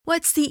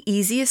What's the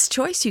easiest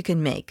choice you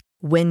can make?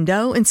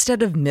 Window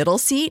instead of middle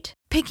seat?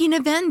 Picking a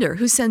vendor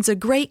who sends a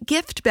great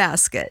gift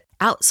basket?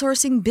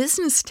 Outsourcing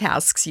business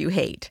tasks you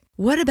hate?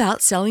 What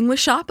about selling with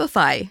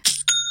Shopify?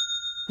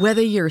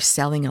 Whether you're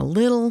selling a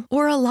little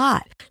or a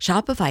lot,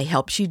 Shopify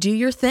helps you do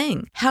your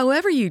thing,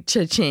 however you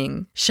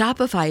cha-ching.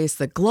 Shopify is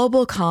the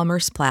global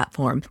commerce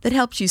platform that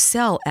helps you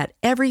sell at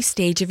every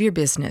stage of your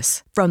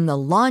business. From the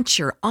launch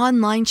your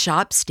online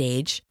shop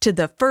stage to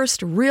the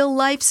first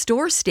real-life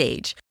store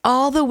stage,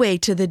 all the way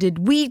to the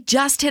did we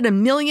just hit a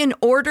million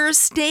orders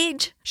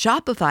stage.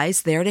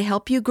 Shopify's there to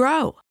help you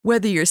grow.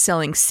 Whether you're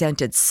selling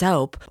scented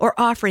soap or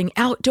offering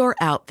outdoor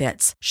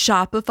outfits,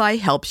 Shopify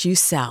helps you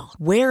sell.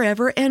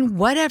 Wherever and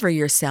whatever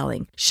you're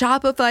selling,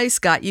 Shopify's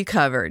got you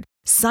covered.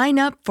 Sign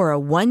up for a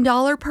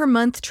 $1 per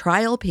month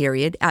trial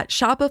period at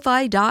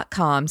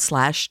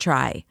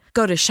shopify.com/try.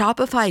 Go to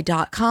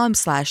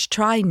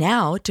shopify.com/try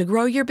now to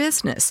grow your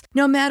business,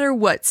 no matter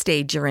what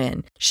stage you're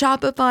in.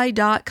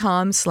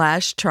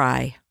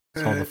 Shopify.com/try.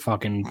 It's all the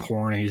fucking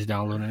porn he's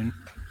downloading.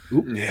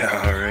 Oop. Yeah,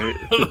 all right.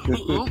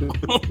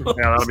 Yeah,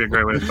 that'll be a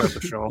great way to start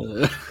the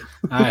show.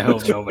 I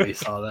hope nobody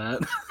saw that.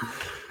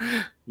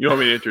 You want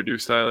me to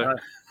introduce Tyler?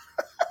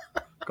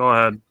 Go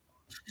ahead.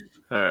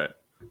 All right.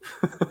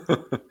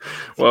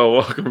 Well,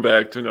 welcome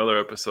back to another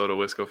episode of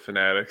Wisco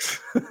Fanatics.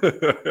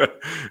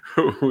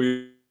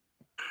 We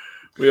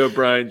have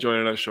Brian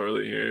joining us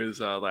shortly here.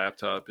 His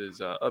laptop is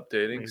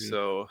updating,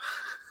 so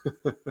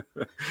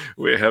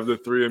we have the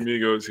three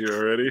amigos here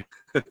already.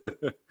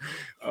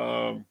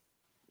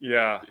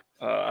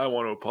 I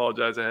want to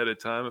apologize ahead of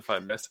time if I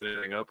messed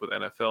anything up with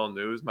NFL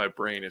news. My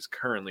brain is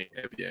currently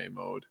in NBA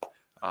mode,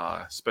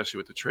 especially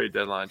with the trade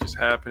deadline just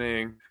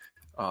happening.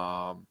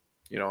 And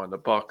the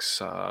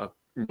Bucks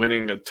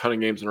winning a ton of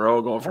games in a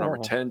row, going for number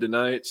 10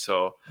 tonight.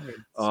 So,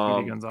 got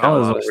a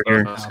lot of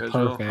stuff on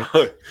schedule.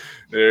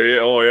 There you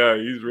go. Oh yeah,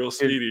 he's real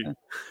speedy.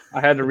 I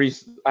had to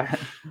I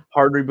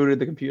hard rebooted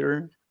the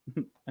computer.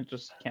 I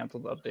just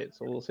canceled the update,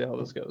 so we'll see how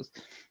this goes.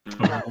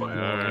 All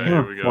right,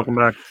 here we go. Welcome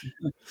back.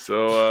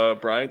 So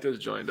Bryant has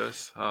joined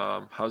us.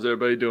 How's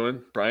everybody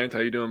doing? Bryant, how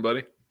you doing,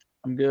 buddy?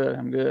 I'm good.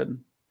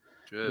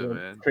 Good,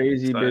 man.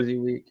 Crazy busy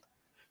week.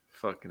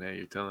 Fucking hey,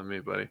 you're telling me,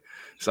 buddy.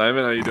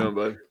 Simon, how you doing,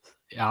 bud?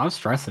 Yeah, I'm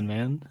stressing,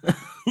 man.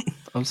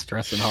 I'm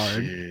stressing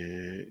hard.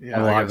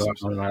 Yeah, I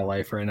got in my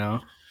life right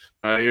now.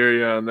 I hear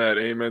you on that.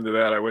 Amen to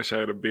that. I wish I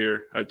had a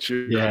beer. I'd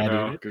cheer right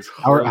now.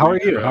 How are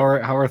you?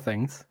 How are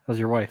things? How's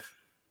your wife?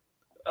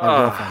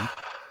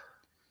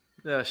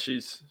 Yeah,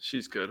 she's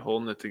good.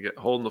 Holding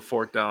the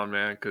fort down,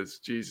 man. Because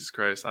Jesus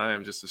Christ, I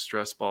am just a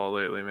stress ball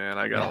lately, man.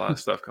 I got a lot of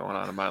stuff going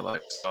on in my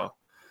life, so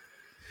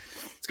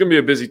it's gonna be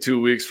a busy 2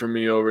 weeks for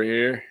me over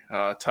here.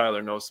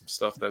 Tyler knows some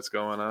stuff that's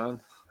going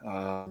on.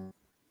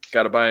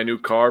 Got to buy a new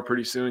car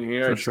pretty soon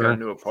here. I just got a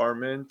new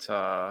apartment.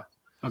 Oh,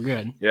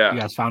 good. Yeah, you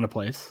guys found a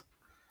place.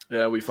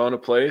 Yeah, we found a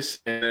place,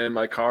 and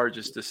my car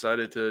just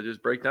decided to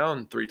just break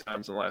down 3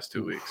 times in the last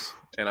 2 weeks,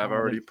 and I've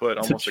already put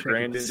almost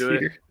 $1,000 into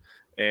it.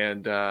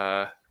 And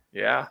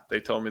they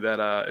told me that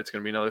it's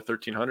going to be another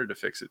 $1,300 to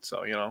fix it. So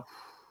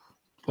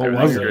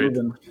everything's great.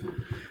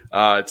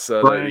 It's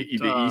Brian,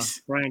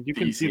 Brian, you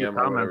can see the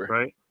comments,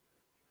 right?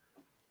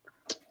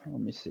 Let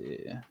me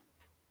see.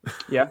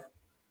 Yeah.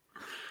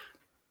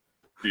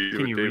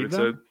 Can you read David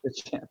said?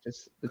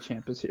 The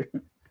champ is here.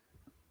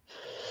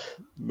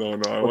 No,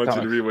 I want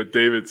you to read what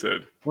David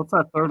said. What's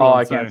that third one? Oh,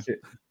 I can't see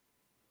it.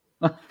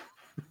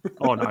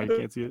 Oh, no, you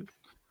can't see it.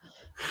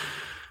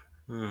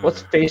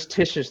 What's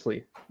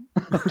facetitiously?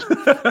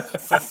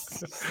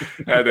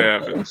 Had to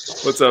happen.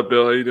 What's up,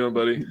 Bill? How you doing,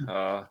 buddy?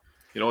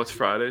 It's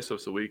Friday, so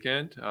it's the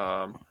weekend.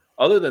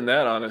 Other than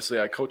that, honestly,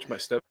 I coach my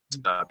step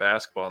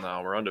basketball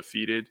now. We're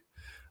undefeated.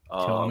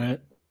 Killing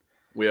it.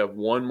 We have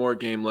one more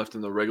game left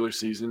in the regular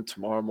season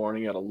tomorrow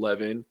morning at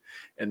 11,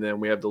 and then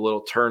we have the little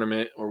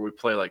tournament where we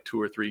play like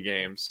 2 or 3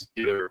 games,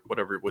 either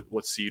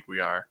what seed we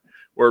are.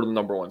 We're the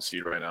number 1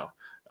 seed right now.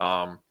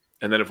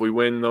 And then if we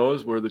win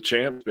those, we're the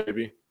champs,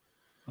 baby.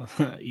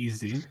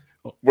 Easy.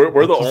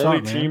 We're the only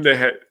team that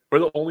had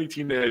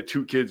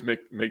 2 kids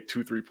make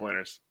 2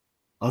 3-pointers.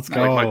 Let's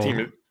go.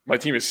 Like my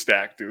team is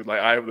stacked, dude. Like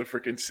I have the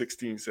freaking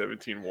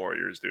 16-17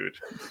 Warriors, dude.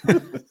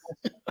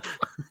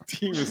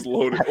 Team is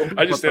loaded.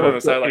 I just stand on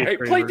the side like, hey,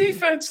 play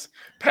defense.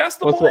 Pass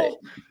the ball.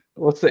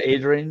 What's the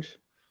age range?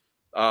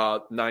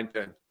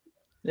 9-10.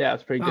 Yeah,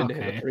 it's pretty good to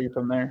hit a 3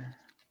 from there.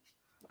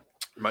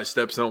 My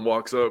stepson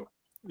walks up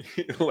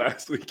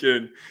last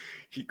weekend.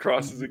 He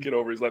crosses the kid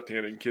over his left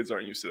hand, and kids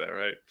aren't used to that,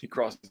 right? He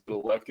crosses to the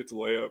left, gets a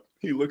layup.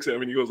 He looks at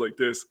me and he goes like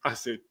this. I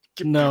said,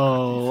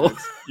 no.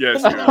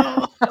 Yes,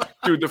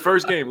 dude. The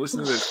first game,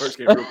 listen to this. First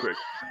game, real quick.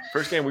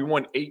 First game, we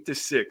won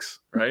 8-6,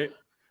 right?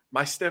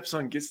 My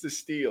stepson gets the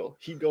steal.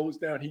 He goes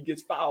down. He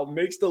gets fouled,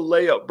 makes the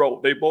layup, bro.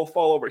 They both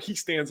fall over. He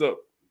stands up.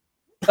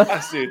 I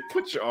said,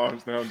 put your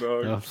arms down,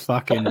 dog. A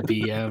fucking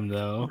BM,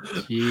 though.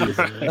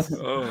 Jesus.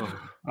 All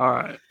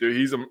right. Dude,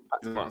 he's a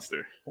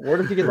monster. Where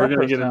did he get We're that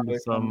going to get into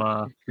some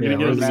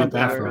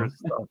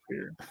stuff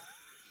here.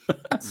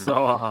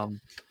 So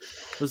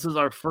this is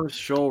our first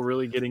show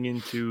really getting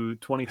into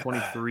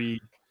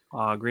 2023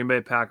 Green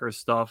Bay Packers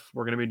stuff.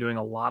 We're going to be doing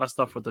a lot of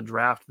stuff with the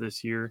draft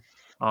this year,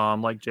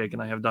 like Jake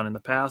and I have done in the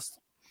past.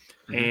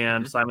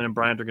 And Simon and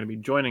Bryant are going to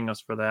be joining us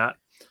for that.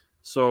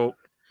 So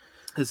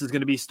this is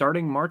going to be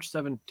starting March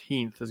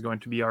 17th is going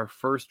to be our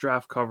first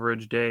draft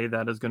coverage day.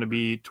 That is going to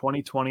be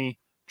 2020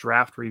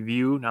 draft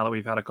review, now that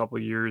we've had a couple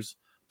of years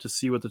to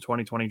see what the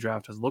 2020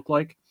 draft has looked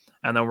like.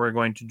 And then we're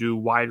going to do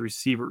wide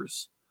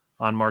receivers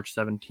on March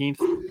 17th.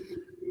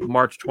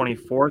 March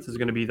 24th is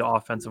going to be the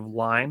offensive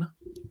line.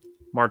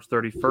 March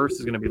 31st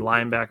is going to be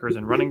linebackers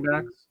and running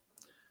backs.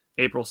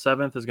 April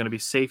 7th is going to be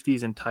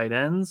safeties and tight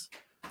ends.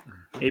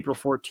 April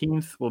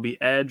 14th will be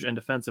edge and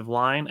defensive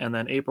line. And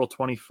then April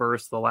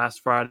 21st, the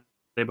last Friday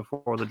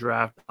before the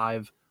draft,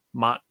 our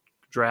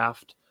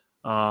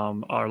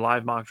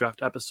live mock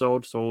draft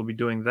episode. So we'll be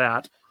doing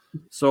that.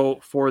 So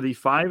for the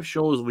 5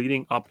 shows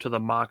leading up to the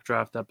mock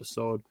draft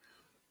episode,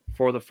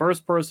 for the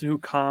first person who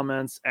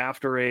comments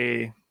after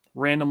a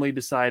randomly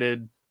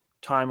decided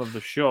time of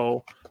the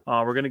show,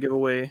 we're going to give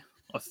away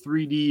a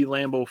 3D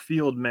Lambeau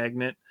Field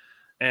magnet.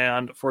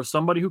 And for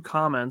somebody who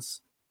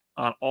comments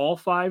on all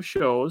 5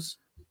 shows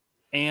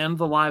and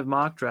the live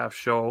mock draft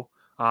show,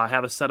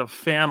 have a set of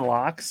fan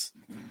locks.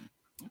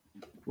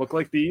 Look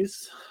like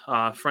these.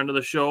 Friend of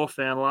the show,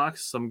 fan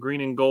locks, some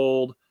green and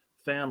gold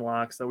fan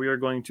locks that we are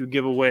going to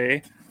give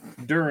away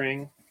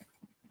during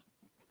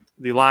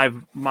the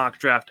live mock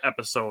draft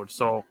episode.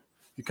 So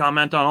you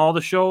comment on all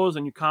the shows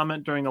and you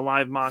comment during the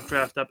live mock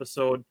draft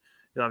episode,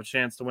 you'll have a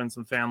chance to win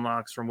some fan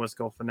locks from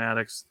Wisco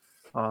Fanatics,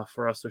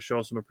 for us to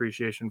show some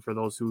appreciation for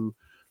those who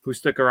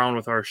stick around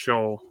with our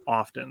show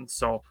often.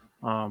 So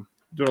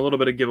doing a little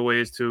bit of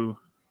giveaways to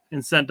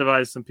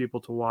incentivize some people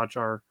to watch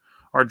our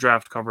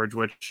draft coverage,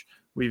 which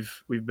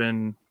we've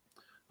been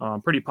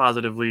pretty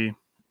positively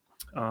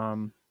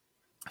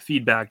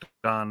feedbacked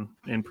on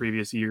in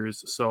previous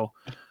years. So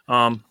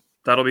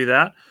that'll be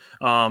that.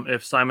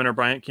 If Simon or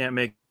Bryant can't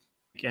make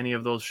any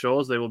of those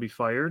shows, they will be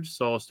fired.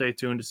 So stay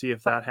tuned to see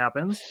if that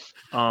happens.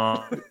 It's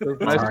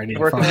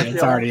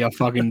already a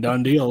fucking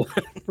done deal.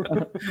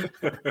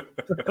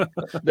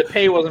 The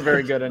pay wasn't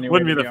very good anyway.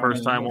 Wouldn't be the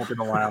first time, won't be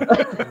the last.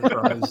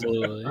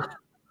 Absolutely.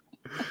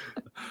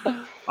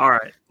 All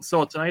right.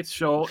 So tonight's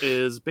show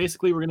is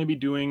basically we're going to be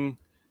doing,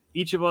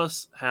 each of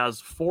us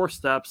has 4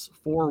 steps,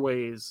 4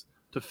 ways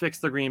to fix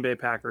the Green Bay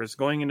Packers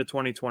going into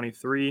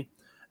 2023.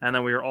 And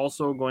then we are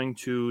also going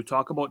to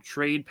talk about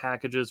trade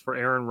packages for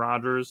Aaron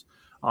Rodgers,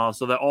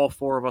 so that all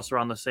 4 of us are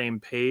on the same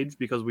page,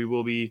 because we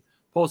will be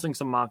posting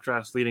some mock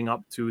drafts leading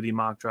up to the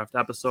mock draft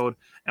episode.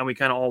 And we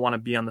kind of all want to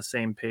be on the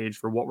same page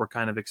for what we're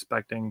kind of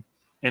expecting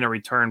in a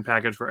return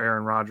package for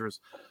Aaron Rodgers.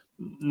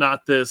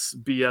 Not this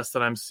BS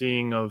that I'm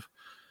seeing of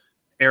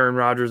Aaron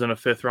Rodgers and a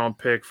 5th-round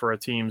pick for a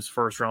team's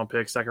 1st-round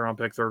pick, 2nd-round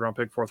pick, 3rd-round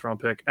pick, 4th-round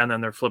pick, and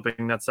then they're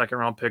flipping that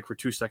 2nd-round pick for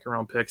 2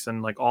 2nd-round picks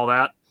and like all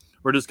that.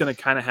 We're just going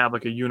to kind of have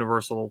like a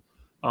universal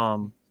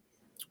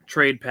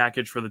trade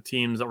package for the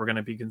teams that we're going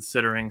to be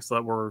considering,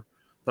 so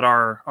that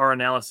our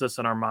analysis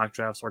and our mock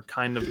drafts are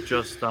kind of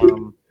just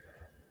kind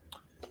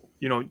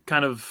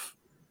of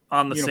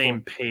on the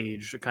same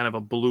page, kind of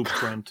a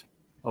blueprint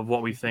of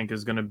what we think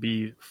is going to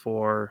be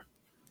for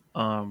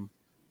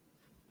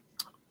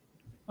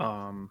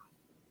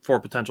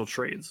potential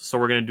trades. So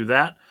we're going to do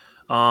that.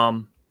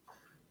 Who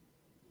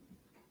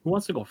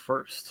wants to go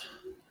first?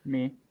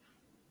 Me.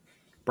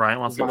 Brian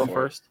wants to go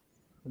first.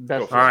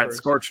 All right,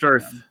 scorched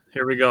earth. Yeah.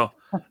 Here we go.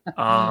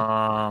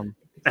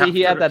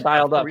 He had that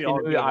dialed up.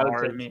 I would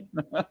say me.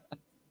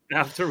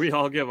 After we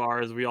all give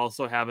ours, we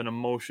also have an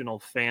emotional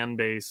fan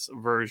base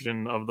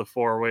version of the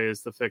 4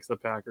 ways to fix the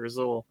Packers.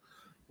 So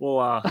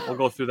we'll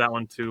go through that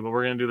one too, but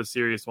we're gonna do the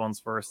serious ones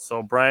first.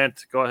 So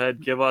Bryant, go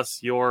ahead, give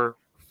us your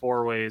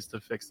 4 ways to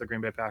fix the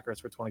Green Bay Packers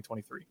for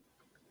 2023.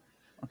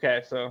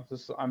 Okay, so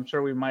I'm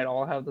sure we might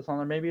all have this on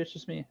there. Maybe it's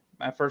just me.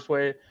 My first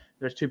way,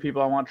 there's 2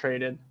 people I want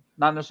traded.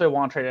 Not necessarily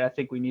want traded. I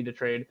think we need to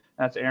trade.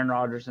 That's Aaron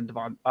Rodgers and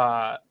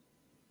Darnell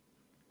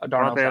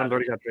Savage.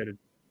 Already got traded.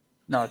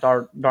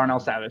 No, Darnell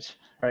Savage,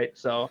 right?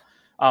 So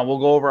we'll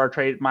go over our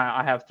trade.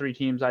 I have 3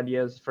 teams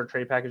ideas for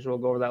trade package. We'll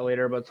go over that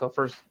later. But so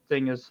first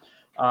thing is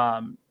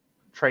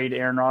trade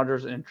Aaron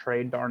Rodgers and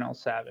trade Darnell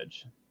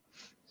Savage.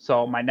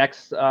 So my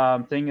next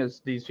thing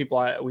is these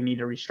people we need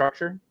to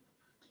restructure.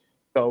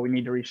 So we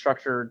need to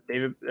restructure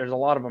David. There's a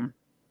lot of them.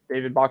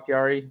 David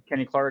Bakhtiari,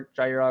 Kenny Clark,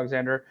 Jair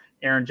Alexander,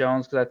 Aaron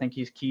Jones, because I think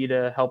he's key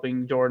to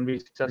helping Jordan be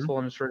successful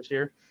in his first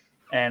year.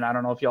 And I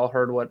don't know if y'all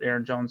heard what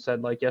Aaron Jones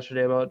said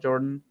yesterday about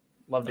Jordan.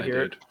 Love to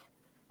hear it.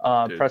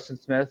 Preston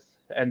Smith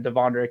and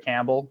Devondre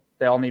Campbell,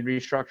 they all need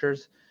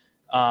restructures.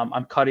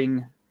 I'm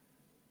cutting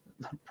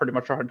pretty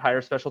much our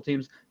entire special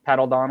teams. Pat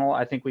O'Donnell,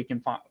 I think we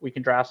can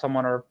draft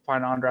someone or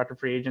find an undrafted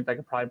free agent that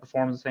can probably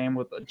perform the same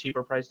with a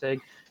cheaper price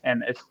tag.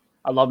 And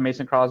I love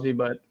Mason Crosby,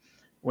 but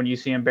when you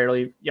see him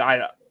barely,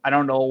 I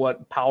don't know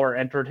what power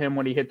entered him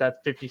when he hit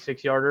that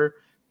 56-yarder,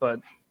 but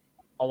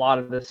a lot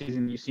of the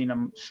season you've seen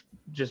him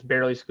just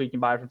barely squeaking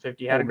by from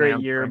 50. He had a great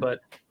year, but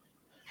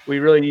we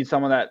really need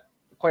someone that,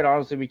 quite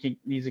honestly,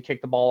 needs to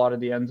kick the ball out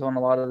of the end zone a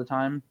lot of the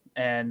time.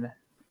 And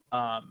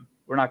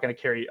we're not going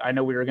to carry. I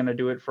know we were going to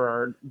do it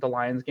for the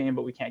Lions game,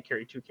 but we can't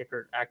carry 2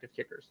 active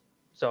kickers.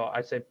 So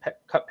I say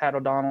cut Pat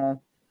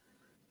O'Donnell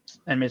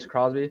and Mason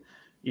Crosby.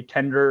 You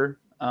tender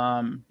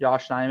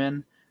Josh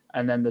Nyman,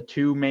 and then the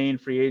 2 main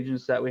free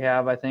agents that we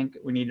have, I think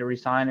we need to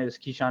resign is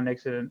Keyshawn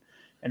Nixon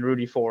and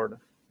Rudy Ford.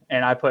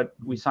 And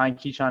we signed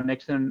Keyshawn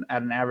Nixon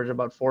at an average of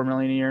about $4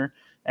 million a year,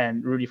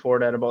 and Rudy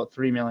Ford at about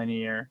 $3 million a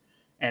year.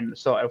 And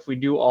so if we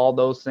do all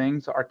those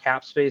things, our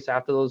cap space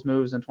after those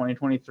moves in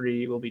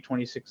 2023 will be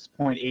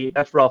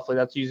 26.8.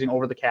 That's using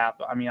over the cap.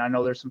 I mean, I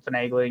know there's some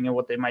finagling and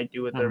what they might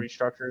do with their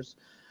restructures,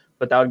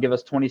 but that would give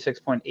us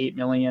 26.8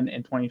 million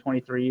in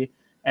 2023,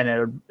 and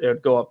it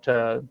would go up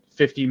to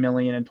 50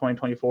 million in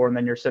 2024, and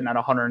then you're sitting at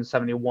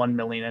 171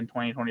 million in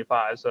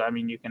 2025. So I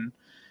mean, you can,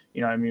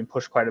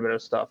 push quite a bit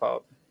of stuff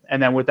out.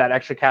 And then with that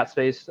extra cap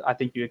space, I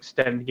think you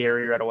extend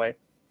Gary right away.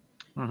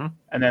 And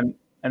then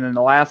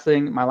my last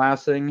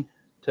thing.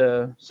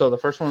 So the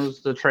first one was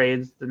the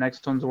trades, the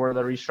next ones were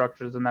the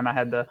restructures, and then I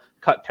had the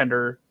cut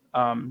tender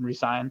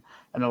resign.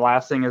 And the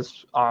last thing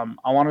is I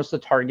want us to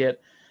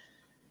target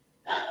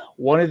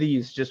one of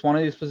these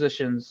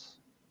positions,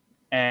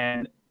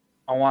 and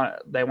I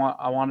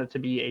want it to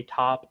be a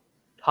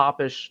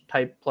top-ish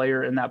type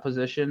player in that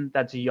position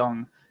that's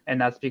young, and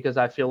that's because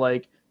I feel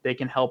like they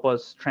can help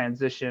us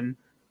transition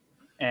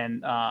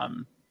and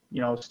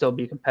still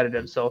be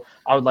competitive. So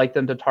I would like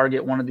them to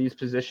target one of these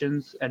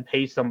positions and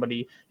pay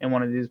somebody in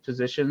one of these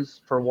positions.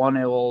 For one,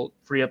 it will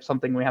free up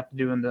something we have to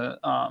do in the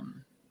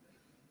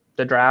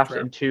draft.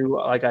 And 2,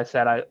 like I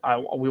said,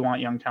 we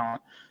want young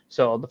talent.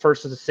 So the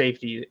first is a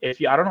safety.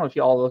 I don't know if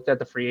you all looked at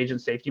the free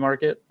agent safety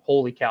market.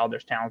 Holy cow,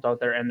 there's talent out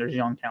there, and there's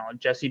young talent.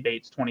 Jesse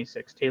Bates,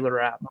 26. Taylor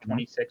Rapp,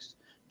 26.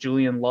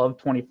 Julian Love,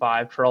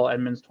 25. Terrell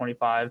Edmonds,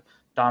 25.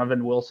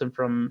 Donovan Wilson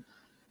from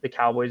the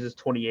Cowboys is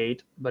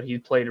 28, but he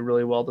played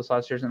really well this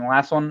last year. And the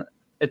last one,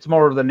 it's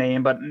more of the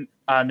name, but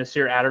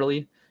Nasir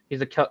Adderley.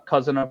 He's a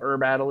cousin of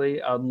Herb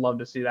Adderley. I'd love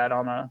to see that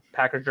on a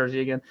Packers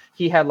jersey again.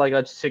 He had like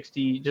a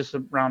 60, just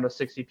around a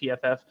 60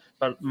 PFF,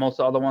 but most of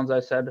the other ones I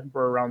said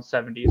were around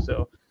 70.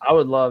 So I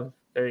would love,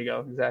 there you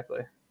go,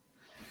 exactly.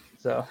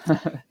 So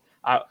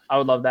I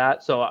would love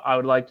that. So I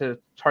would like to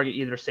target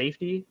either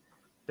safety.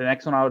 The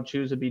next one I would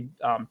choose would be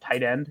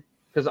tight end,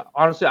 because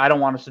honestly, I don't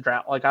want us to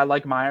draft. Like, I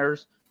like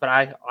Myers, but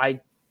I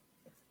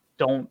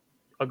don't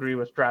agree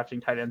with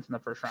drafting tight ends in the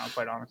first round,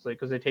 quite honestly,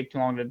 because they take too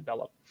long to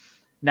develop.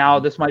 Now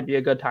this might be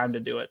a good time to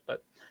do it,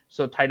 but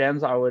so tight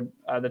ends,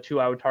 the 2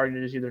 I would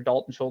target is either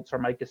Dalton Schultz or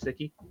Mike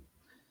Gesicki,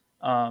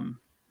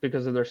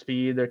 because of their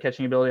speed, their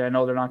catching ability. I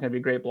know they're not going to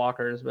be great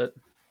blockers,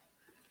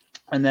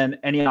 and then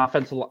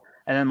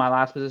my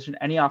last position,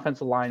 any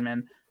offensive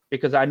lineman,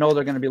 because I know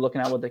they're going to be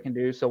looking at what they can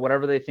do. So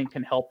whatever they think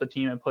can help the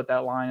team and put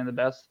that line in the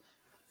best.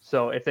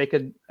 So if they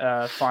could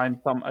find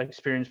some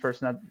experienced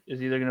person that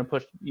is either going to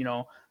push,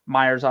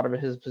 Myers out of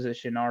his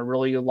position or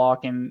really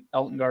lock in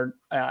Elton Guard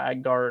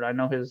at guard. I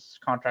know his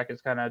contract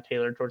is kind of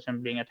tailored towards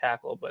him being a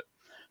tackle, but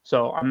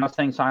so I'm not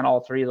saying sign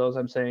all 3 of those.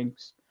 I'm saying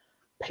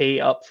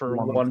pay up for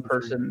one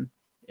person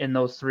in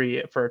those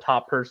 3 for a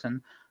top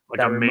person.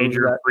 Like a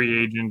major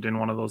free agent in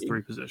one of those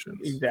 3 positions.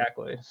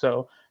 Exactly.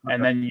 So,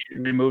 and then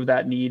you remove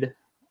that need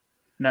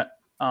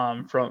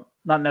from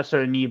not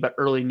necessarily need, but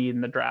early need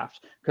in the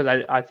draft.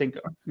 Because I think,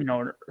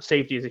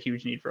 safety is a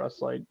huge need for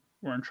us. Like,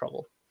 we're in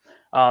trouble.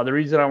 The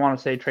reason I want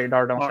to say trade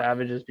Darnell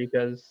Savage is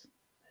because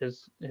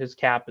his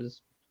cap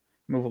is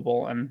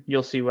movable, and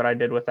you'll see what I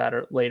did with that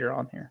later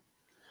on here.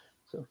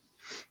 So,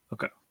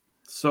 okay.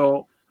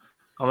 So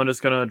I'm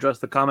just going to address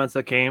the comments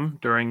that came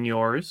during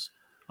yours.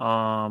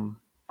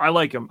 I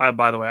like him.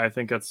 By the way, I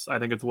think it's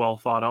well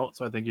thought out.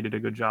 So I think you did a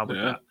good job with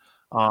that.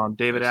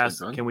 David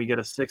asked, can we get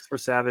a 6 for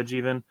Savage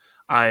even?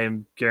 I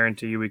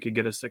guarantee you we could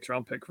get a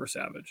 6th-round pick for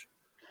Savage.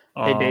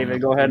 Hey,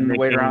 David, go ahead and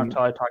wait around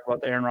until I talk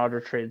about the Aaron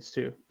Rodgers trades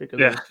too,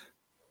 because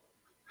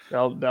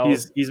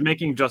he's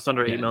making just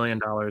under $8 million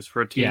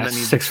for a team that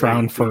needs 6th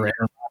round for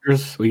Aaron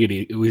Rodgers. We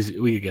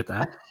could get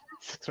that.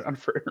 6th round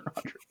for Aaron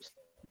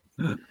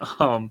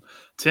Rodgers.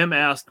 Tim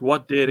asked,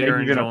 what did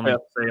Aaron Jones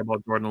say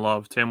about Jordan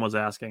Love? Tim was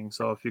asking,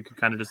 so if you could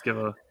kind of just give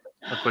a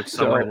quick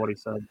summary of what he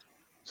said.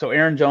 So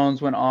Aaron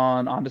Jones went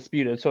on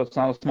Undisputed, so it's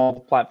not a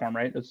small platform,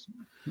 right? It's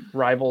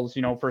Rivals,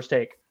 First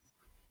Take.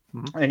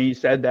 Mm-hmm. And he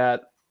said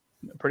that,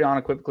 pretty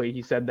unequivocally,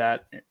 he said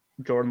that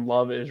Jordan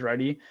Love is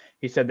ready.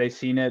 He said they've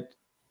seen it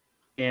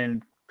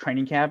in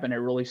training camp, and it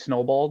really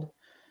snowballed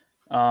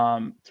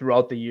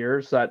throughout the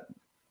years. That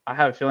I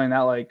have a feeling that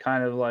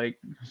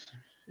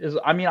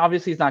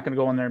obviously he's not going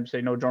to go in there and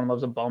say, no, Jordan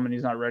Love's a bum and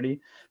he's not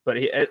ready. But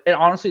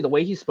honestly, the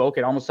way he spoke,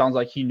 it almost sounds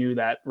like he knew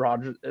that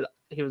Rodgers.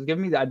 He was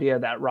giving me the idea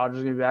that Rodgers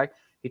is going to be back.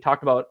 He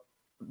talked about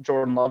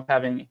Jordan Love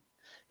having.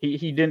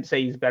 He didn't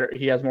say he's better.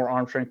 He has more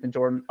arm strength than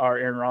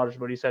Aaron Rodgers,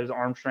 but he said his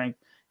arm strength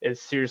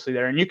is seriously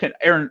there. And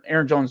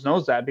Aaron Jones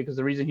knows that, because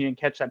the reason he didn't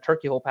catch that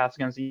turkey hole pass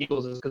against the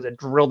Eagles is because it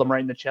drilled him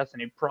right in the chest,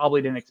 and he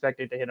probably didn't expect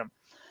it to hit him.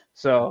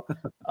 So,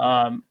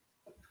 and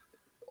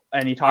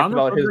he talked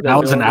about his. That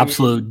was an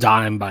absolute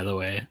dime, by the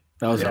way.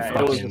 That was a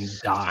fucking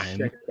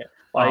dime.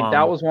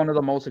 That was one of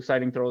the most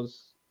exciting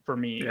throws for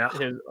me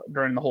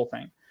during the whole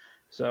thing.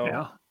 So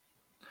yeah.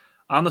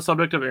 On the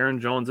subject of Aaron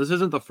Jones, this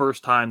isn't the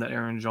first time that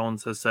Aaron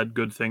Jones has said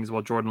good things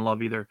about Jordan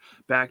Love either.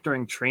 Back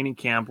during training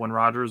camp when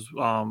Rodgers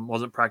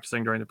wasn't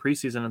practicing during the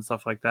preseason and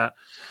stuff like that,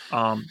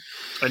 and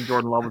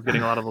Jordan Love was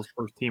getting a lot of those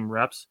first-team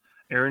reps,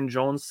 Aaron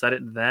Jones said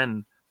it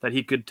then that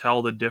he could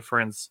tell the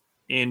difference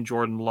in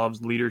Jordan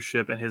Love's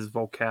leadership and his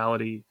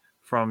vocality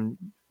from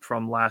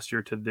last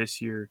year to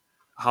this year,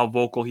 how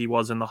vocal he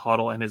was in the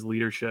huddle and his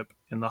leadership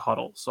in the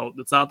huddle. So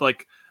it's not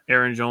like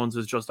Aaron Jones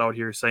is just out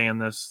here saying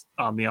this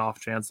on the off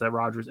chance that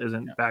Rodgers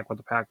isn't back with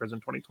the Packers in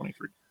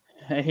 2023.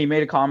 He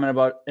made a comment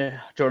about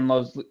Jordan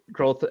Love's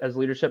growth as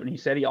leadership, and he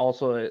said he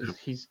also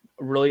he's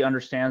really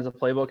understands the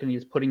playbook, and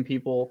he's putting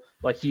people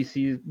like he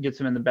sees gets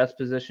him in the best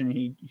position.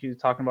 He was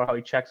talking about how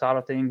he checks out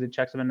of things and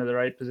checks them into the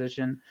right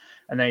position,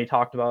 and then he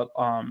talked about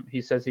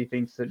he says he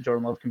thinks that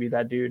Jordan Love can be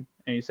that dude,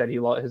 and he said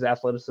his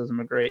athleticism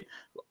is great.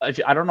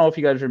 I don't know if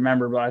you guys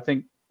remember, but I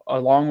think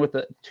along with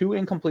the 2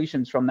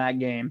 incompletions from that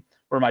game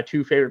were my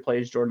 2 favorite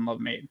plays Jordan Love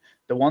made.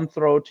 The one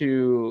throw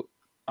to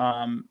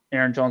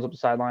Aaron Jones up the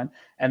sideline.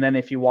 And then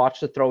if you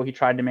watch the throw, he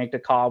tried to make to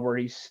Cobb where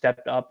he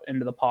stepped up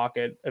into the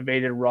pocket,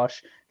 evaded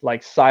rush,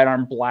 like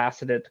sidearm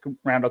blasted it to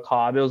Randall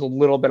Cobb. It was a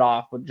little bit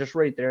off, but just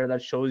right there,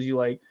 that shows you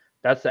like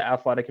that's the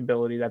athletic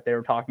ability that they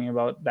were talking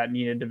about that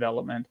needed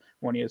development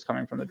when he was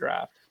coming from the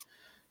draft.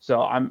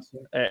 So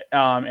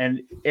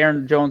and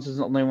Aaron Jones isn't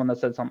the only one that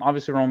said something.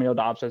 Obviously, Romeo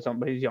Dobbs said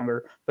something, but he's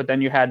younger. But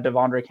then you had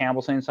Devondre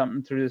Campbell saying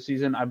something through the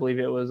season. I believe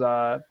it was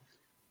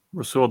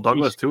Rasul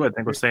Douglas too, I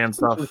think, was saying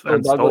stuff. Rasul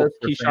And Douglas,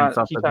 Stokes was saying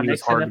stuff that he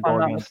was hard to if I'm go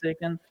not against.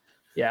 mistaken.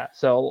 Yeah.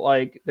 So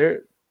like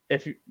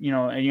if you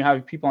know, and you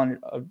have people on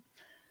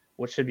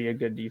what should be a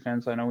good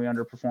defense. I know we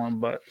underperformed,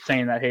 but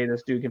saying that, hey,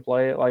 this dude can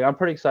play, like I'm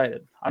pretty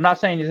excited. I'm not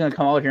saying he's going to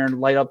come out here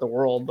and light up the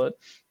world, but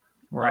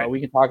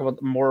we can talk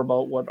about more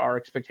about what our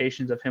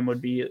expectations of him would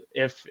be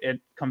if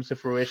it comes to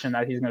fruition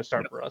that he's going to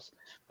start for us.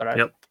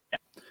 But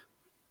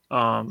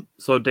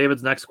So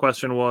David's next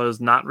question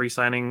was not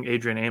re-signing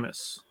Adrian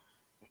Amos.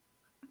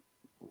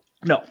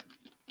 No,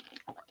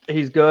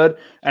 he's good,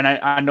 and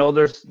I know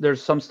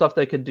there's some stuff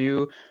they could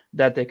do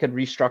that they could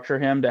restructure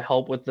him to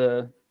help with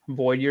the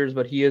void years,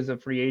 but he is a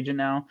free agent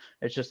now.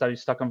 It's just that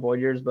he's stuck on void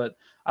years. But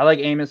I like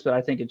Amos, but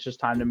I think it's just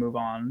time to move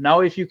on.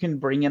 Now, if you can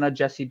bring in a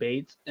Jesse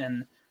Bates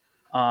and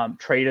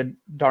trade a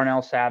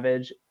Darnell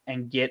Savage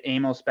and get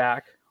Amos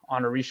back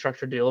on a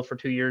restructured deal for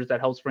 2 years,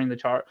 that helps bring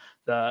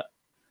the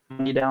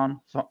money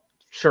down. So,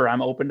 sure,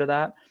 I'm open to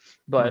that.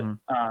 But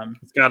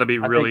it's got to be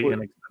really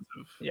inexpensive.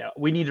 Yeah,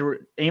 we need to.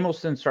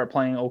 Amos didn't start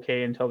playing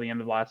okay until the end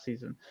of last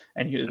season,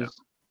 and he was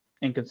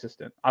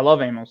inconsistent. I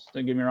love Amos,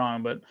 don't get me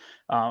wrong, but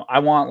I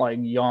want like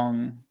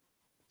young,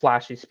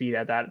 flashy speed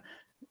at that.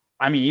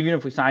 I mean, even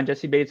if we signed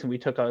Jesse Bates and we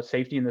took a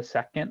safety in the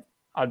second,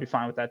 I'd be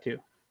fine with that too.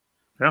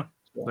 Yeah,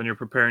 then you're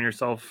preparing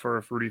yourself for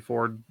if Rudy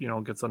Ford,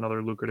 gets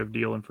another lucrative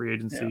deal in free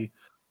agency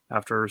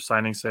after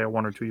signing, say, a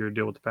 1 or 2 year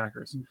deal with the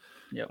Packers.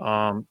 Yep.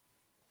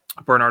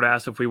 Bernard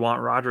asked if we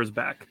want Rodgers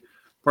back.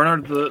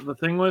 Bernard, the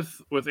thing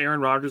with Aaron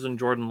Rodgers and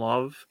Jordan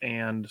Love,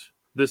 and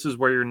this is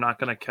where you're not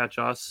going to catch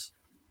us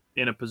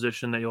in a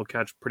position that you'll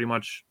catch pretty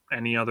much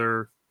any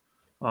other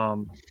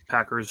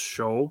Packers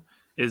show,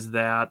 is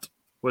that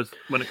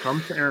when it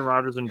comes to Aaron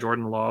Rodgers and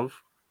Jordan Love,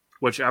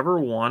 whichever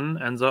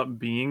one ends up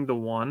being the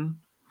one,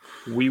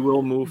 we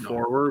will move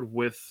forward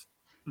with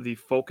the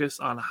focus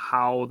on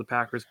how the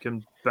Packers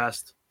can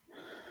best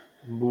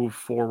move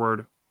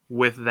forward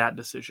with that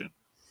decision.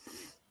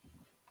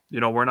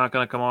 We're not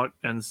going to come out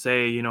and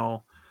say,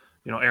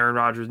 Aaron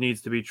Rodgers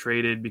needs to be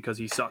traded because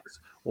he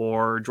sucks,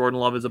 or Jordan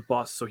Love is a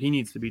bust, so he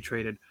needs to be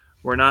traded.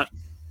 We're not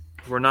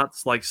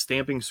like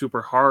stamping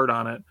super hard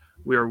on it.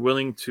 We are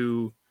willing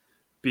to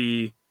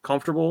be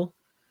comfortable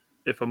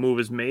if a move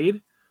is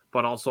made,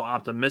 but also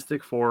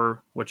optimistic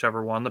for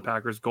whichever one the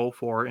Packers go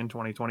for in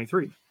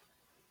 2023.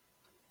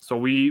 So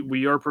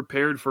we are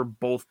prepared for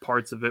both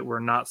parts of it. We're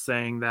not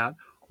saying that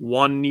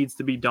one needs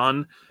to be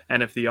done,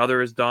 and if the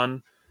other is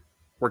done,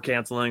 we're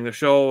canceling the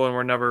show and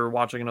we're never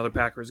watching another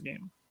Packers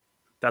game.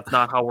 That's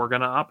not how we're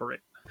going to operate.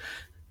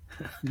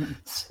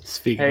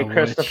 Speaking hey, of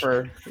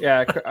Christopher. Which...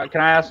 Yeah,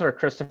 can I answer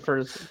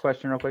Christopher's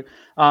question real quick?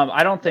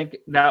 I don't think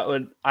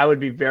I would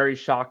be very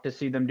shocked to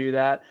see them do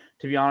that,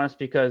 to be honest,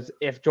 because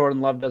if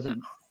Jordan Love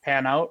doesn't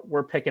pan out,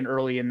 we're picking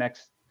early in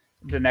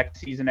the next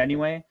season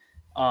anyway.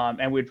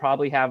 And we'd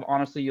probably have,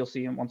 honestly, you'll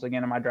see him once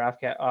again in my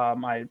draft,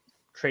 my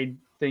trade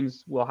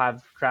things will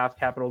have draft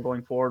capital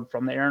going forward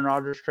from the Aaron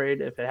Rodgers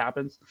trade if it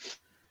happens.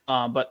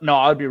 But no,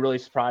 I would be really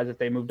surprised if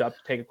they moved up to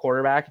take a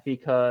quarterback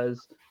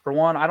because, for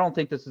one, I don't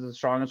think this is the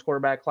strongest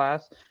quarterback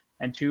class.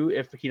 And two,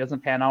 if he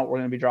doesn't pan out, we're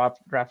going to be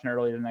drafting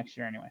early the next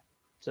year anyway.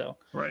 So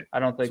right. I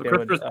don't think so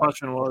Christopher's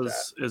question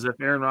is if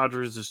Aaron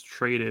Rodgers is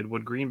traded,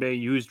 would Green Bay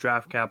use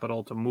draft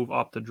capital to move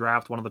up to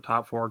draft one of the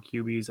top 4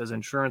 QBs as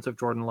insurance if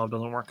Jordan Love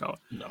doesn't work out?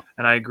 No.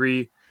 And I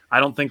agree. I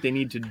don't think they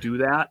need to do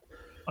that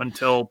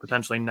until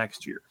potentially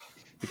next year.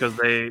 Because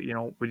they,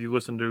 when you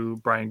listen to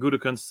Brian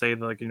Gutekunst say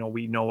that,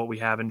 we know what we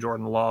have in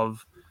Jordan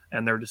Love,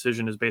 and their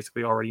decision is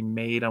basically already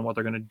made on what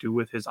they're going to do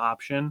with his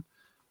option.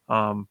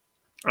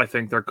 I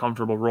think they're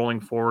comfortable rolling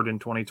forward in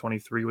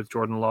 2023 with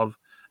Jordan Love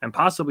and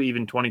possibly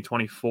even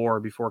 2024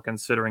 before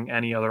considering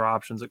any other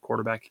options at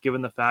quarterback,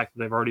 given the fact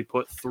that they've already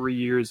put 3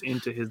 years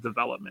into his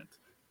development.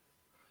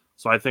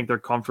 So I think they're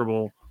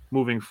comfortable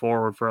moving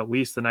forward for at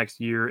least the next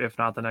year, if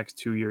not the next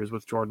 2 years,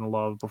 with Jordan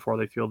Love before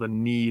they feel the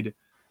need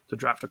to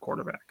draft a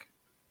quarterback.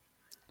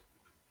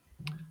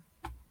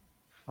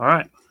 All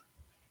right.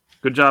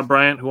 Good job,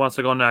 Bryant. Who wants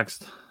to go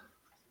next?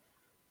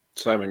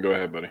 Simon, go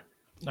ahead, buddy.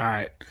 All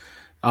right.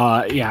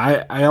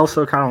 I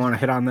also kind of want to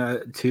hit on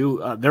that too.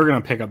 They're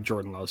going to pick up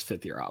Jordan Love's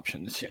 5th-year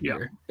option this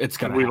year. It's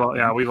going to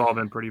happen. We've all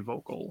been pretty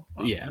vocal.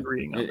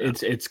 Agreeing on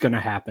that. It's going to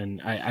happen.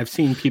 I've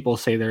seen people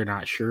say they're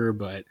not sure,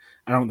 but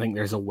I don't think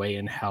there's a way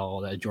in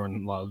hell that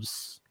Jordan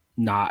Love's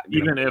not.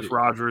 Even if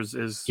Rodgers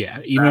is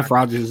if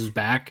Rodgers is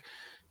back,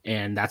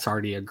 and that's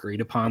already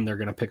agreed upon, they're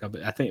going to pick up.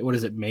 I think what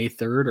is it, May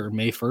 3rd or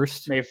May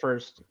 1st?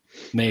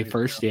 May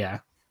 1st. Yeah,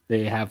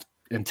 they have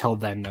until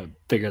then to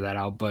figure that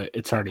out, but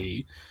it's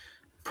already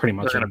pretty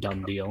much a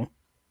done deal.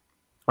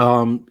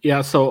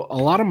 So a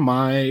lot of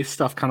my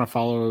stuff kind of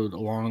followed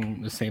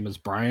along the same as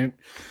Bryant.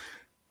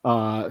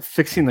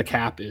 Fixing the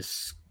cap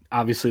is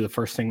obviously the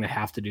first thing they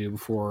have to do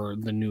before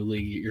the new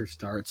league year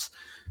starts.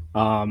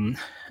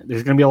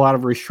 There's going to be a lot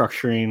of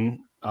restructuring.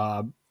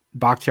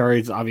 Bakhtiari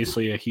is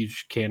obviously a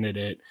huge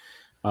candidate.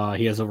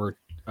 He has over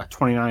a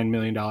 $29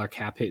 million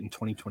cap hit in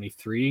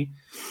 2023.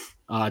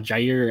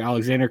 Jair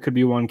Alexander could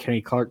be one.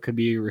 Kenny Clark could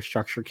be a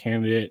restructure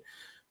candidate.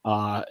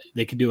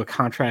 They could do a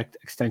contract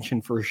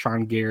extension for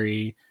Sean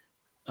Gary,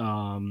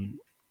 and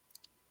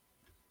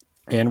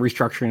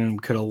restructuring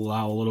could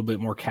allow a little bit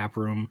more cap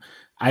room.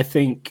 I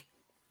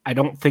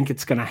don't think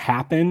it's going to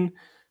happen,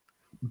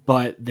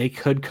 but they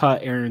could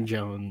cut Aaron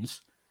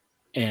Jones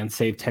and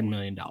save $10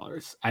 million.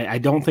 I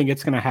don't think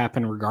it's going to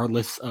happen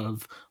regardless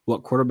of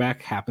what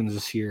quarterback happens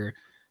this year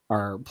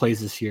or plays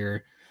this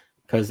year,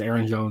 because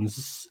Aaron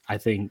Jones, I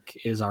think,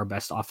 is our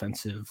best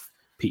offensive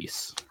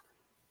piece.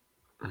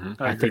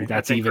 Mm-hmm. I think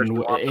that's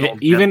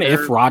even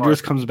if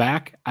Rodgers comes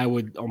back, I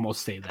would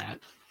almost say that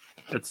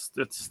it's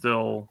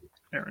still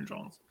Aaron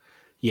Jones.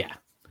 Yeah.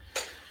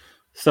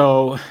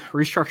 So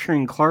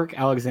restructuring Clark,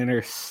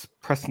 Alexander,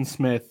 Preston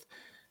Smith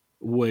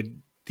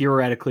would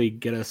theoretically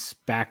get us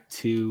back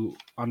to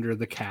under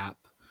the cap.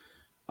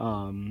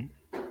 And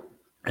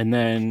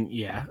then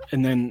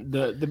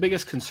the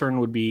biggest concern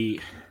would be,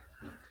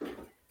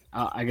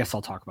 I guess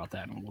I'll talk about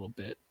that in a little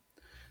bit.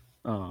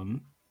 I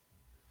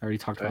already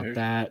talked about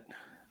that.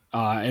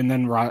 And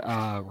then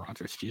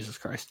Rodgers, Jesus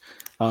Christ.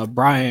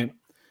 Bryant,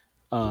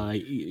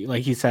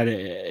 like he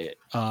said,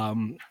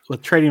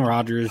 with trading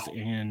Rodgers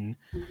and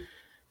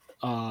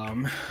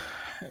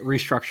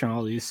restructuring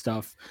all these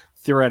stuff,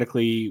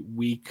 theoretically,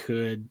 we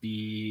could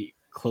be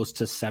close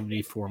to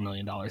 $74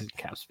 million in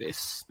cap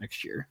space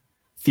next year.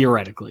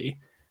 Theoretically,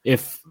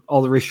 if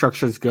all the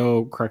restructures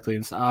go correctly,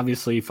 and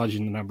obviously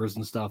fudging the numbers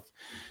and stuff,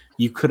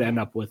 you could end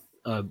up with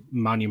a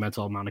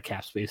monumental amount of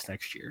cap space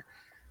next year,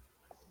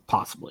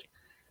 possibly.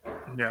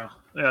 Yeah,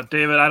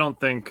 David, I don't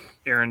think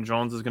Aaron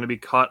Jones is going to be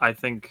cut. I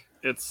think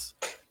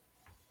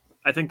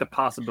the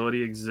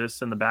possibility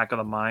exists in the back of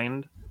the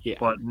mind,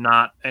 but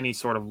not any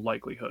sort of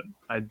likelihood.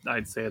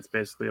 I'd say it's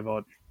basically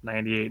about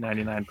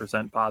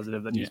 98-99%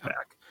 positive that he's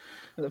back.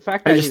 The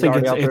fact that he's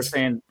already out there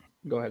saying,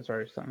 "Go ahead,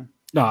 sorry, Simon."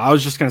 No, I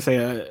was just going to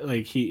say,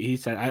 like he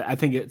said, I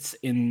think it's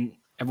in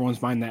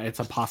everyone's mind that it's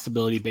a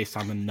possibility based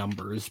on the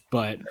numbers,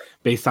 but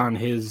based on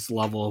his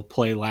level of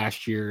play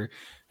last year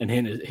and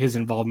his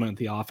involvement in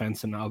the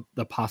offense and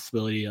the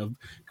possibility of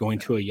going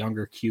to a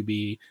younger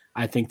QB,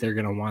 I think they're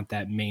going to want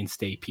that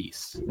mainstay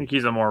piece. I think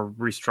he's a more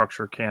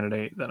restructure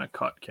candidate than a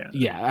cut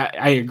candidate. Yeah,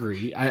 I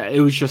agree.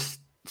 It was just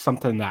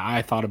something that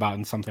I thought about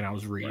and something I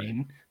was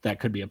reading that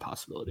could be a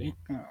possibility.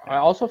 I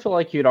also feel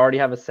like you'd already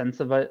have a sense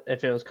of it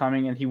if it was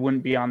coming, and he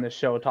wouldn't be on this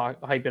show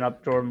hyping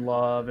up Jordan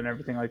Love and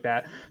everything like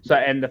that. So,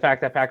 and the fact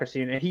that Packers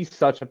see him, and he's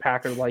such a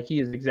Packer, like he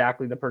is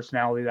exactly the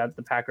personality that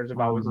the Packers have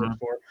always looked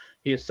for.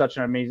 He is such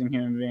an amazing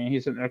human being.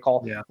 He's sitting there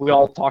call. Yeah. We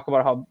all talk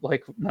about how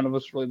like none of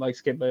us really like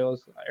Skip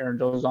Bayless. Aaron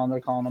Jones on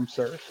there calling him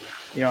sir.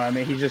 You know what I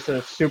mean? He's just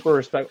a super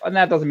respectful, and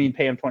that doesn't mean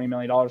pay him $20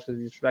 million because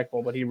he's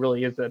respectful, but he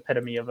really is the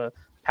epitome of a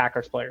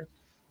Packers player,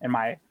 in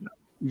my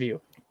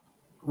view.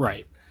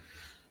 Right.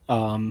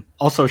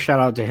 Also, shout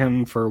out to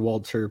him for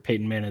Walter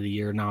Payton Man of the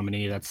Year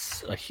nominee.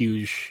 That's a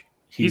huge.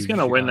 He's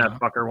gonna win that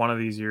fucker one of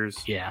these years.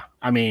 Yeah,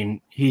 I mean,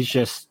 he's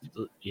just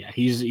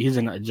he's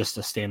just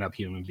a stand-up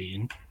human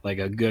being, like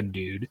a good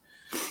dude.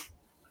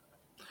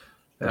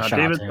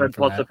 David said,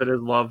 plus if it is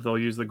Love, they'll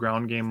use the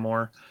ground game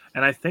more,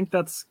 and I think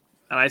that's.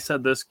 And I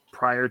said this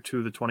prior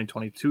to the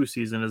 2022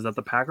 season, is that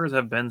the Packers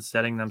have been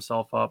setting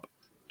themselves up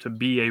to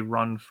be a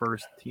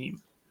run-first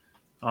team.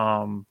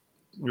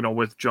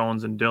 With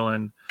Jones and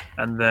Dillon,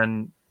 and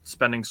then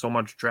spending so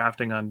much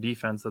drafting on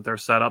defense that they're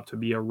set up to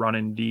be a run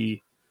and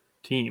D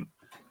team.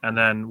 And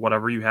then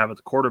whatever you have at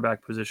the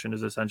quarterback position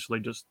is essentially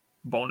just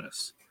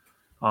bonus.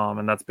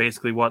 And that's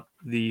basically what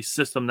the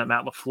system that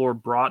Matt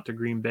LaFleur brought to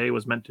Green Bay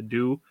was meant to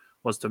do,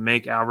 was to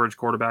make average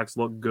quarterbacks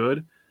look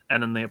good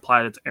and then they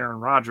applied it to Aaron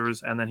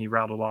Rodgers, and then he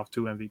rattled off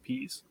 2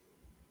 MVPs.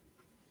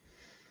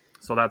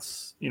 So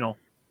that's, using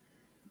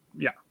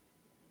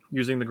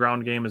the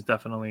ground game is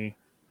definitely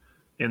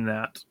in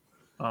that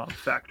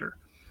factor.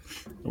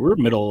 We're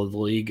middle of the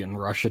league in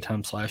rush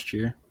attempts last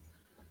year.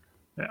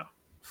 Yeah.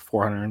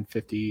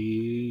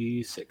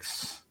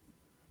 456.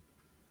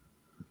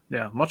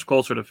 Yeah, much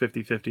closer to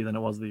 50-50 than it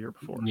was the year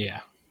before.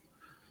 Yeah,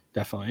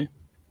 definitely.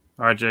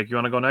 All right, Jake, you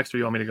want to go next or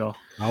you want me to go?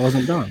 I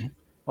wasn't done.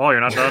 Oh,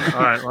 you're not done?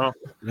 All right, well.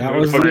 That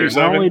was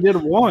I only did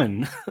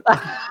one.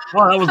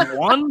 Oh, that was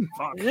one?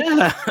 Fuck.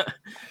 Yeah.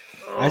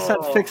 I said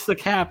fix the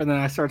cap, and then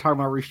I started talking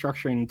about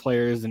restructuring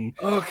players and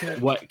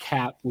what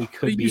cap we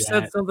could be. You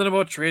said something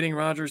about trading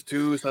Rodgers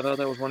too, so I thought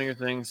that was one of your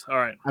things. All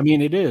right. I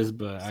mean, it is,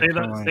 but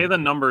say the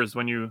numbers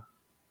when you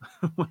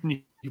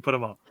when you put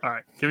them up. All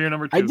right, give me your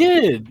number 2. I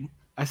did.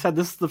 I said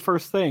this is the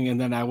first thing,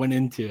 and then I went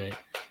into it,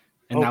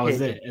 and that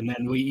was it. And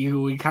then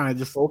we kind of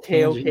just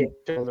okay.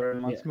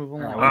 Children, let's move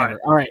on.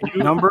 All right.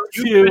 Number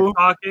 2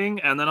 talking,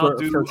 and then I'll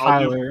do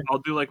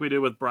like we did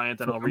with Bryant,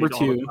 and I'll read all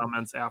the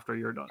comments after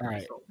you're done. All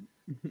right. So.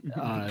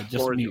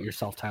 Just mute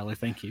yourself, Tyler.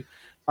 Thank you.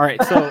 All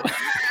right, so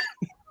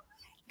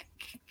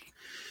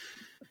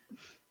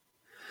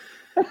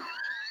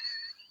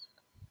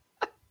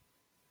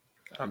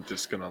I'm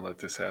just gonna let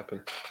this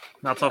happen.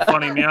 Not so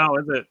funny, meow,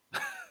 is it?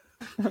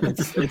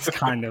 It's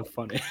kind of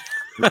funny.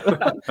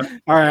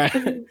 All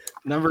right,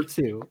 number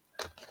 2,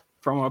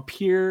 from a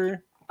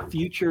pure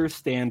future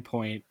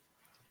standpoint,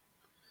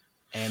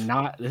 and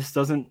this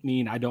doesn't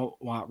mean I don't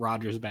want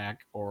Rodgers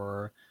back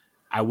or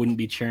I wouldn't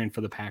be cheering for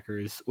the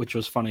Packers, which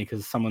was funny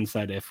because someone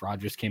said if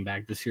Rodgers came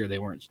back this year, they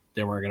weren't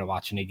going to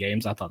watch any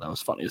games. I thought that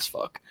was funny as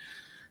fuck.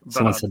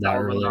 Someone said that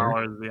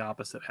earlier. The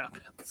opposite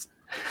happens.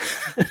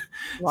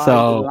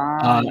 So,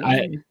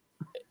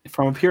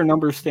 from a pure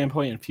numbers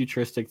standpoint and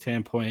futuristic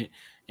standpoint,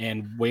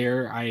 and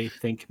where I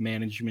think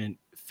management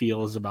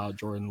feels about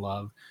Jordan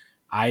Love,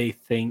 I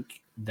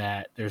think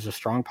that there's a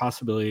strong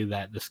possibility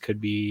that this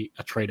could be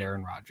a trade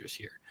Aaron Rodgers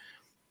here.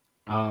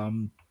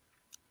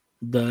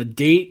 The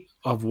date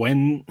of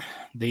when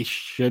they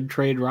should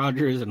trade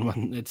Rodgers and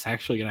when it's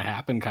actually going to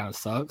happen kind of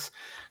sucks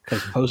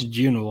because post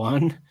June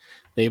 1,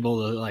 they're able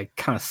to like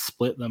kind of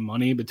split the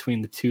money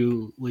between the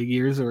 2 league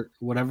years or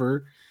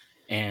whatever.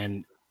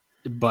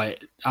 But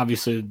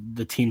obviously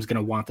the team's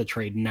going to want the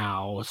trade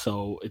now.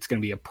 So it's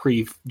going to be a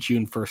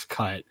pre-June 1st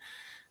cut,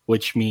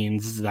 which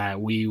means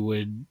that we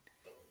would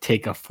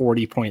take a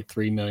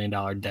 $40.3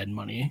 million dead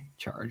money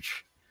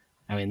charge.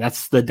 I mean,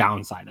 that's the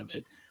downside of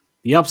it.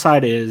 The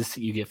upside is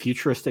you get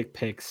futuristic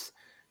picks,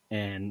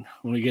 and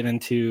when we get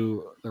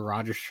into the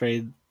Rodgers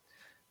trade,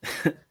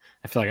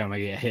 I feel like I'm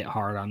going to get hit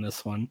hard on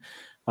this one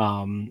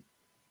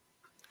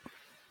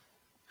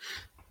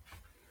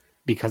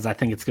because I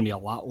think it's going to be a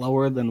lot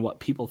lower than what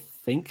people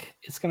think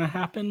is going to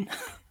happen.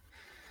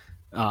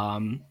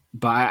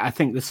 But I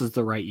think this is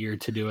the right year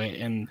to do it,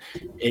 and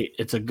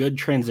it's a good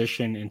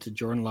transition into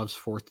Jordan Love's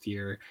 4th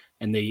year,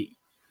 and they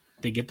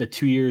get the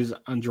 2 years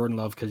on Jordan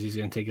Love because he's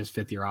going to take his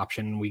 5th-year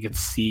option. We get to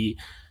see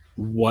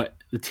what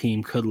the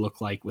team could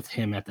look like with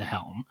him at the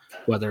helm,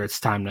 whether it's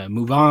time to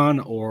move on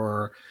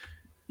or,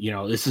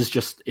 this is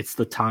just, it's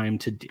the time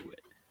to do it.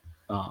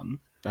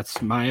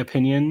 That's my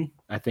opinion.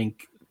 I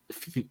think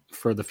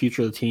for the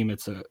future of the team,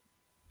 it's a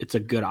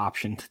good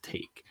option to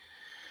take.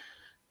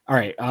 All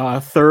right.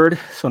 3rd.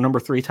 So number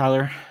 3,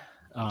 Tyler,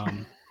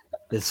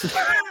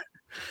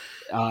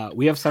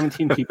 we have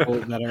 17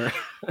 people that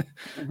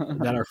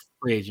are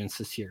free agents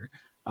this year.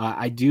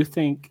 I do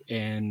think,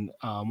 and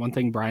one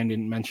thing Brian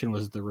didn't mention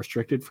was the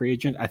restricted free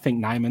agent. I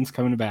think Nyman's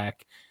coming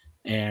back,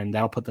 and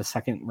that'll put the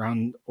second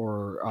round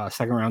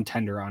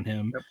tender on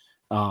him. Yep.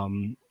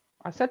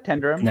 I said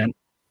tender him. Then,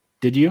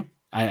 did you?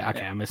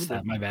 I missed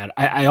that. My bad.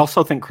 I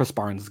also think Chris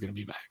Barnes is going to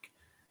be back.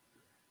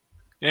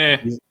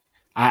 Yeah.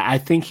 I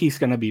think he's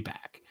going to be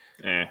back.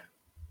 Yeah.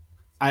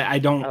 I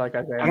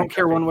don't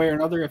care one way or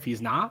another if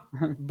he's not,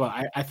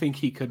 but I think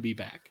he could be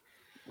back.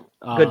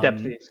 Good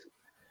depth piece.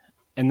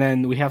 And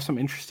then we have some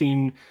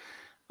interesting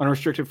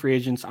unrestricted free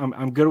agents.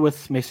 I'm good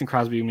with Mason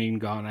Crosby being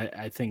gone.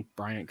 I think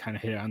Bryant kind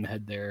of hit it on the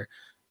head there.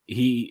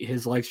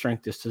 His leg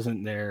strength just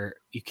isn't there.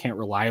 You can't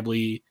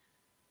reliably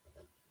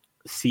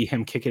see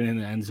him kicking in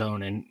the end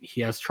zone, and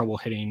he has trouble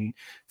hitting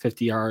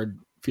 50-yard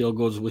field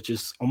goals, which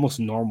is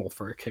almost normal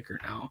for a kicker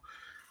now.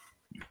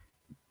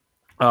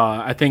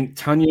 I think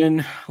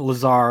Tunyon,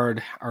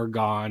 Lazard are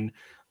gone.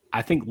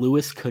 I think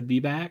Lewis could be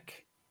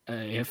back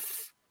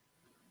if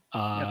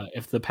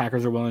the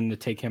Packers are willing to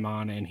take him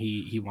on and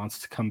he wants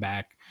to come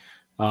back.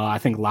 I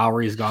think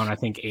Lowry's gone. I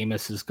think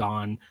Amos is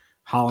gone.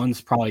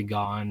 Holland's probably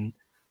gone.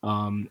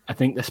 I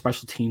think the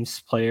special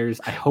teams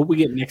players, I hope we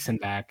get Nixon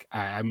back.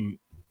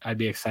 I'd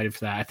be excited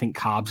for that. I think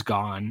Cobb's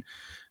gone.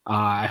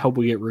 I hope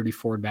we get Rudy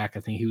Ford back. I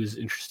think he was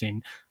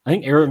interesting. I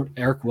think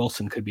Eric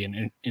Wilson could be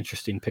an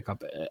interesting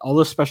pickup. All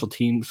those special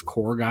teams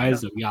core guys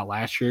that we got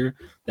last year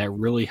that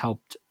really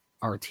helped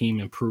our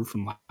team improve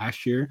from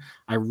last year,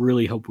 I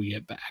really hope we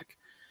get back.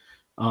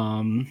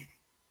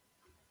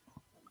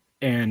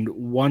 And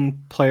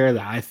one player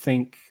that I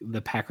think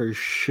the Packers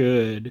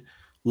should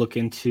look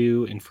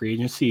into in free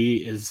agency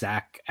is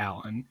Zach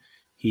Allen.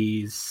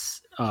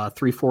 He's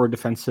 3-4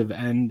 defensive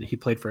end. He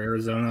played for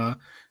Arizona,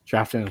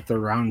 drafted in the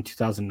 3rd round in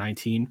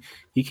 2019.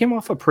 He came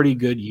off a pretty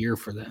good year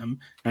for them.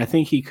 And I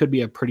think he could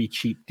be a pretty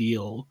cheap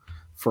deal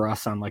for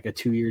us on like a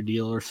 2-year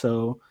deal or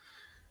so.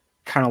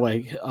 Kind of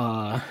like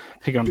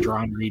picking up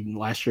John Reed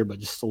last year, but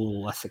just a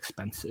little less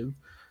expensive.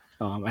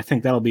 I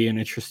think that'll be an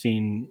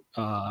interesting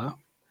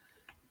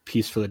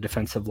piece for the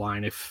defensive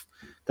line if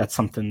that's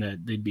something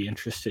that they'd be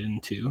interested in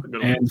too.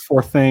 And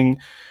fourth thing,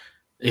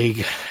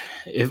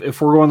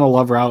 if we're going the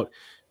love route,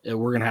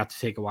 we're going to have to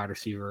take a wide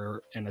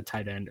receiver and a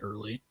tight end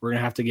early. We're going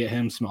to have to get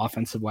him some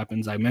offensive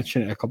weapons. I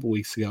mentioned it a couple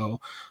weeks ago.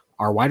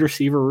 Our wide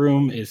receiver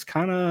room is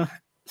kind of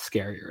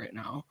scary right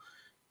now.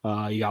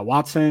 You got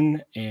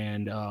Watson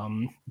and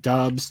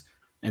Dubs,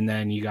 and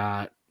then you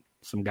got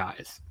some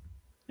guys.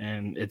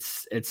 And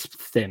it's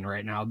thin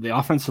right now. The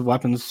offensive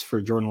weapons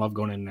for Jordan Love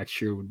going into next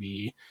year would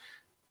be,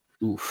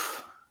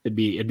 it'd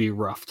be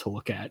rough to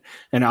look at.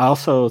 And I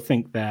also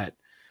think that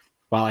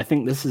while I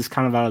think this is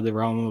kind of out of the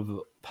realm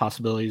of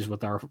possibilities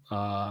with our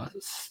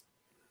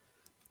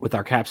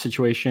cap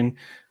situation,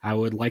 I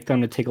would like them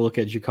to take a look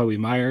at Jacoby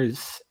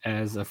Myers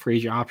as a free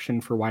agent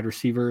option for wide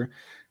receiver.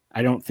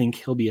 I don't think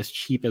he'll be as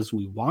cheap as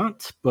we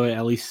want, but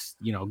at least,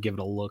 give it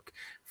a look.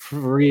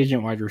 Free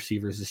agent wide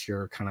receivers this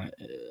year are kind of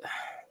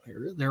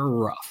they're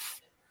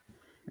rough.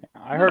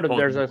 I heard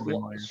there's a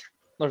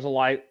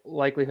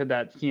likelihood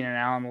that Keenan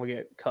Allen will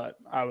get cut.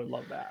 I would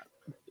love that.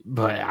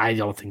 But I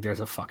don't think there's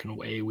a fucking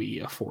way we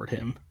afford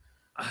him.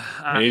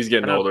 He's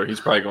getting older.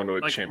 He's probably going to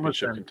a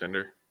championship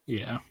contender.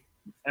 Yeah.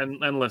 And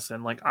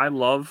listen, I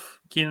love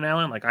Keenan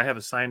Allen. I have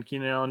a signed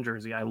Keenan Allen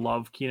jersey. I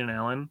love Keenan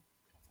Allen,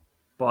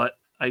 but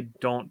I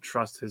don't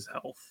trust his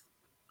health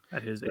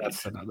at his age.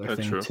 That's another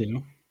thing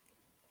too.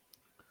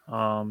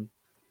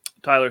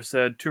 Tyler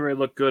said Toure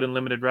looked good in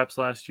limited reps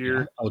last year.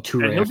 Yeah. Oh,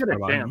 Toure, and he'll get a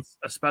chance,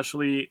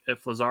 especially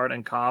if Lazard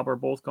and Cobb are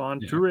both gone.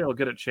 Yeah. Toure will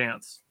get a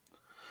chance.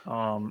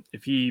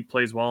 If he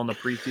plays well in the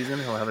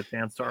preseason, he'll have a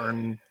chance to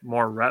earn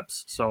more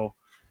reps. So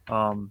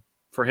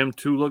for him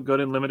to look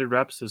good in limited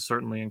reps is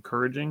certainly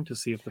encouraging to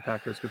see if the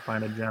Packers could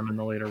find a gem in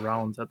the later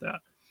rounds at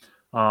that.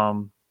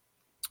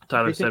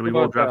 Tyler said we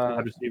will draft a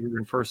wide receiver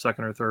in 1st, 2nd,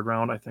 or 3rd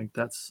round. I think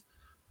that's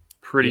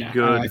pretty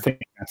good. I think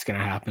that's going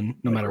to happen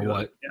no matter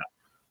what. Yeah.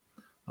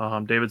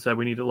 David said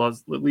we need at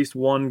least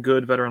one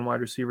good veteran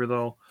wide receiver,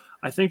 though.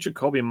 I think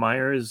Jacoby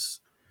Myers,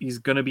 he's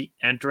going to be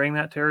entering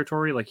that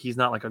territory. He's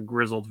not like a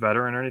grizzled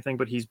veteran or anything,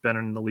 but he's been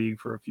in the league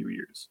for a few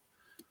years.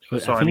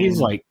 So I think he's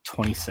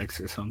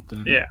 26 or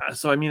something. Yeah.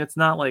 So, it's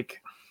not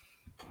like,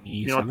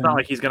 it's not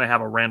like he's going to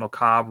have a Randall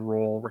Cobb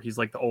role where he's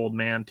like the old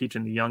man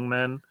teaching the young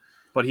men,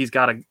 but he's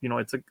got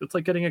it's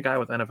like getting a guy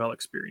with NFL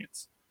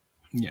experience.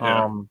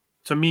 Yeah.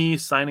 To me,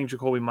 signing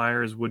Jacoby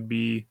Myers would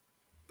be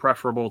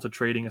preferable to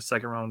trading a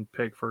 2nd-round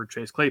pick for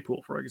Chase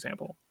Claypool, for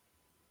example.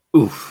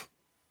 Oof.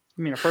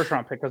 You mean a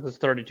 1st-round pick because it's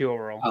 32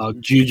 overall?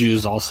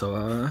 Juju's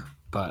also,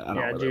 but I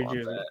don't really Juju.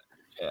 Want that.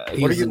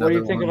 Yeah, what do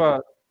you think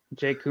about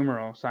Jake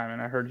Kumaro, Simon?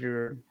 I heard you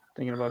were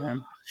thinking about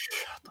him.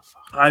 Shut the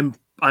fuck. I'm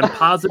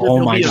positive.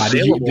 Oh my god!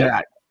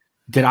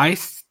 Did I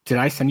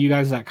send you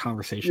guys that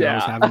conversation I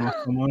was having with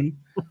someone?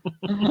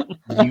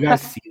 Did you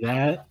guys see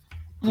that?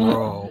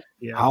 Bro,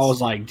 yes. I was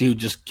like, dude,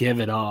 just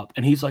give it up.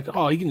 And he's like,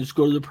 oh, you can just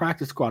go to the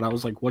practice squad. I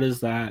was like, what is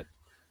that?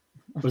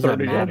 What does that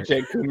matter?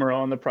 Jake Kumaro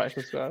on the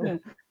practice squad.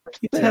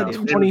 He's had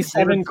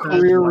 27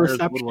 career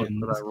receptions.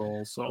 For that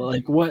role,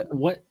 so.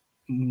 What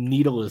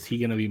needle is he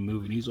going to be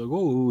moving? He's like,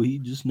 oh, he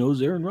just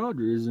knows Aaron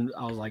Rodgers. And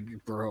I was like,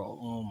 bro,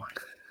 oh my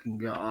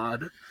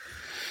God.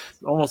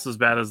 It's almost as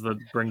bad as the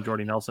bring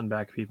Jordy Nelson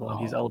back people. And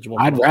he's eligible.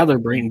 I'd rather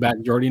bring back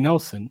Jordy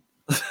Nelson.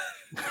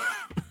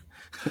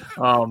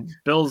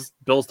 Bill's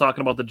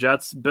talking about the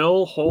Jets.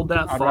 Bill, hold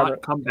that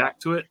thought. Come back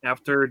to it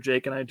after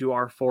Jake and I do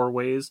our 4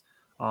 ways.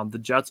 The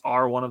Jets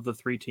are one of the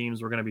 3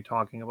 teams we're going to be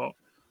talking about.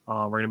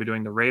 We're going to be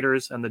doing the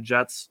Raiders and the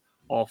Jets,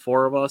 all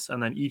 4 of us,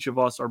 and then each of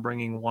us are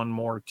bringing one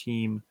more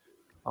team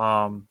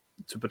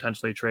to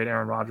potentially trade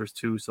Aaron Rodgers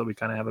to, so we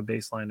kind of have a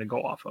baseline to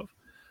go off of.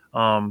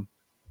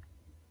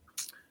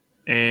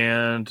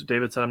 And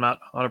David said, I'm not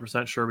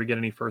 100% sure we get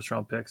any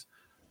 1st-round picks.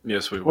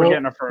 Yes, we will. We're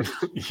getting a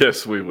 1st.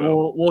 Yes, we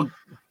will.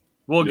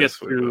 We'll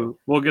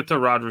get to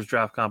Rodgers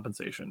draft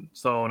compensation.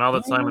 So now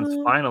that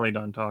Simon's finally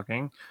done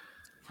talking,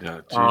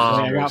 I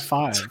got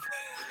 5.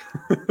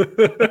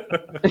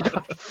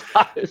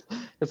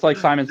 It's like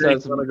Simon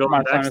says.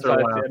 Simon says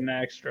an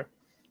extra.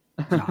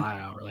 No, I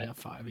don't really have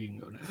 5. You can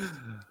go next.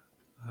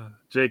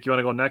 Jake, you want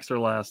to go next or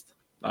last?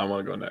 I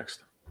want to go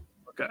next.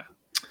 Okay.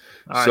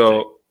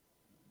 So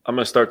I'm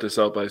going to start this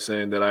out by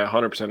saying that I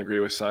 100% agree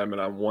with Simon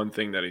on one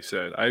thing that he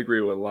said. I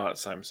agree with a lot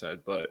Simon said,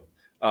 but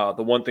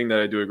the one thing that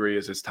I do agree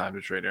is it's time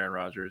to trade Aaron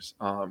Rodgers.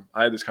 I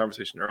had this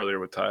conversation earlier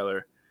with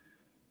Tyler.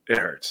 It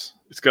hurts.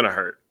 It's going to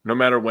hurt. No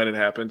matter when it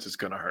happens, it's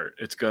going to hurt.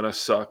 It's going to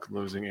suck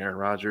losing Aaron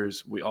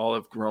Rodgers. We all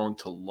have grown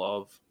to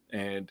love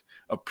and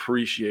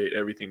appreciate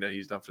everything that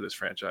he's done for this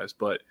franchise,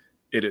 but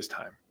it is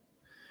time.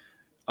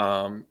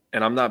 And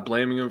I'm not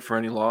blaming him for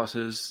any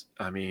losses.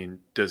 I mean,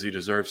 does he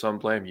deserve some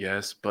blame?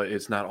 Yes, but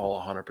it's not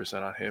all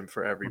 100% on him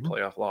for every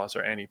playoff loss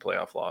or any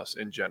playoff loss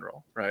in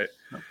general, right?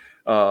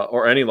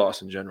 Or any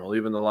loss in general,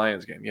 even the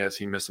Lions game. Yes,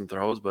 he missed some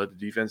throws, but the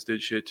defense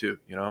did shit too.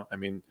 I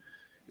mean,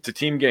 it's a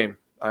team game.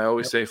 I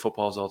always say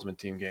football's the ultimate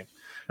team game.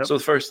 So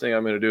the first thing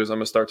I'm going to do is I'm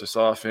going to start this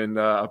off. And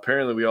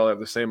apparently we all have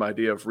the same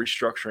idea of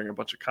restructuring a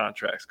bunch of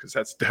contracts, because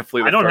that's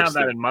definitely I don't have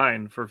that in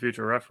mind for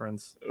future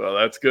reference. Well,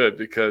 that's good,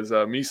 because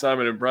me,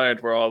 Simon, and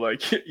Bryant were all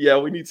like, yeah,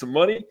 we need some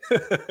money.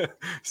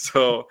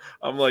 So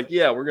I'm like,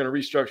 yeah, we're going to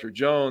restructure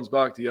Jones,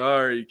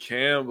 Bakhtiari,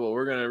 Campbell.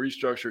 We're going to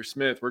restructure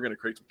Smith. We're going to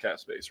create some cap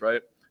space,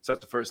 right? So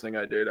that's the first thing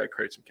I did. I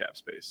create some cap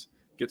space,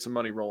 get some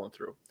money rolling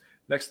through.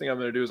 Next thing I'm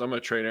going to do is I'm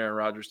going to trade Aaron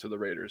Rodgers to the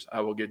Raiders.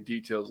 I will get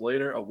details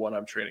later of what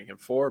I'm trading him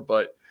for,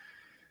 but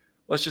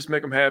let's just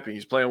make him happy.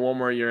 He's playing one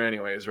more year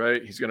anyways,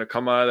 right? He's going to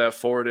come out of that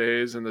 4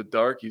 days in the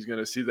dark. He's going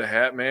to see the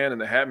Hat Man,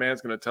 and the Hat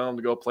Man's going to tell him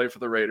to go play for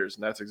the Raiders,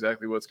 and that's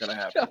exactly what's going to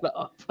happen. Shut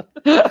up.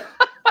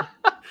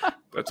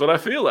 That's what I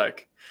feel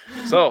like.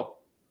 So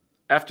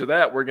after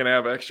that, we're going to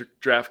have extra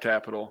draft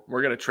capital.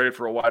 We're going to trade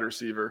for a wide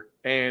receiver,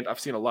 and I've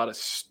seen a lot of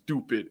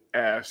stupid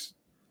ass.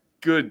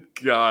 Good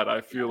God, I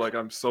feel like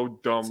I'm so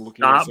dumb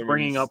looking at Stop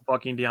bringing up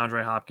fucking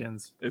DeAndre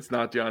Hopkins. It's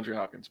not DeAndre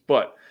Hopkins,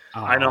 but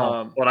I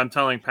know what I'm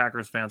telling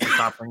Packers fans to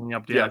stop bringing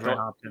up DeAndre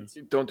Hopkins.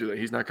 Don't do that.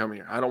 He's not coming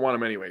here. I don't want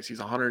him anyways. He's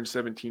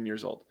 117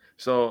 years old.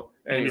 So,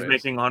 and he's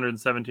making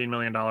 $117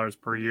 million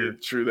per year. Yeah,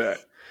 true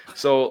that.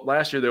 So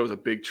last year there was a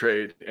big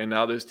trade, and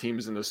now this team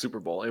is in the Super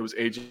Bowl. It was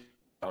A.J.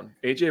 Brown.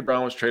 A.J.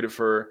 Brown was traded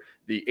for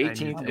the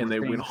 18th, and they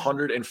win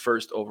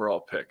 101st overall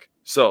pick.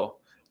 So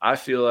I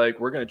feel like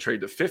we're going to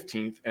trade the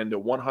 15th and the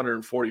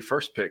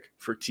 141st pick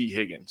for T.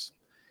 Higgins.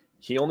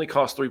 He only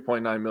cost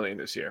 $3.9 million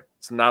this year.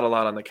 It's not a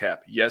lot on the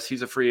cap. Yes,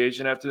 he's a free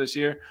agent after this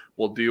year.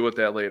 We'll deal with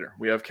that later.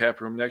 We have cap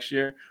room next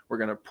year. We're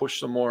going to push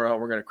some more out.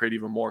 We're going to create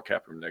even more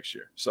cap room next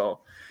year. So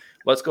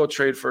let's go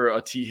trade for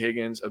a T.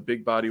 Higgins, a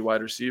big body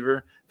wide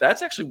receiver.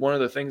 That's actually one of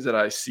the things that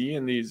I see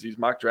in these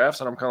mock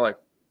drafts, and I'm kind of like,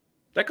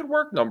 that could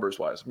work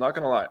numbers-wise. I'm not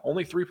going to lie.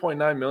 Only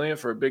 $3.9 million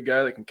for a big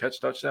guy that can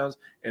catch touchdowns,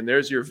 and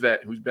there's your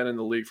vet who's been in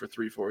the league for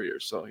 3-4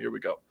 years. So here we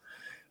go.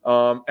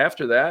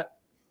 After that,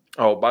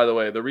 oh, by the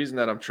way, the reason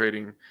that I'm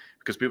trading,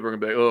 because people are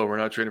going to be like, oh, we're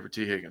not trading for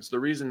T. Higgins.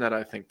 The reason that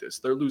I think this,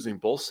 they're losing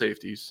both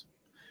safeties.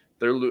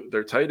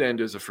 Their tight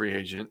end is a free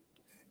agent,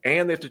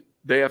 and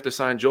they have to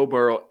sign Joe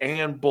Burrow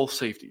and both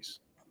safeties.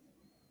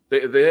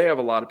 They have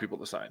a lot of people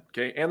to sign,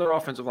 okay? And their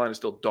offensive line is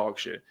still dog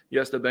shit.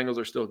 Yes, the Bengals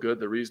are still good.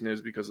 The reason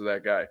is because of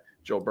that guy,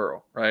 Joe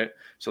Burrow, right?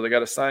 So they got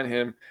to sign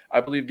him.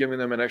 I believe giving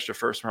them an extra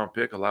first-round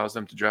pick allows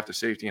them to draft a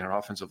safety and an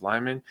offensive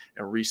lineman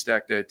and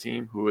restack that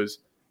team, who is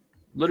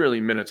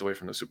literally minutes away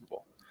from the Super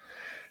Bowl.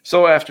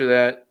 So after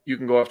that, you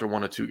can go after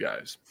one or two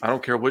guys. I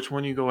don't care which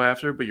one you go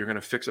after, but you're going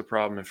to fix a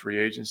problem in free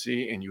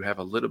agency, and you have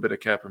a little bit of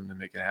cap room to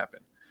make it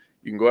happen.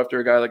 You can go after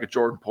a guy like a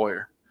Jordan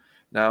Poyer.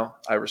 Now,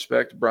 I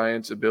respect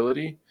Bryant's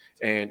ability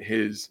and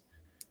his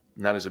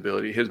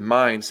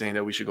mind saying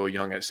that we should go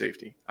young at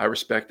safety. I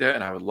respect that,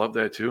 and I would love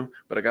that too.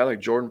 But a guy like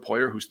Jordan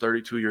Poyer, who's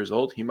 32 years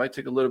old, he might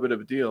take a little bit of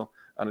a deal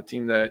on a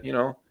team that, in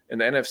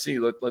the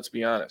NFC, let's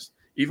be honest.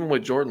 Even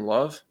with Jordan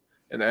Love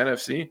in the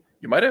NFC,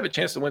 you might have a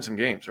chance to win some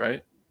games,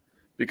 right?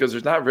 Because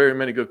there's not very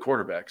many good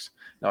quarterbacks.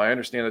 Now, I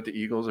understand that the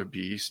Eagles are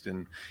beast,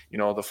 and, the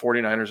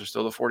 49ers are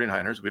still the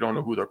 49ers. We don't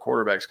know who their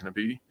quarterback's going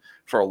to be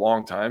for a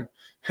long time.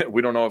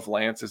 We don't know if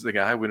Lance is the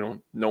guy. We don't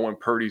know when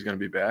Purdy's going to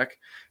be back.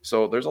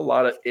 So there's a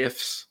lot of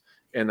ifs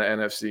in the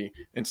NFC.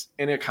 And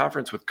in a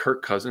conference with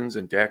Kirk Cousins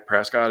and Dak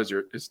Prescott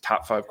as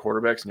top 5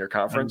 quarterbacks in your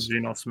conference, and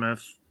Geno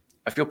Smith,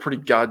 I feel pretty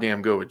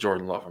goddamn good with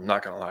Jordan Love. I'm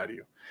not going to lie to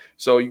you.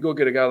 So you go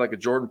get a guy like a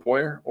Jordan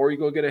Poyer, or you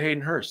go get a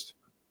Hayden Hurst.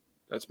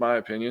 That's my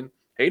opinion.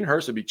 Hayden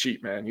Hurst would be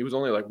cheap, man. He was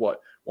only like,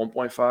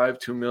 1.5,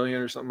 2 million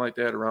or something like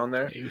that around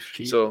there. He was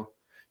cheap. So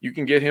you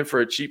can get him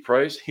for a cheap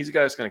price. He's a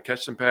guy that's going to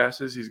catch some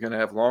passes. He's going to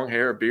have long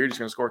hair, a beard. He's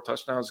going to score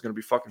touchdowns. It's going to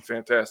be fucking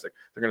fantastic.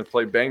 They're going to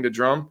play bang the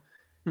drum.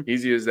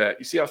 Easy as that.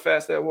 You see how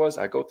fast that was?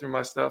 I go through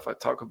my stuff. I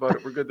talk about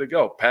it. We're good to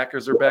go.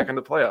 Packers are back in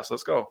the playoffs.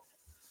 Let's go.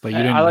 But you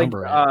didn't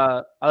remember it.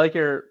 I like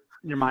your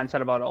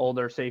mindset about an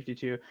older safety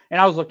too. And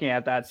I was looking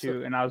at that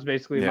too. And I was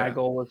basically, my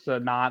goal was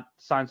to not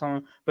sign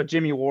someone. But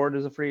Jimmy Ward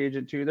is a free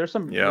agent too. There's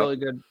some really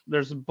good.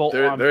 There's both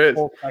on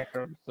both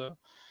spectrums. So.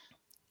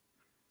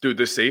 Dude,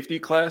 the safety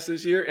class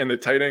this year and the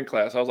tight end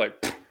class, I was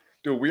like,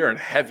 dude, we are in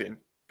heaven.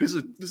 This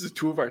is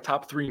 2 of our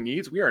top 3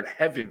 needs. We are in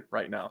heaven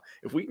right now.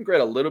 If we can create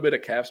a little bit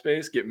of cap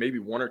space, get maybe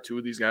 1 or 2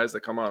 of these guys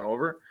that come on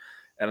over.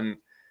 And,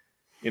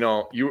 we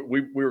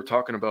were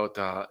talking about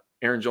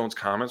Aaron Jones'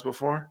 comments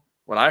before.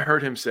 When I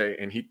heard him say,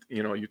 and he,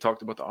 you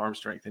talked about the arm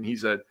strength, and he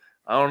said,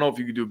 I don't know if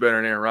you could do better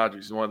than Aaron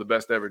Rodgers. He's one of the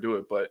best to ever do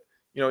it. But,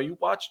 you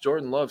watch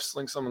Jordan Love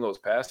sling some of those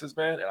passes,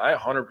 man, and I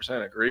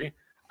 100% agree.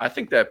 I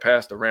think that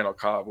pass to Randall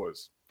Cobb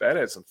that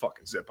had some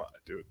fucking zip on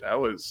it, dude. That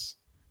was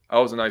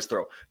a nice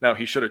throw. Now,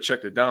 he should have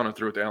checked it down and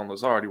threw it to Allen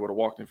Lazard. He would have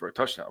walked in for a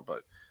touchdown,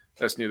 but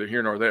that's neither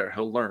here nor there.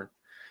 He'll learn.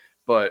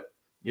 But,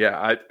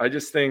 yeah, I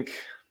just think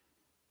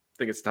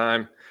it's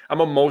time.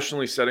 I'm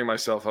emotionally setting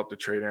myself up to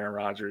trade Aaron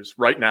Rodgers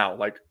right now,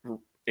 like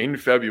in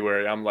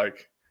February, I'm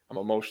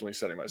emotionally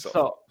setting myself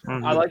up.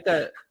 I like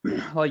that,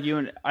 like you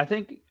and I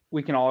think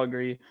we can all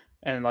agree,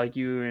 and like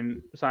you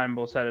and Simon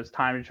both said, it's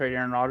time to trade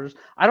Aaron Rodgers.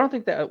 I don't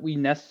think that we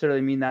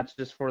necessarily mean that's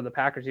just for the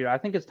Packers either. I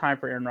think it's time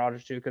for Aaron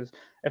Rodgers too, because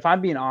if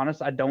I'm being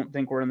honest, I don't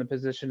think we're in the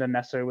position to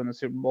necessarily win the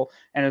Super Bowl.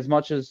 And as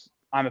much as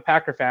I'm a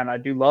Packer fan, I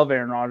do love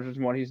Aaron Rodgers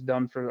and what he's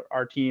done for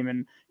our team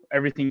and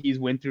everything he's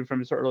went through from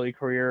his early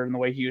career and the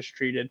way he was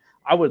treated.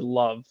 I would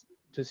love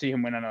to see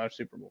him win another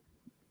Super Bowl.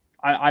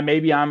 I'm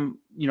in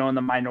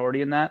the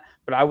minority in that,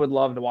 but I would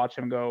love to watch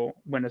him go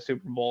win a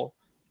Super Bowl.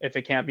 If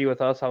it can't be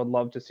with us, I would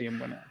love to see him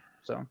win it.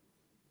 So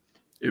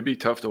it'd be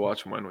tough to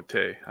watch him win with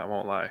Tay. I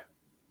won't lie.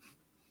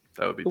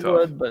 That would be tough.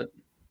 Would, but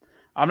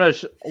I'm gonna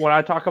when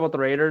I talk about the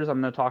Raiders, I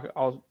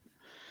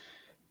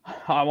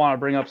want to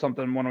bring up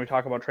something when we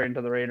talk about trading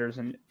to the Raiders,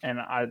 and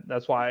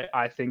that's why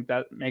I think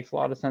that makes a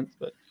lot of sense.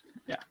 But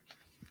yeah.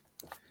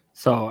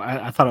 So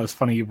I thought it was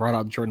funny you brought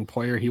up Jordan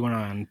Poyer. He went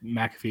on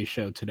McAfee's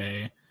show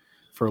today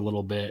for a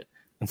little bit,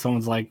 and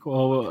someone's like,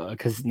 well,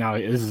 because now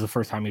this is the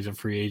first time he's a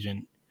free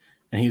agent,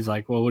 and he's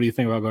like, well, what do you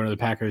think about going to the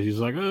Packers? He's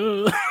like,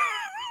 oh,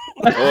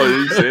 did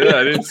you say that?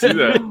 I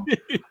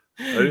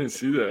didn't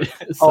see that.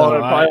 So,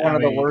 probably one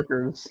of the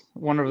workers,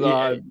 one of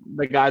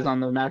the guys on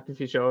the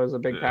McAfee show is a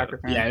big Packer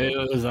fan. Yeah, it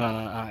was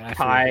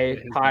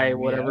Ty,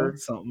 whatever.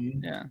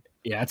 Something.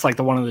 Yeah, it's like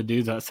one of the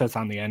dudes that sits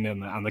on the end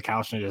on the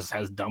couch and just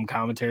has dumb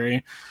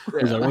commentary. Yeah.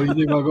 He's like, what do you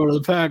think about going to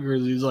the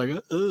Packers? He's like,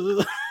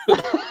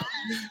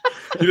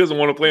 He doesn't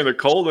want to play in the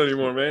cold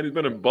anymore, man. He's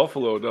been in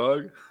Buffalo,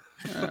 dog.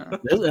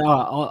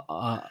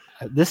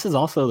 This is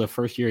also the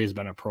first year he's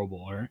been a Pro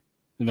Bowler.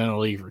 He's been in the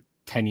league for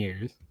 10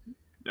 years.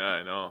 Yeah,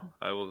 I know.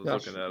 I was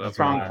looking at that.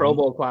 Strong Pro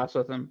Bowl class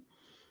with him.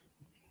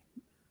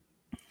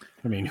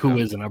 I mean, who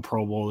isn't a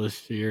Pro Bowl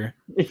this year?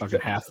 Fucking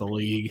half the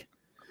league.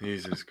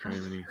 Jesus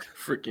Christ.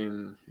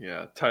 Freaking,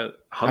 Tyler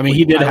Huntley. I mean,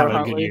 he did have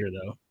a good year,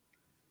 though.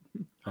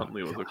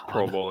 Huntley was a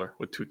Pro Bowler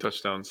with 2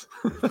 touchdowns.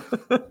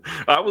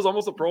 I was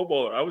almost a Pro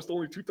Bowler. I was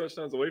only 2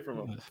 touchdowns away from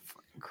him.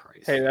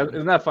 Christ. Hey,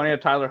 isn't that funny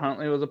if Tyler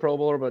Huntley was a Pro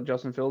Bowler, but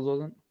Justin Fields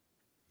wasn't?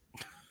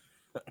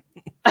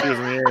 He was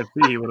in the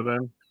AFC, he would have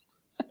been.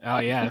 Oh,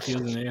 yeah, if he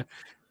was in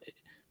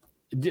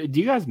the Do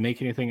you guys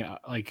make anything,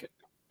 like,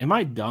 am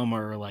I dumb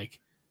or, like...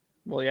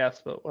 Well,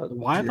 yes, but what?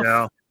 Why the...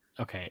 Yeah.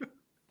 Okay.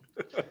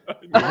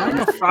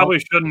 Probably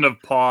shouldn't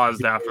have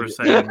paused after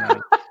saying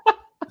that.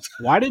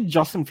 Why did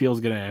Justin Fields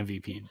get an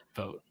MVP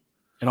vote?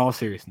 In all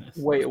seriousness,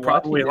 wait,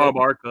 probably Hub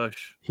Arkush.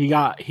 He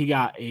got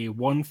a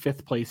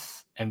 1/5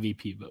 place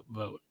MVP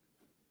vote.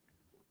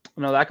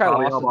 No, that guy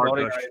lost his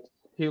voting rights.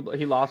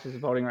 He lost his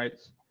voting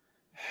rights.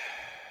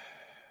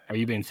 Are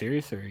you being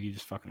serious, or are you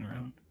just fucking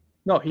around?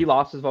 No, he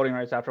lost his voting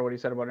rights after what he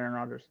said about Aaron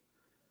Rodgers.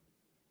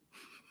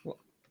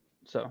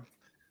 So,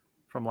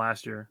 from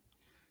last year.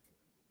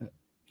 Do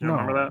you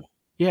remember that?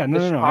 Yeah,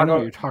 no. I know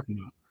what you're talking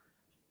about.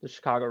 The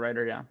Chicago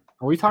writer, yeah.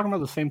 Are we talking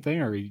about the same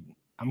thing, or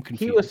I'm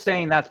confused? He was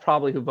saying that's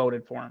probably who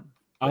voted for him.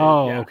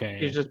 Oh, yeah. Okay.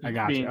 He's just I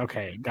got you.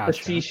 Okay, gotcha.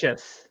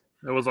 Facetious.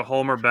 It was a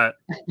homer bet.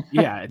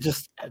 Yeah,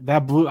 just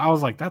that blew. I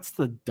was like, that's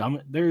the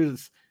dumb.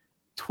 There's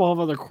 12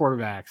 other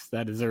quarterbacks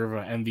that deserve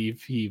an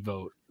MVP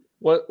vote.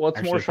 What's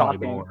Actually, more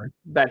shocking,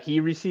 that he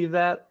received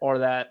that, or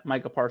that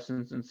Micah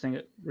Parsons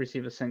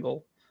received a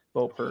single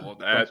vote for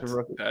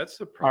that's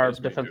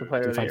surprising. Defensive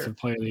player of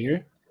the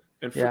year.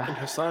 And freaking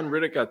Hassan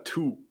Riddick got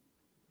 2.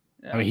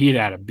 Yeah. I mean, he'd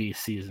had a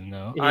beast season,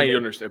 though. I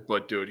understand,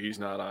 but dude, he's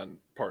not on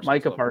Parsons.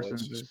 Micah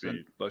Parsons.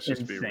 Let's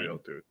just be real,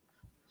 dude.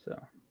 So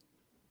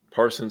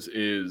Parsons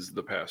is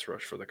the pass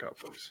rush for the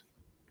Cowboys.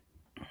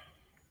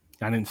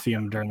 I didn't see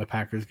him during the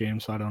Packers game,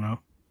 so I don't know.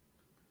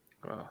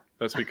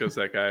 That's because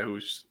that guy who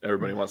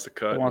everybody wants to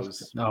cut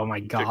was oh my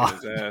god,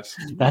 his ass.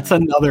 That's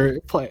another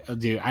play,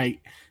 dude.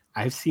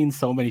 I've seen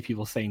so many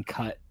people saying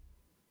cut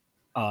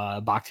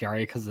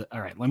Bakhtiari because all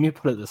right, let me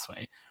put it this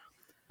way: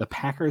 the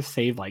Packers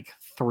save like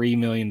 $3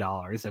 million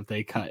if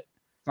they cut.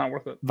 It's not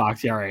worth it.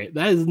 Bakhtiari,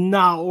 that is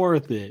not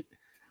worth it.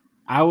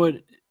 I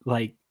would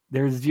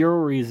there's zero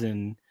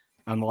reason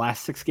on the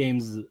last 6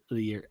 games of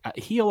the year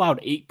he allowed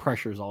 8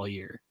 pressures all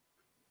year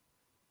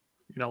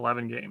in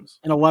 11 games.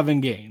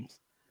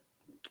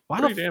 Why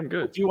pretty damn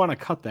good. Do you want to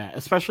cut that,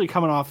 especially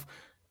coming off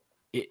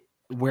it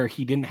where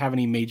he didn't have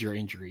any major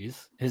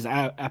injuries? His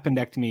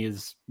appendectomy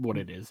is what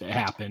it is. It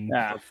happened.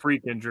 Yeah, a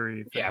freak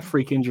injury. Yeah,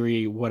 freak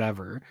injury,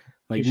 whatever.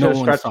 Like no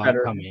one saw it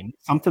coming.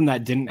 Something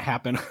that didn't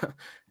happen.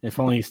 If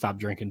only he stopped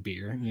drinking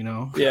beer, you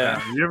know.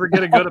 Yeah. You ever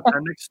get a good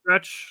appendix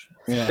stretch?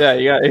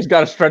 Yeah. He's got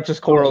to stretch his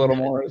core a little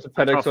more. His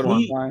appendix would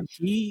have fine.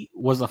 He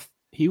was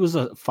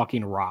a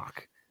fucking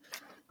rock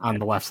on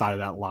the left side of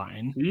that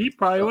line. He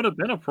probably would have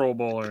been a Pro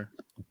Bowler.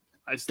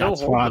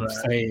 That's what I'm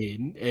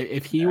saying.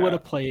 If he would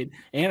have played,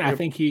 and I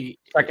think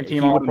second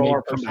team all pro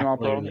or first team all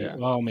pro.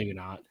 Well, maybe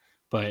not,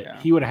 but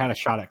he would have had a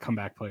shot at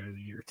comeback player of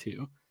the year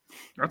too.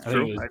 That's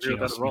true. I agree with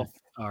that as well.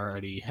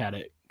 Already had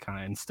it kind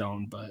of in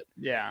stone, but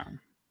yeah.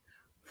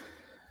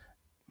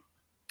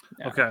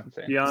 Okay,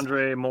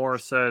 DeAndre Moore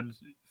said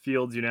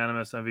Fields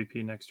unanimous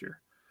MVP next year.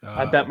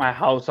 I bet my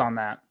house on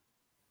that.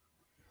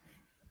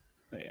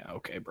 Yeah.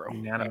 Okay, bro.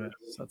 Unanimous.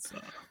 That's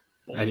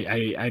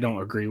I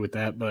don't agree with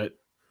that, but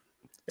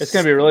it's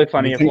going to be really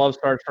funny if Love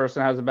starts first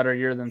and has a better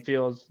year than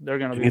Fields. They're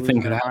going to be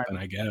anything could happen,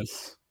 I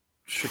guess.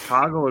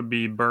 Chicago would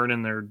be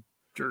burning their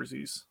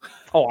jerseys.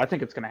 Oh, I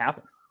think it's going to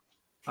happen.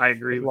 I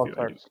agree with you.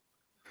 Starts.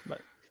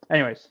 But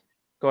anyways,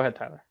 go ahead,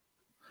 Tyler.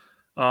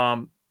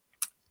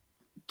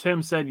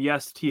 Tim said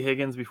yes, T.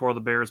 Higgins before the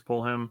Bears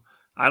pull him.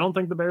 I don't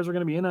think the Bears are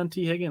going to be in on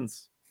T.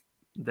 Higgins.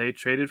 They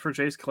traded for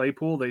Chase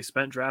Claypool. They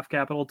spent draft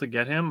capital to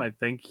get him. I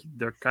think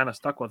they're kind of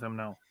stuck with him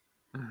now.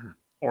 Mm-hmm.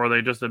 Or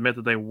they just admit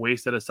that they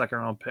wasted a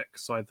second-round pick.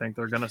 So I think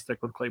they're going to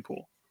stick with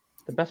Claypool.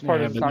 The best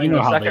part is it's not even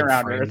a second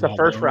rounder. It's a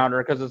first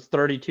rounder because it's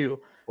 32.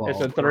 Well,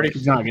 it's a 32.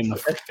 He's not getting the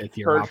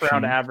fifth-year first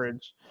round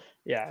average.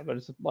 Yeah, but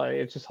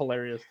it's just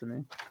hilarious to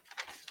me.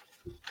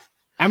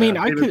 I mean,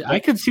 I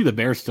could see the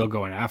Bears still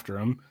going after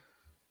him.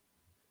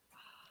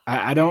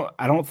 I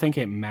don't think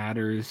it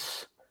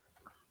matters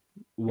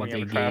what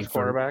they gave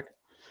quarterback.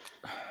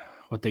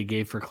 What they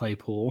gave for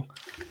Claypool.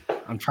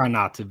 I'm trying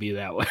not to be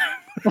that way.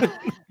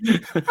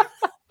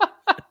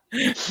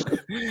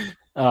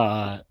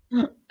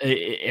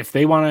 If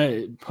they want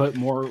to put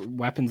more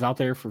weapons out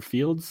there for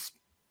Fields,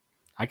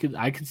 I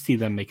could see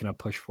them making a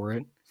push for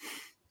it.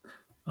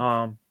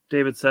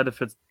 David said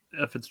if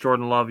it's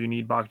Jordan Love, you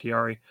need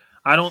Bakhtiari.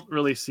 I don't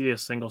really see a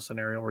single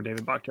scenario where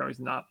David Bakhtiari is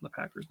not in the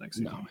Packers next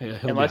season. No,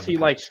 unless he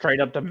like straight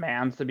up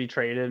demands to be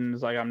traded and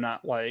is like, I'm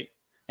not like,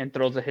 and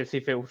throws a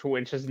hissy fit,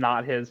 which is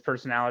not his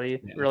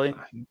personality, really.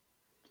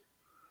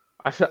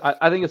 I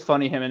think it's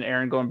funny him and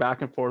Aaron going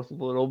back and forth a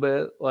little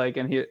bit, like,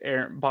 and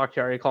Aaron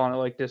Bakhtiari calling it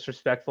like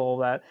disrespectful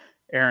that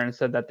Aaron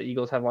said that the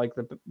Eagles have like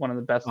one of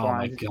the best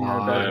lines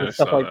and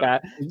stuff like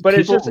that. But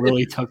people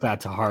really took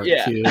that to heart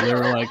too. They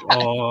were like,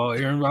 "Oh,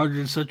 Aaron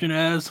Rodgers is such an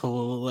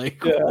asshole!"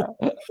 Like,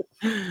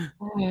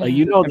 like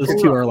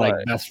those two are like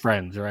best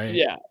friends, right?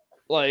 Yeah,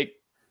 like,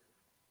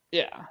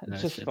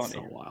 it's just funny.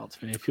 So wild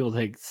to me. It feels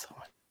like so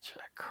much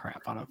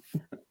crap out of.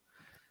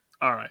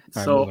 All right,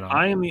 so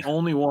I am the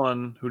only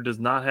one who does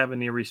not have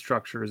any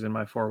restructures in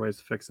my 4 ways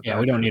to fix it. Yeah,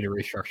 we don't need to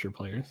restructure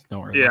players. Don't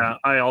worry. Yeah,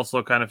 I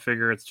also kind of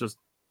figure it's just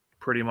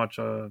pretty much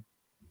a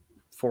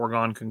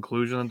foregone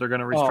conclusion that they're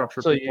going to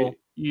restructure people.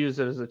 You use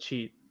it as a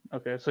cheat.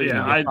 Okay, so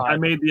yeah, I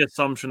made the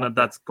assumption that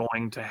that's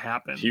going to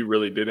happen. He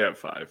really did have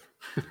 5.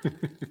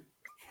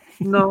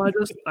 No, I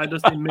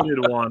just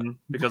admitted one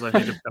because I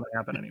think it's going to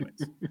happen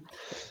anyways.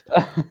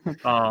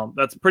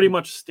 That's pretty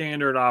much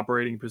standard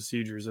operating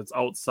procedures. It's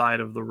outside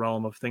of the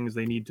realm of things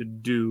they need to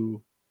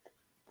do,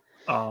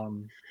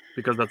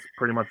 because that's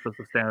pretty much just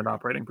a standard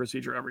operating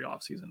procedure every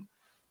offseason.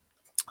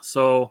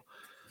 So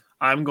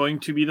I'm going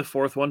to be the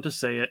fourth one to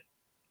say it.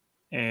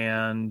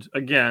 And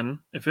again,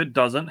 if it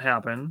doesn't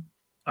happen,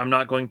 I'm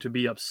not going to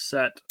be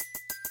upset.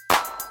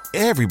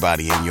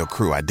 Everybody in your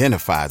crew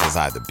identifies as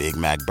either Big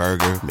Mac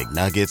Burger,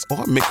 McNuggets,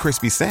 or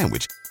McCrispy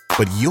Sandwich.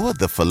 But you're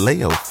the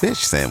Filet-O-Fish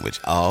Sandwich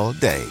all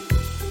day.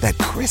 That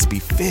crispy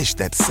fish,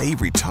 that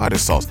savory tartar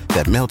sauce,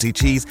 that melty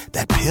cheese,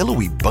 that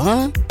pillowy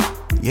bun.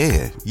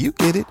 Yeah, you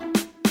get it.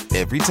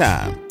 Every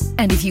time.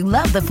 And if you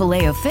love the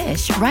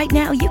Filet-O-Fish, right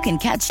now you can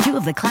catch 2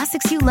 of the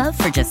classics you love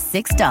for just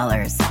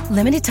 $6.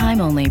 Limited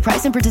time only.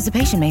 Price and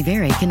participation may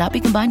vary. Cannot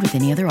be combined with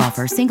any other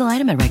offer. Single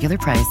item at regular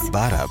price.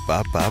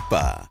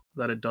 Ba-da-ba-ba-ba.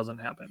 That it doesn't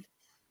happen.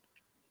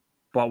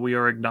 But we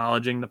are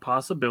acknowledging the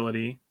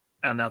possibility,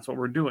 and that's what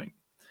we're doing.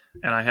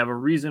 And I have a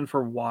reason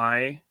for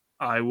why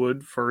I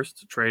would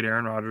first trade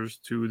Aaron Rodgers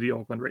to the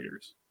Oakland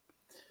Raiders.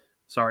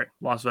 Sorry,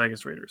 Las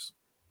Vegas Raiders.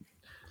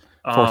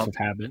 Force of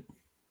habit.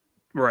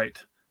 Right.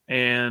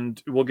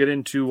 And we'll get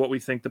into what we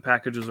think the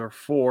packages are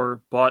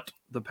for, but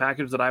the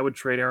package that I would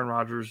trade Aaron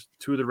Rodgers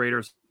to the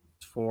Raiders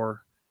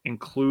for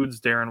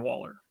includes Darren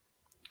Waller.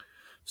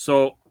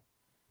 So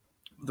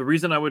the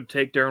reason I would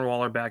take Darren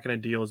Waller back in a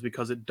deal is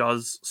because it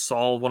does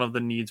solve one of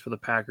the needs for the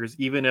Packers,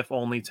 even if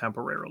only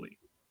temporarily.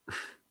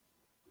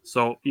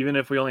 So even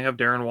if we only have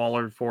Darren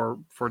Waller for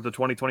the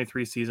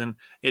 2023 season,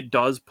 it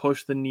does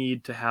push the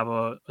need to have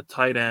a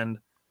tight end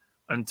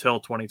until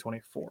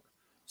 2024.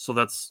 So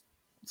that's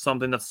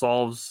something that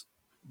solves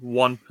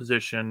one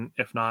position,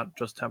 if not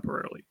just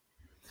temporarily.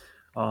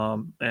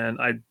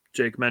 And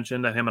Jake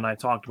mentioned that him and I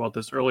talked about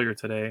this earlier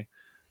today.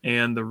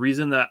 And the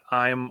reason that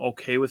I'm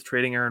okay with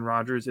trading Aaron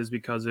Rodgers is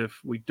because if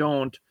we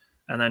don't,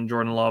 and then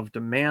Jordan Love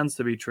demands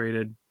to be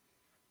traded,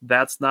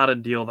 that's not a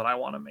deal that I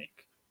want to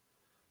make.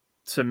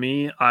 To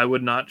me, I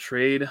would not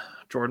trade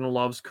Jordan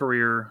Love's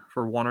career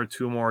for 1 or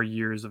 2 more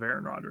years of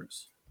Aaron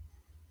Rodgers.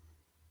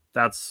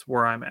 That's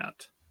where I'm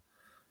at.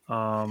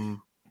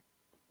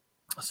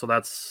 So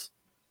that's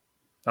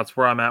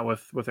where I'm at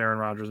with Aaron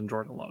Rodgers and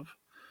Jordan Love.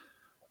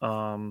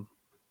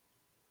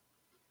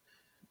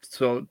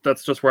 So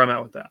that's just where I'm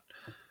at with that.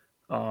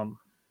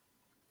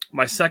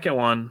 My second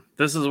one,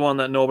 this is one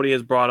that nobody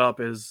has brought up,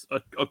 is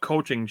a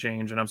coaching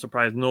change, and I'm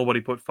surprised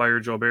nobody put fire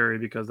Joe Barry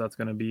because that's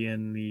going to be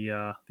in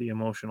the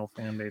emotional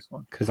fan base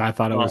one. Because I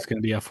thought it was going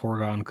to be a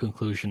foregone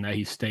conclusion that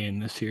he's staying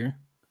this year.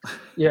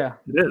 Yeah,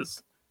 it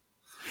is.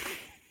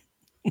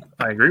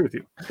 I agree with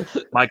you.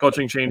 My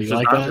coaching change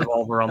does not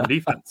revolve around the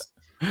defense.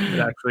 It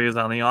actually is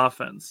on the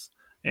offense.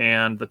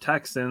 And the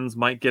Texans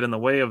might get in the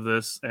way of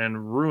this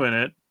and ruin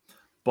it,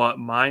 but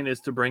mine is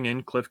to bring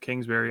in Cliff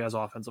Kingsbury as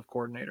offensive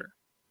coordinator,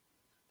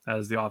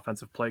 as the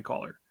offensive play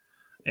caller.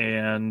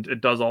 And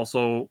it does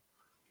also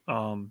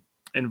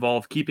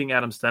involve keeping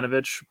Adam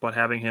Stenavich, but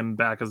having him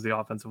back as the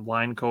offensive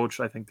line coach.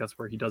 I think that's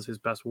where he does his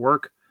best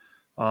work.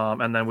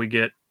 And then we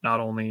get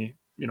not only,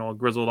 a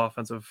grizzled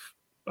offensive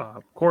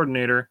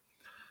coordinator,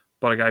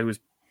 but a guy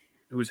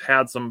who's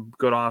had some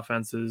good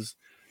offenses.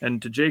 And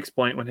to Jake's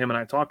point, when him and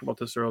I talked about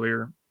this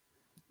earlier,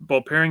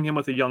 both pairing him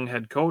with a young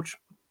head coach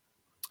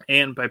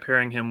and by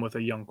pairing him with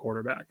a young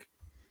quarterback.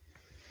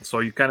 So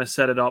you kind of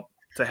set it up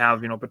to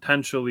have,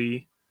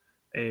 potentially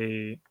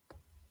a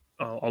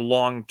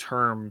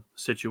long-term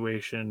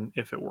situation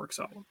if it works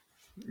out.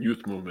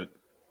 Youth movement.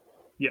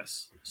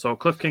 Yes. So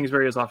Cliff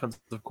Kingsbury as offensive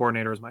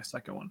coordinator is my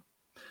second one.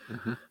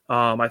 Mm-hmm.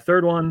 My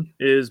third one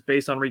is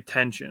based on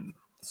retention.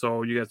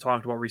 So you guys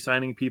talked about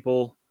re-signing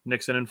people.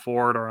 Nixon and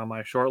Ford are on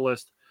my short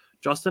list.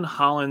 Justin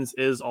Hollins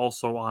is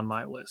also on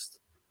my list.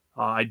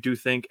 I do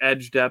think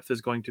edge depth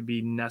is going to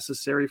be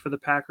necessary for the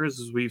Packers,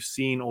 as we've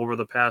seen over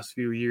the past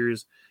few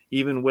years,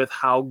 even with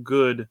how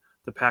good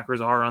the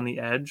Packers are on the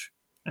edge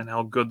and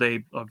how good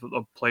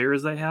of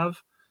players they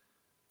have,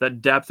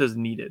 that depth is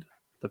needed.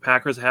 The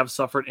Packers have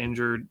suffered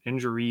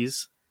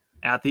injuries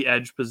at the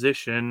edge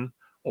position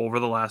over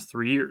the last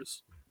 3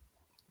 years.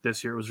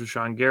 This year it was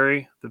Rashawn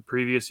Gary. The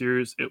previous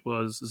years it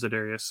was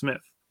Zadarius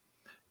Smith.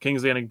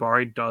 Kingsley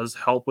Enagbari does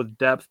help with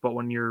depth, but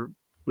when you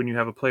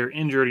have a player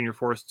injured and you're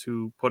forced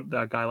to put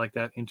that guy like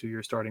that into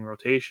your starting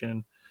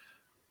rotation,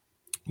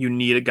 you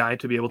need a guy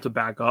to be able to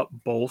back up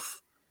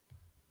both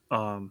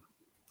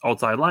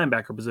outside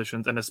linebacker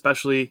positions, and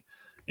especially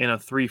in a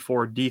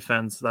 3-4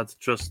 defense,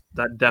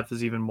 that depth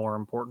is even more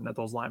important at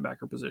those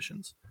linebacker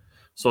positions.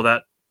 So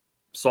that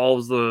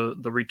solves the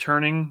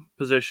returning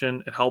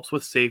position. It helps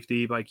with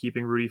safety by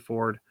keeping Rudy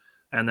Ford,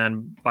 and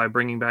then by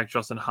bringing back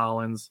Justin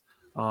Hollins,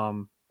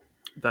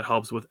 that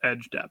helps with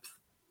edge depth.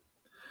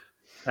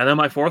 And then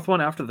my fourth one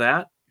after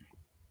that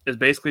is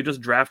basically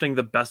just drafting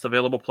the best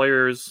available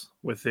players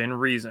within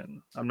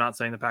reason. I'm not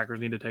saying the Packers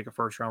need to take a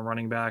first-round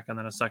running back and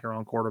then a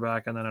second-round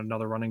quarterback and then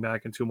another running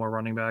back and 2 more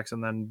running backs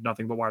and then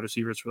nothing but wide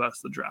receivers for the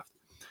rest of the draft.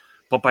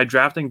 But by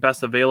drafting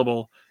best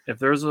available, if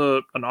there's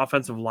an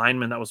offensive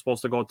lineman that was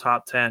supposed to go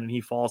top 10 and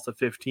he falls to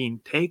 15,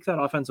 take that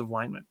offensive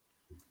lineman,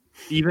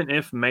 even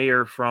if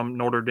Mayer from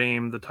Notre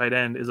Dame, the tight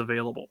end, is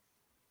available.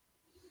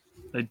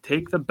 They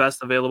take the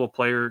best available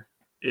player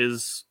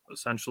is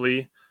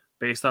essentially,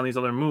 based on these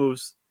other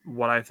moves,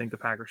 what I think the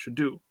Packers should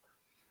do.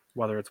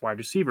 Whether it's wide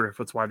receiver. If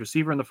it's wide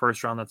receiver in the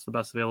first round, that's the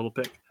best available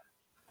pick.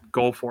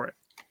 Go for it.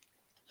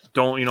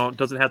 It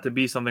doesn't have to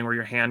be something where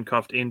you're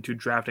handcuffed into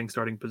drafting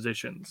starting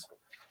positions.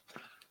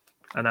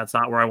 And that's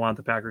not where I want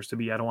the Packers to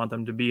be. I don't want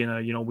them to be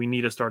in we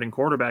need a starting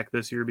quarterback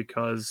this year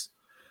because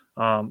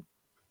Aaron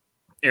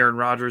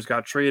Rodgers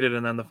got traded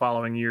and then the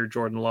following year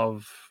Jordan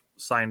Love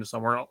signed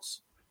somewhere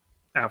else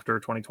after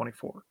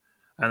 2024.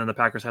 And then the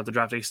Packers have to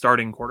draft a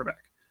starting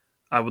quarterback.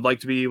 I would like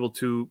to be able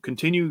to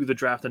continue the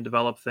draft and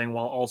develop thing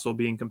while also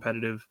being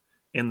competitive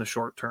in the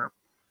short term.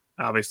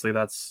 Obviously,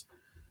 that's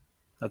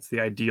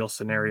the ideal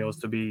scenario, is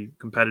to be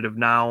competitive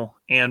now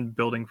and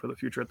building for the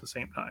future at the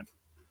same time.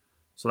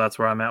 So that's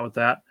where I'm at with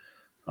that.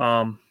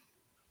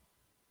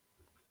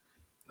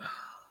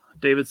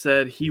 David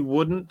said he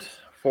wouldn't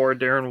for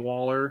Darren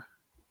Waller.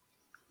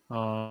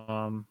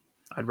 I'd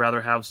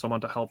rather have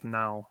someone to help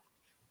now.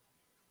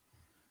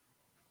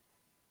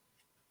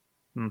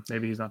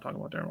 Maybe he's not talking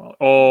about Darren Waller.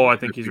 Oh, I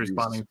think he's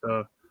responding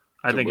to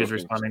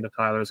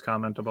Tyler's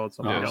comment about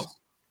something else.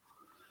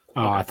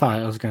 Oh, okay. I thought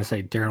I was going to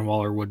say Darren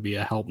Waller would be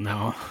a help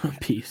now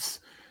piece.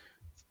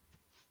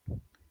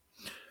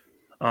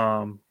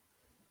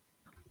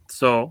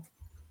 So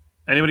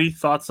anybody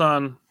thoughts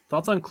on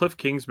Cliff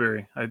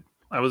Kingsbury?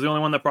 I was the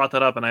only one that brought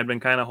that up, and I'd been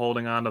kind of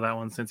holding on to that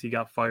one since he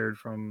got fired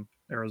from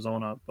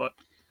Arizona, but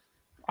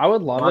I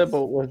would love it,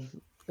 but with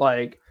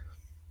like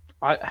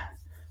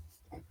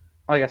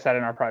I said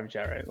in our private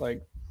chat, right?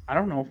 Like, I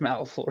don't know if Matt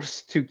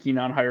LaFleur's too keen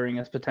on hiring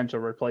as potential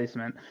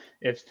replacement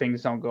if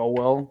things don't go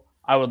well.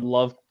 I would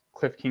love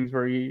Cliff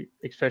Kingsbury,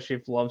 especially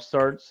if Love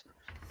starts,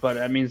 but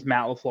that means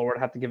Matt LaFleur would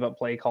have to give up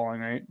play calling,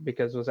 right?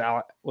 Because was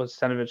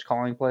Stenavich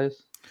calling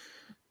plays?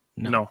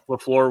 No,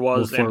 LaFleur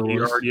was, and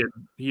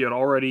he had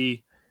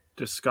already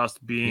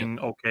discussed being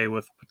okay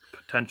with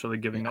potentially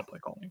giving up play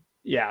calling.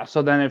 Yeah,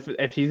 so then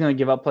if he's going to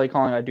give up play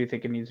calling, I do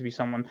think it needs to be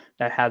someone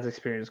that has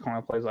experience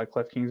calling plays like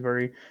Cliff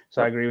Kingsbury.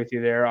 So I agree with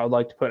you there. I would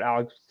like to put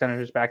Alex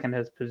Stenavich back in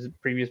his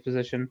previous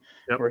position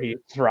where he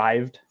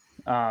thrived,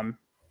 and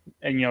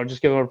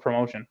just give him a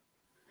promotion,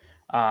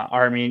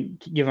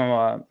 give him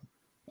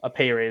a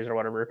pay raise or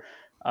whatever,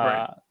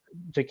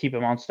 to keep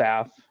him on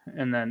staff.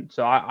 And then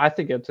so I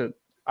think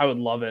I would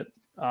love it.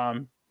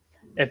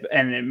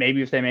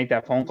 Maybe if they make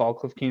that phone call,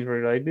 Cliff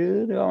Kingsbury like,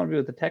 do I want to be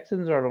with the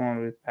Texans or do I want to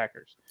be with the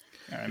Packers?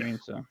 You know what I mean?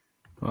 So,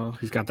 well,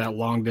 he's got that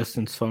long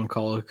distance phone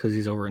call because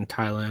he's over in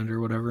Thailand or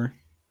whatever.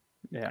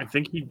 Yeah, I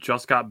think he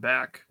just got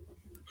back.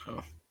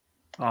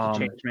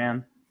 Changed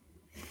man.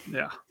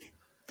 Yeah.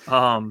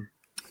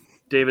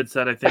 David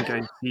said, I think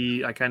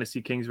I kind of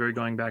see Kingsbury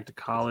going back to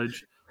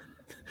college.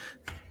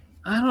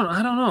 I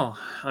don't know.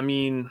 I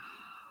mean,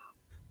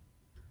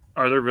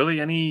 are there really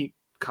any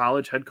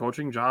college head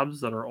coaching jobs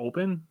that are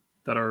open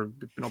that are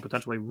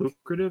potentially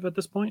lucrative at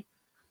this point?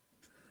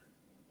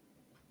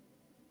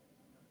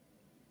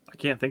 I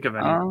can't think of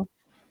any.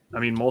 I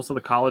mean, most of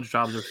the college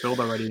jobs are filled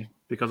already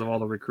because of all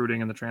the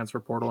recruiting and the transfer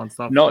portal and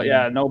stuff.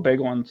 No big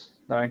ones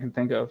that I can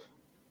think of.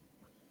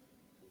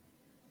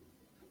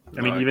 I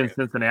mean, even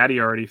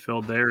Cincinnati already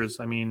filled theirs.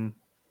 I mean,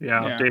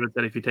 David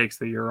said if he takes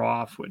the year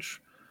off,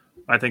 which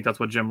I think that's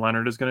what Jim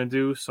Leonard is going to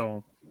do.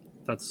 So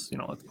that's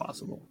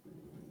possible.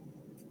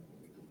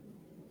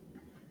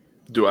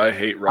 Do I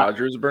hate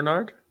Rodgers,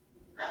 Bernard?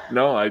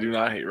 No, I do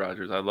not hate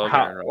Rodgers. I love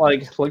Aaron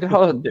Rodgers. Look at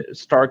how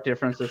stark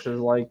difference this is.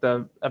 Like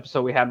the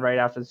episode we had right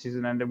after the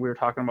season ended, we were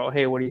talking about,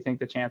 hey, what do you think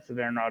the chance of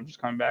Aaron Rodgers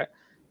coming back?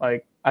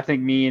 Like, I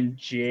think me and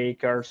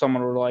Jake or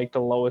someone were like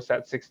the lowest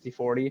at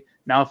 60-40.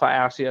 Now, if I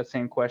ask you that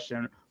same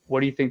question,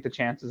 what do you think the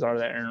chances are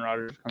that Aaron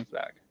Rodgers comes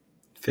back?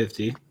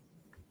 50.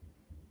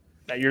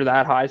 That you're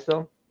that high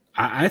still?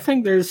 I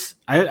think there's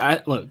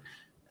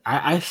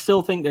I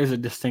still think there's a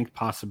distinct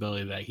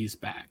possibility that he's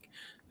back.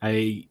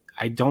 I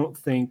don't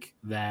think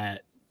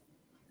that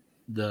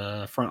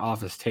the front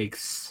office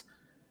takes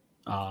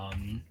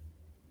Matt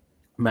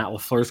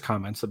LaFleur's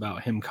comments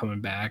about him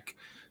coming back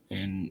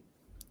and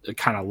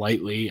kind of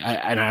lightly.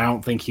 I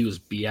don't think he was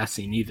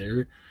BSing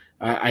either.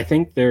 I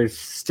think there's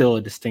still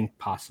a distinct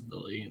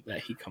possibility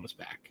that he comes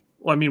back.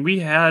 Well, I mean, we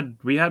had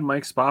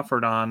Mike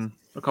Spofford on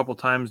a couple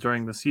times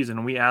during the season,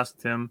 and we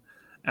asked him,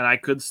 and I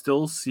could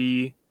still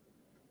see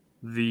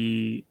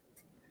the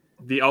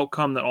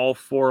outcome that all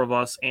four of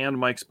us and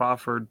Mike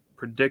Spofford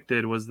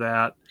predicted was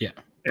that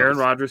Aaron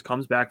Rodgers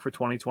comes back for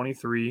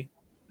 2023,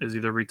 is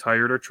either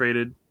retired or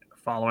traded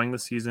following the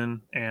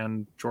season,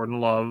 and Jordan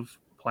Love,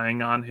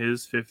 playing on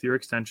his fifth-year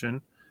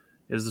extension,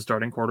 is the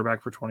starting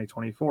quarterback for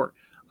 2024.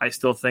 I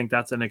still think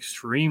that's an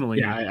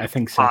extremely I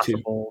think so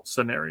possible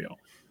scenario.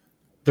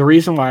 The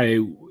reason why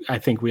I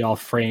think we all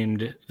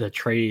framed the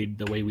trade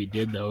the way we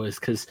did, though, is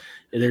because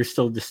there's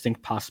still a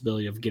distinct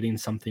possibility of getting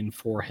something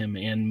for him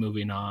and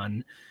moving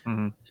on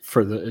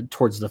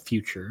towards the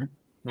future.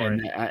 Right.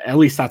 And at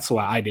least that's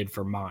what I did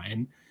for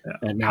mine.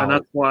 Yeah. And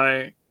that's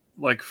why,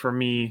 like, for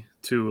me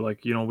too,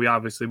 like,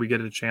 we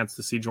get a chance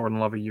to see Jordan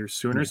Love a year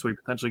sooner. So we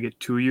potentially get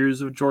 2 years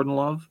of Jordan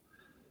Love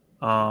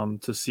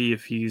to see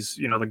if he's,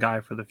 the guy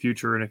for the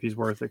future and if he's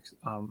worth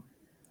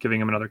giving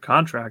him another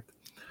contract.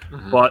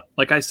 But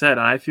like I said,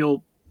 I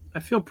feel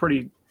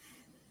pretty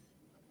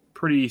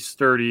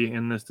sturdy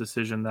in this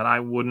decision that I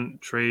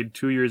wouldn't trade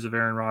 2 years of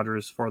Aaron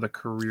Rodgers for the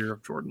career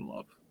of Jordan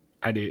Love.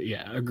 I do,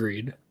 yeah,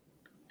 agreed.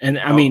 And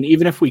I mean,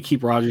 even if we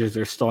keep Rodgers,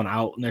 there's still an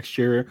out next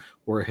year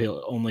where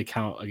he'll only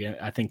count again.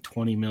 I think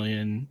 $20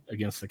 million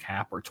against the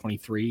cap, or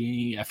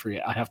 23. I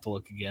forget. I have to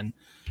look again.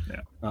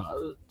 Yeah.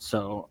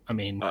 So I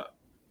mean,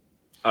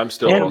 I'm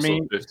still also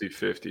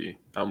 50-50.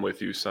 I'm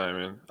with you,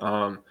 Simon.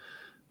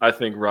 I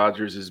think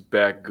Rodgers is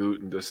back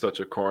goot into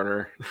such a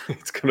corner.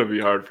 It's going to be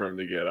hard for him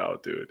to get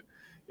out, dude.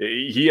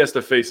 He has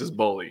to face his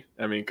bully.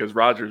 I mean, because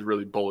Rodgers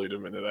really bullied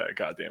him into that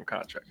goddamn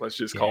contract. Let's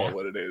just call it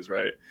what it is,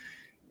 right?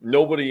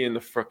 Nobody in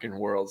the fucking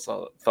world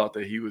thought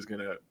that he was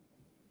going to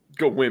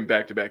go win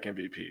back-to-back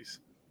MVPs.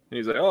 And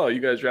he's like, oh, you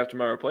guys drafted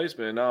my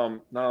replacement. Now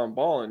I'm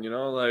balling,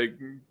 like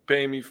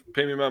pay me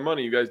my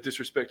money. You guys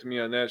disrespected me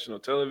on national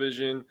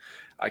television.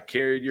 I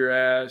carried your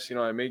ass.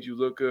 I made you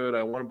look good.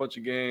 I won a bunch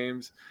of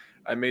games.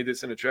 I made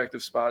this an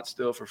attractive spot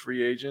still for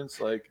free agents.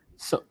 Like,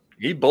 so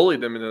he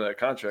bullied them into that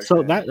contract.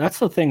 So that's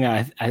the thing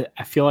that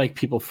I feel like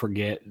people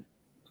forget.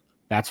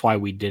 That's why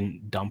we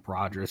didn't dump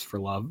Rodgers for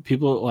Love.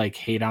 People like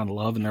hate on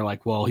Love, and they're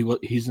like, well,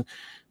 he's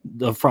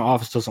the front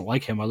office doesn't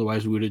like him.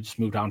 Otherwise, we would have just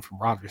moved on from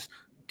Rodgers.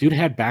 Dude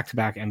had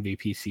back-to-back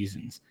MVP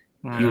seasons.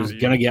 He was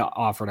going to get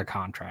offered a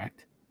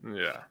contract.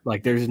 Yeah.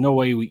 Like, there's no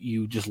way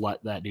you just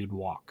let that dude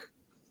walk.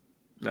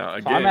 Now,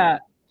 again,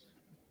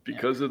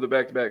 because of the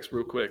back-to-backs,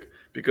 real quick,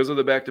 because of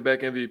the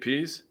back-to-back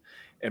MVPs,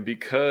 and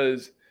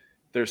because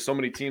there's so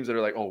many teams that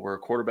are like, oh, we're a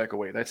quarterback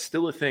away. That's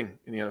still a thing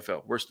in the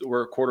NFL.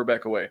 We're a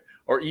quarterback away.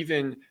 Or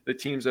even the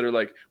teams that are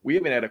like, we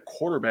haven't had a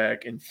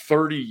quarterback in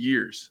 30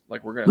 years.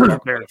 Like, we're going to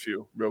talk about a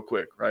few real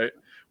quick, right?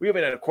 We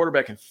haven't had a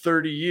quarterback in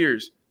 30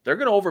 years. They're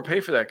going to overpay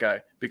for that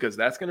guy because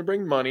that's going to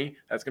bring money.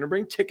 That's going to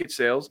bring ticket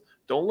sales.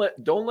 Don't let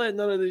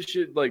none of this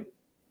shit like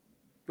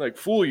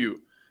fool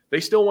you. They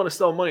still want to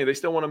sell money. They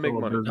still want to make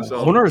money. So,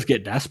 owners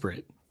get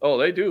desperate. Oh,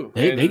 they do.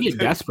 They get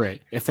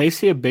desperate. If they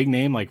see a big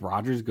name like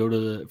Rodgers go to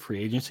the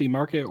free agency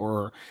market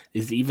or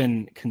is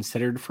even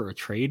considered for a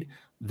trade,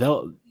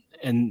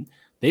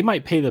 they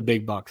might pay the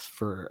big bucks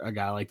for a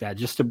guy like that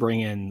just to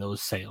bring in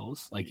those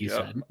sales, like you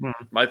said.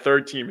 My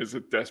third team is a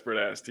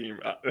desperate-ass team.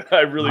 I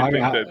really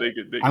think that they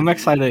could. I'm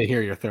excited to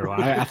hear your third one.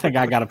 I think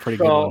I got a pretty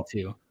good one,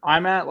 too.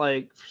 I'm at,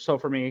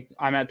 for me,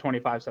 I'm at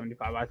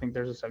 25-75. I think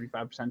there's a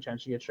 75%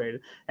 chance you get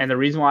traded. And the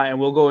reason why, and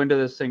we'll go into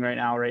this thing right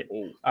now, right?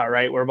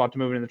 Right, we're about to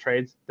move into the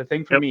trades. The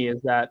thing for me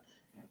is that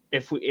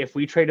if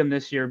we trade him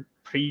this year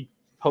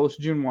post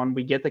June 1.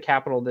 We get the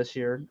capital this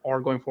year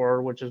or going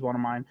forward, which is one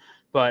of mine,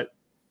 but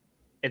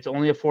it's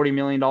only a $40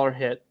 million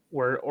hit.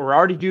 We're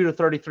already due to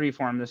 33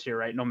 for him this year,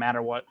 right? No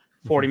matter what,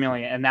 40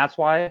 million. And that's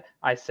why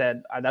I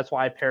said, that's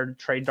why I paired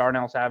trade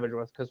Darnell Savage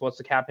with, because what's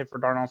the cap hit for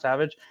Darnell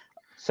Savage?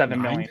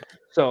 $7 million.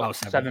 So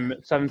seven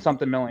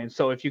something million.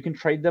 So if you can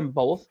trade them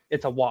both,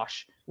 it's a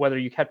wash, whether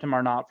you kept him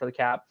or not for the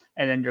cap,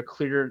 and then you're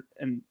clear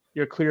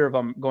of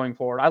them going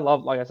forward.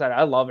 Like I said,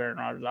 I love Aaron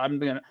Rodgers. I'm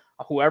gonna,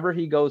 whoever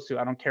he goes to,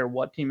 I don't care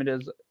what team it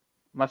is,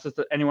 unless it's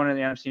anyone in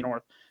the NFC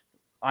North,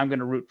 I'm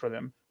gonna root for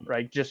them,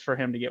 right? Just for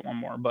him to get one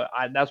more. But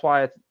that's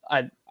why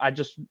I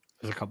just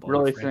there's a couple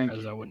really of think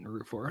I wouldn't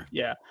root for.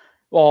 Yeah,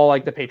 well,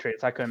 like the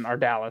Patriots, I couldn't, or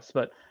Dallas,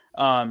 but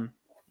I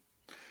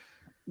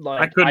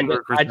couldn't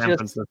root for San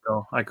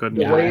Francisco. I couldn't.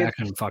 Yeah, I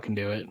couldn't fucking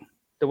do it.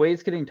 The way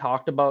it's getting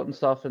talked about and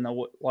stuff, and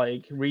the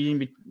like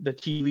reading the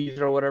tea leaves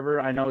or whatever.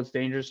 I know it's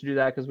dangerous to do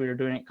that because we were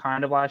doing it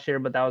kind of last year,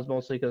 but that was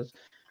mostly because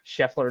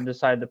Scheffler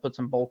decided to put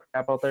some bull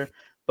crap out there.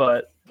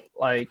 But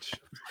like,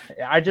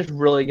 I just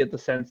really get the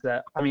sense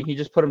that, I mean, he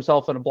just put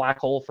himself in a black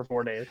hole for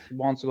 4 days. He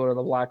wants to go to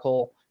the black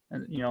hole,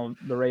 and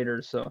the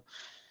Raiders. So.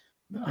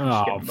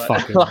 I'm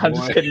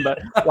just kidding,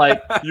 but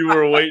like you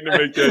were waiting to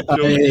make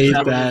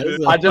that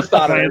joke. I just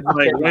thought I was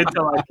like, wait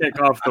till I kick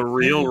off the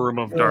real Room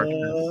of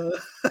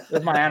Darkness. It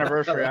was my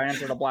anniversary. I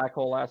entered a black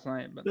hole last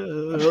night. But...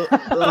 oh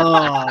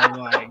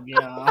my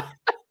god,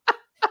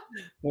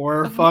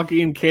 we're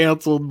fucking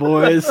canceled,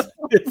 boys.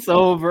 It's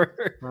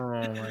over. Oh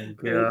my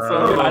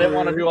god. I didn't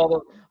want to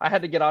do I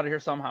had to get out of here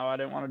somehow. I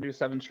didn't want to do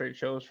 7 straight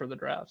shows for the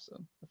draft, so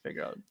I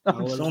figured out.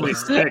 It's only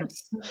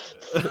 6.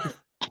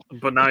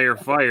 But now you're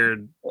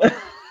fired.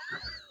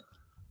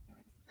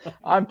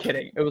 I'm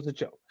kidding. It was a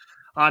joke.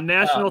 On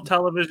national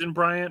television,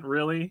 Bryant,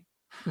 really?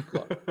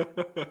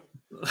 I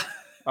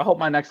hope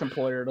my nenext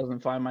employer doesn't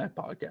find my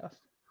podcast.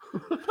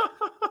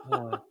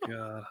 Oh,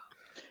 God.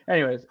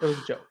 Anyways, it was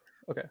a joke.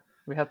 Okay.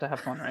 We have to have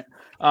fun, right?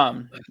 Oh,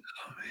 man.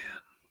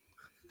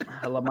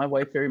 I love my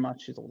wife very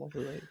much. She's a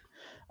lovely lady.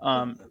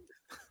 All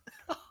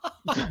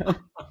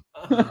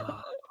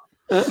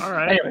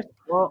right. Anyway,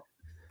 well,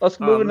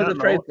 let's move into the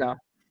trades now.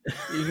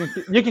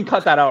 You can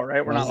cut that out,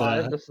 right? We're not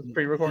live. This is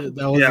pre-recorded.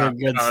 That was a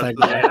good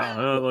segment.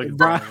 Holy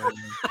cow.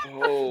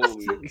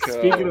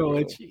 Speaking of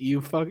which, you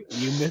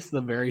missed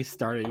the very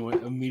starting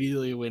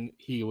immediately when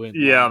he went.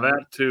 Yeah,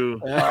 that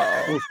too.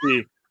 We'll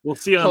see. We'll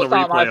see on the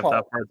replay if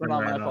that part's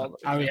not my fault.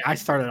 I mean, I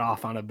started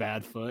off on a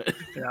bad foot.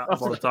 Yeah,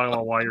 we're talking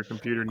about why your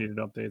computer needed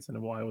updates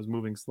and why it was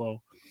moving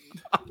slow.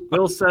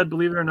 Bill said,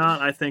 believe it or not,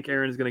 I think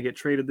Aaron is going to get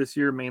traded this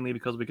year, mainly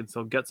because we can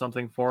still get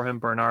something for him.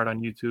 Bernard on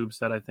YouTube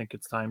said, I think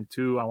it's time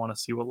too. I want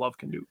to see what Love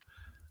can do.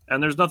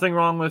 And there's nothing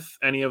wrong with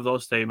any of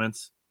those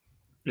statements.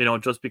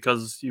 Just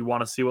because you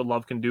want to see what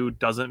Love can do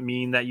doesn't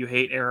mean that you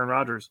hate Aaron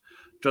Rodgers.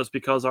 Just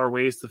because our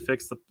ways to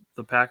fix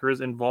the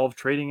Packers involve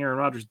trading Aaron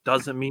Rodgers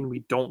doesn't mean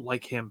we don't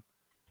like him.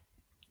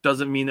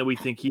 Doesn't mean that we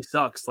think he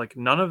sucks. Like,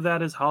 none of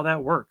that is how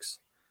that works.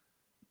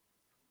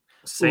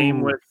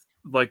 Same with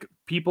like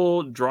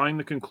people drawing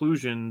the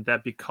conclusion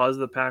that because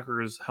the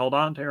Packers held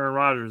on to Aaron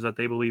Rodgers that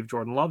they believe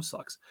Jordan Love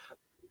sucks.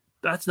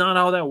 That's not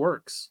how that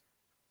works.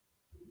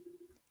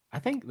 I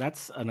think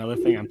that's another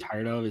thing I'm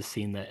tired of is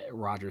seeing the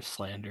Rodgers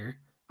slander.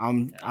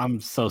 I'm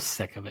so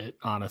sick of it,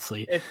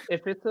 honestly.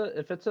 If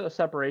it's a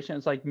separation,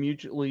 it's like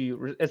mutually.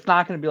 It's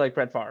not going to be like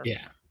Brett Favre.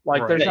 Yeah,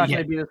 like there's not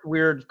going to be this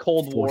weird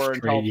Cold War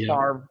until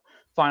Favre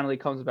finally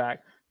comes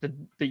back.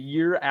 The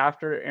year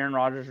after Aaron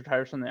Rodgers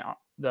retires from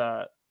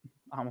the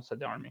I almost said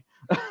the Army,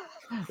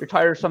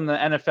 retires from the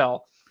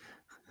NFL,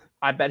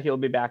 I bet he'll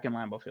be back in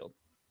Lambeau Field.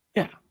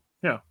 Yeah.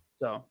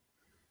 So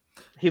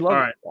he loves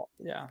it. Right.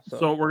 Yeah.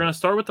 So we're gonna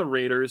start with the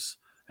Raiders,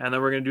 and then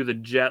we're gonna do the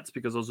Jets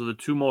because those are the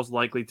two most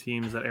likely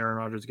teams that Aaron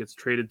Rodgers gets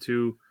traded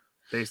to,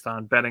 based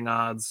on betting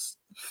odds,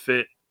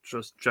 fit,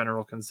 just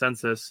general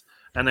consensus.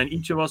 And then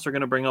each of us are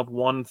gonna bring up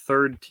one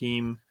third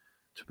team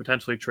to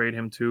potentially trade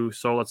him to.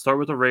 So let's start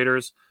with the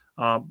Raiders.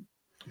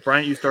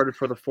 Bryant, you started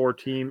for the 4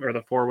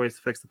 ways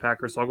to fix the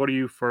Packers. So I'll go to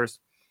you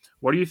first.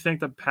 What do you think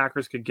the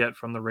Packers could get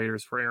from the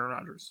Raiders for Aaron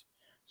Rodgers?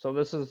 So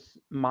this is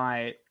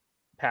my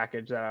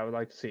package that I would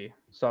like to see.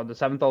 So the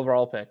 7th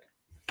overall pick,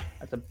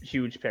 that's a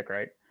huge pick,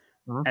 right?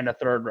 Mm-hmm. And a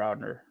 3rd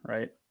rounder,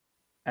 right?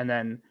 And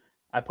then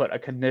I put a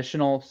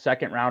conditional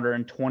 2nd rounder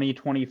in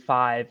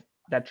 2025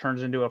 that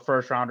turns into a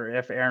 1st rounder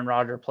if Aaron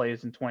Rodgers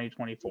plays in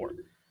 2024.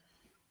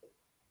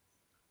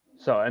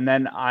 So, and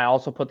then I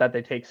also put that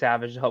they take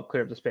Savage to help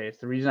clear up the space.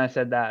 The reason I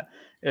said that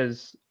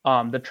is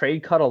the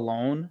trade cut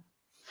alone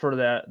for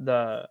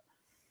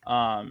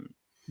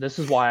this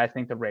is why I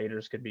think the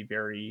Raiders could be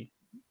very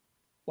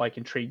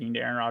intriguing to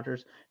Aaron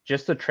Rodgers.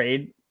 Just the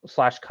trade /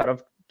 cut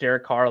of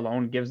Derek Carr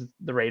alone gives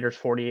the Raiders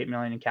 $48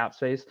 million in cap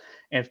space.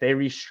 And if they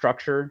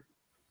restructure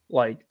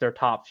their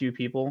top few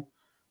people,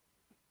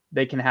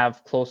 they can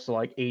have close to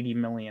 $80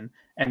 million.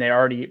 And they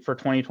already, for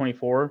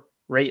 2024,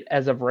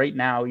 as of right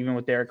now, even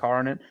with Derek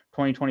Carr in it,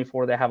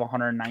 2024, they have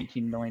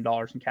 $119 million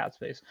in cap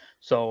space.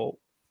 So,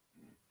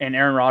 and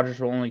Aaron Rodgers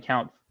will only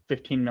count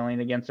 $15 million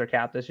against their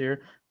cap this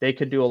year. They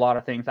could do a lot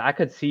of things. I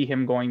could see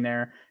him going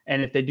there.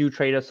 And if they do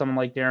trade us someone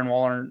like Darren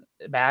Waller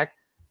back,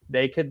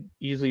 they could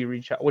easily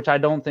reach out, which I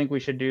don't think we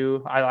should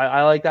do.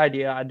 I like the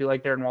idea. I do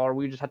like Darren Waller.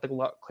 We just have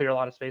to clear a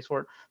lot of space for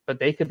it. But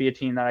they could be a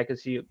team that I could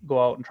see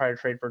go out and try to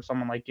trade for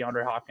someone like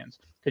DeAndre Hopkins.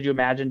 Could you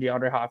imagine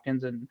DeAndre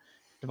Hopkins and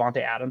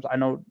Devontae Adams? I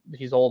know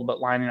he's old, but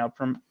lining up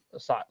from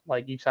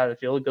like each side of the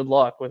field, good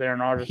luck with Aaron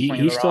Rodgers.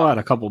 He still had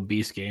a couple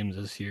beast games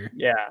this year.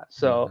 Yeah.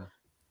 So,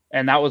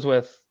 and that was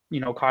with,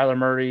 Kyler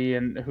Murray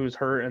and who's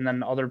hurt, and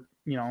then other,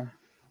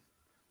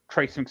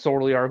 Trace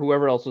McSorley or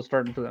whoever else was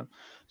starting for them.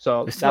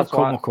 So that's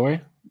why.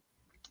 McCoy?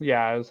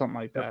 Yeah, it was something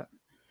like that.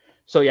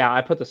 So yeah,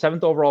 I put the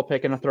 7th overall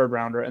pick in a 3rd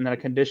rounder, and then a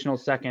conditional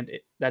 2nd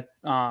that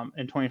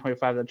in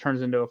 2025 that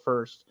turns into a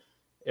 1st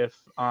if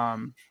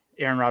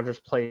Aaron Rodgers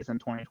plays in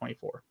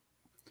 2024.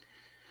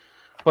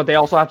 But they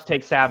also have to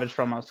take Savage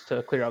from us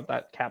to clear out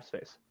that cap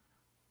space.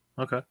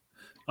 Okay.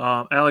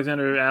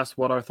 Alexander asked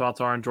what our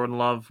thoughts are on Jordan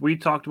Love. We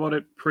talked about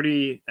it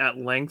pretty at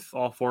length,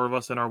 all 4 of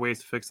us, in our ways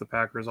to fix the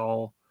Packers.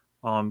 All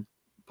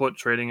put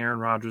trading Aaron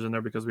Rodgers in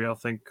there because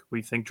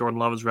we think Jordan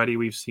Love is ready.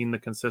 We've seen the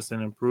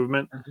consistent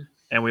improvement,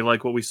 and we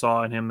like what we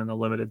saw in him in the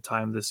limited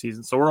time this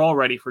season. So we're all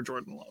ready for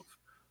Jordan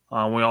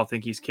Love. We all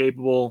think he's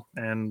capable,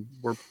 and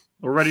we're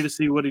ready to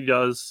see what he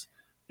does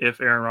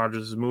if Aaron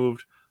Rodgers is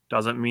moved.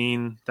 Doesn't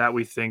mean that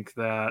we think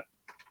that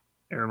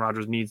Aaron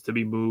Rodgers needs to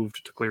be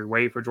moved to clear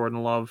way for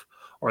Jordan Love,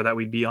 or that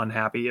we'd be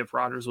unhappy if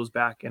Rodgers was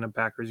back in a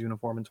Packers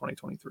uniform in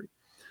 2023.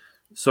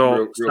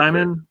 So,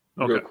 Simon,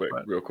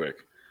 real quick.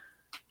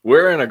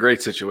 We're in a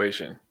great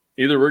situation.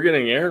 Either we're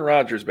getting Aaron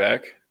Rodgers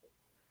back,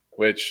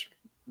 which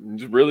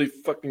is really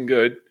fucking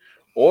good,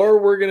 or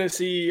we're going to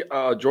see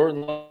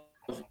Jordan Love.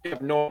 We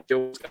have no idea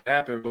what's going to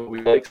happen, but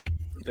we like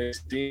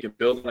things he can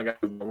build on a guy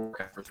who's been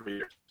working for 3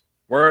 years.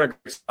 We're in a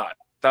great spot.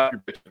 Stop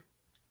your bitching.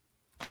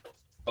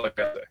 I like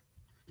that.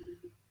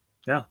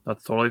 Yeah,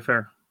 that's totally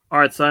fair. All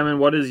right, Simon,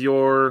 what is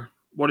your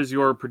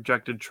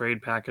projected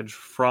trade package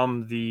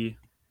from the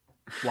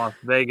Las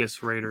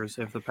Vegas Raiders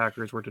if the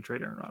Packers were to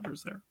trade Aaron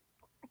Rodgers there?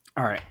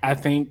 All right,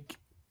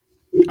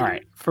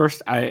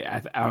 first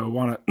I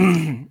want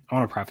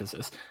to preface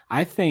this.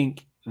 I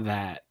think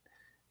that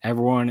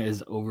everyone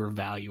is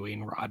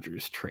overvaluing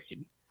Rodgers'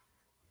 trade.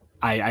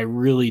 I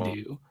really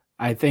do.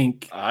 I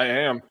think I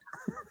am.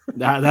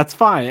 That's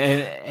fine.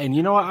 And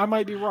you know what? I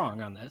might be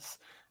wrong on this.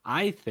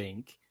 I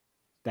think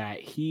that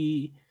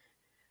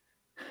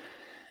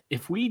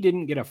if we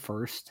didn't get a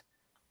first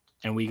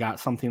and we got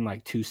something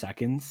like 2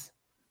 seconds,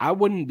 I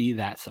wouldn't be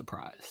that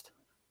surprised.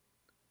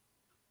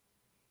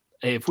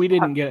 If we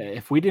didn't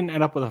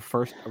end up with a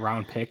first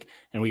round pick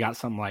and we got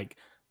something like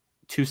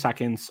 2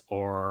 seconds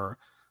or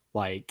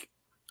like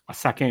a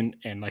second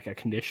and like a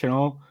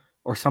conditional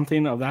or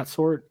something of that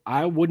sort,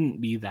 I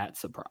wouldn't be that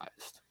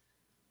surprised.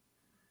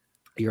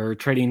 You're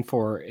trading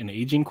for an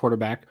aging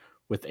quarterback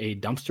with a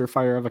dumpster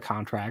fire of a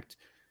contract,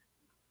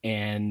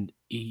 and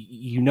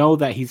you know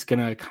that he's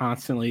going to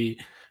constantly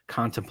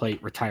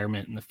contemplate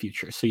retirement in the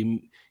future. So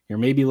you're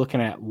maybe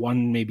looking at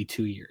 1, maybe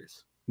 2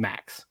 years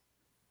max.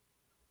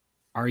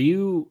 Are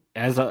you,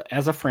 as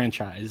a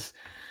franchise,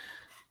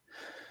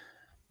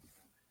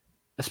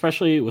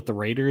 especially with the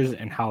Raiders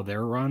and how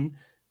they're run,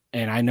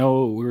 and I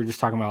know we were just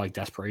talking about like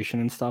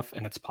desperation and stuff,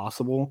 and it's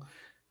possible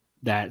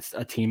that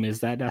a team is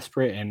that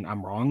desperate, and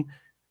I'm wrong.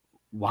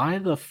 Why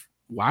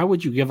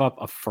would you give up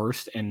a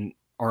first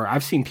or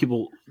I've seen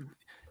people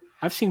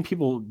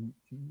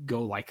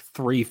go like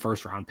 3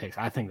 first round picks.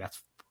 I think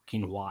that's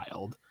fucking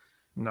wild.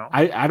 No.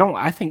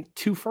 I think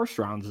 2 first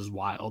rounds is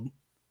wild.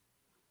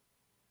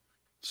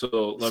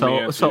 So let me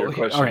answer your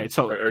question. All right,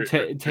 so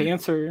to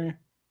answer,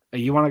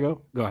 you want to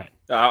go? Go ahead.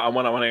 I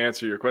want to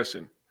answer your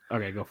question.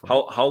 Okay, go for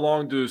it. How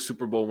long do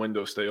Super Bowl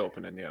windows stay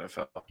open in the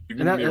NFL?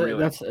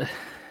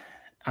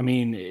 I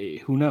mean,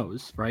 who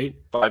knows, right?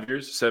 5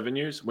 years, 7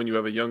 years, when you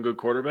have a young, good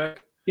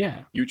quarterback.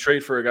 Yeah. You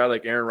trade for a guy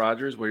like Aaron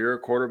Rodgers where you're a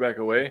quarterback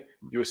away.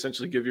 You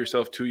essentially give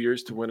yourself 2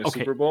 years to win a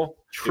Super Bowl.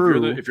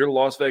 True. If you're the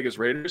Las Vegas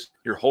Raiders,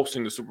 you're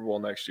hosting the Super Bowl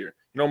next year.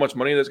 You know how much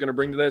money that's going to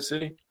bring to that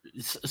city?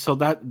 So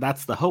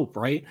that's the hope,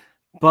 right?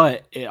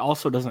 But it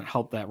also doesn't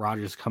help that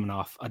Rodgers coming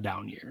off a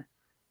down year.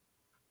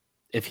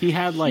 If he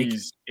had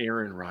he's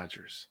Aaron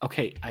Rodgers.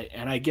 Okay,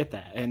 I get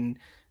that. And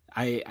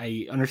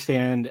I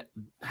understand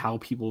how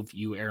people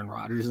view Aaron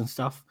Rodgers and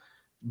stuff,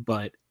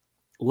 but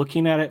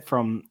looking at it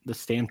from the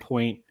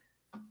standpoint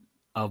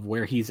of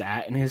where he's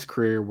at in his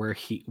career,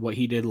 what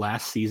he did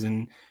last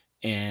season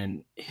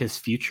and his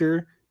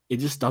future, it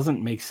just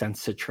doesn't make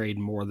sense to trade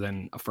more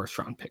than a first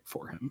round pick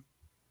for him.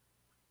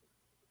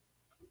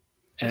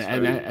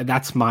 And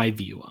that's my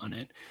view on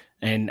it.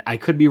 And I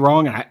could be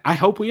wrong. And I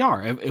hope we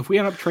are. If we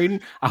end up trading,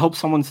 I hope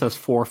someone says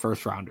 4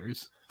 first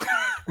rounders.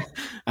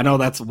 I know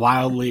that's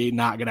wildly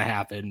not going to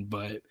happen,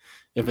 but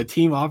if a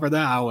team offered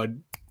that, I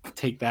would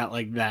take that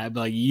like that. Be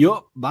like,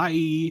 yup,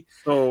 bye.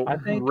 So I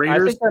think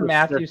that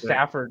Matthew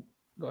Stafford.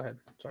 Go ahead.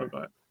 Sorry. Go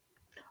ahead.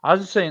 I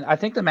was just saying, I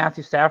think the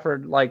Matthew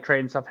Stafford like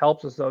trade and stuff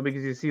helps us though,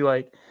 because you see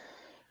like,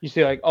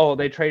 oh,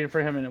 they traded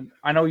for him, and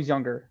I know he's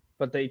younger,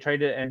 but they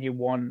traded and he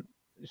won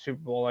Super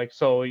Bowl. Like,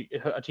 so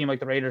a team like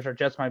the Raiders or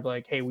Jets might be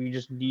like, hey, we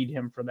just need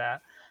him for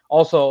that.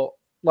 Also,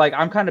 like,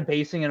 I'm kind of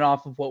basing it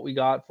off of what we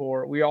got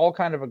for. We all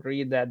kind of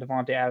agreed that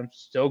Devontae Adams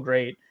is still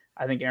great.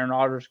 I think Aaron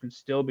Rodgers can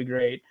still be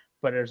great,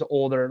 but it's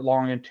older,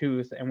 long in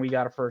tooth, and we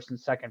got a first and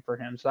second for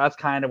him. So that's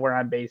kind of where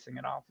I'm basing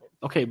it off of.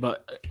 Okay,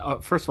 but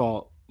first of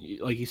all,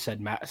 like you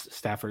said, Matt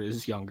Stafford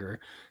is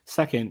younger.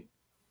 Second,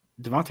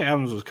 Devontae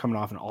Adams was coming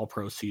off an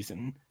all-pro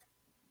season.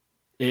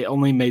 It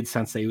only made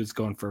sense that he was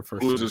going for a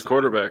first. Who's his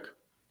quarterback?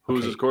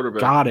 Who's his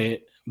quarterback? Got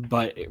it.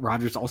 But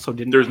Rodgers also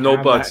didn't. There's no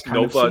buts.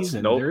 No buts.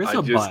 No, there is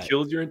a but.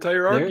 Killed your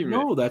entire argument.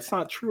 No, that's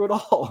not true at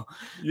all.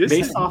 Yes,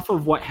 based off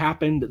of what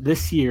happened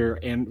this year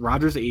and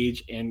Rodgers'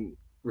 age and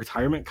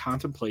retirement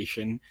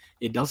contemplation,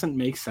 it doesn't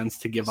make sense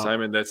to give up.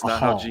 Simon, that's not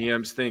how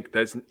GMs think.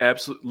 That's an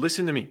absolute.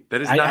 Listen to me.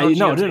 That is not how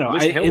GMs think. No.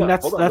 Listen,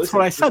 that's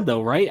what I said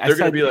though, right?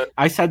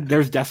 I said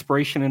there's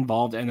desperation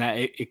involved and that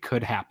it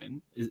could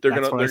happen. They're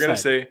gonna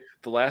say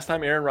the last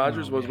time Aaron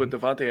Rodgers was with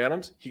Devontae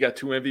Adams, he got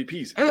 2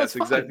 MVPs. That's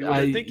exactly what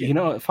they're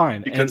thinking.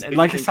 Fine. Because and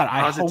like I said,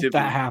 I hope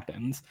that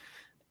happens.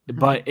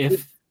 But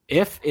if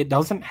it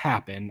doesn't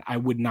happen, I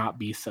would not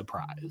be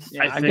surprised.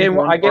 Yeah, I get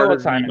what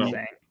Simon's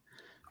saying.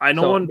 I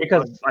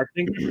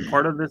think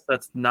part of this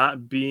that's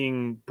not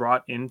being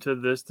brought into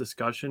this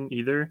discussion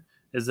either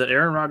is that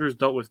Aaron Rodgers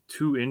dealt with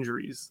 2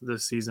 injuries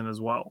this season as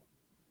well.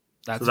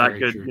 That's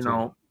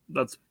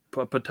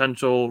a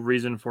potential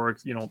reason for,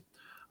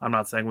 I'm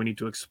not saying we need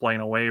to explain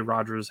away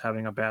Rodgers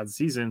having a bad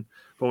season,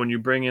 but when you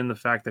bring in the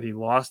fact that he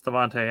lost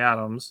Devontae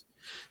Adams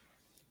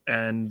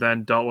and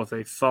then dealt with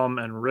a thumb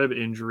and rib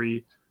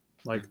injury,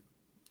 like,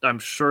 I'm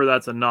sure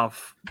that's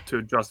enough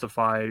to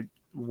justify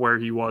where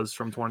he was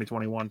from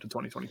 2021 to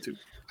 2022.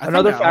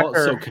 Another factor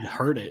also could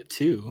hurt it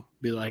too.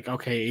 Be like,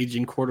 okay,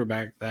 aging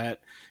quarterback that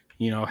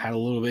had a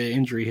little bit of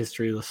injury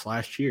history this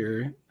last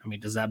year. I mean,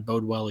 does that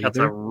bode well either? That's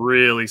a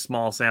really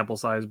small sample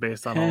size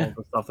based on all of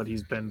the stuff that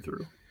he's been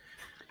through.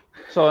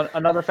 So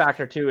another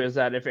factor too is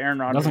that if Aaron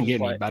Rodgers doesn't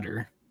get any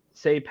better,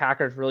 say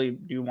Packers really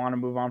do want to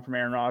move on from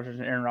Aaron Rodgers,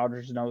 and Aaron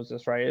Rodgers knows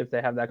this, right? If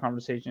they have that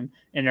conversation,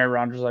 and Aaron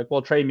Rodgers is like,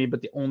 "Well, trade me,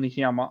 but the only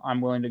team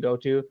I'm willing to go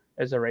to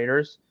is the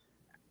Raiders."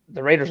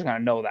 The Raiders are going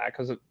to know that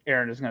because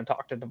Aaron is going to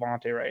talk to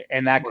Devontae, right?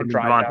 And that could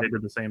drive Devontae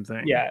did the same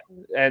thing. Yeah,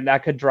 and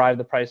that could drive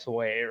the price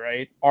away,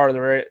 right? Or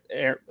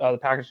the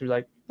Packers would be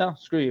like, "No,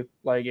 screw you.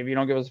 Like, if you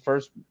don't give us the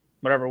first,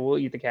 whatever, we'll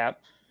eat the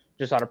cap."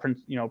 Just out of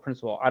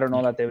principle. I don't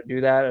know that they would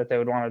do that if they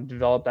would want to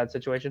develop that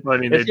situation. Well, I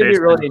mean, it's going to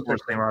be really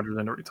interesting. Rodgers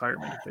into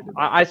retirement. If they did that.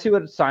 I see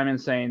what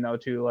Simon's saying though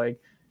too. Like,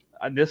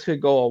 this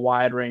could go a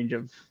wide range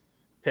of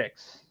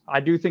picks. I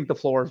do think the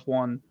floor is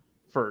 1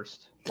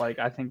 first. Like,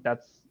 I think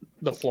that's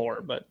the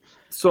floor. But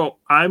so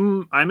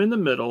I'm in the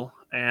middle,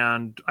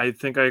 and I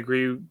think I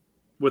agree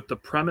with the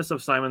premise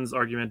of Simon's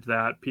argument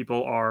that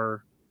people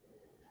are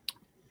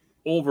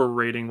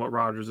overrating what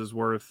Rodgers is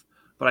worth,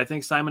 but I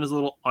think Simon is a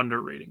little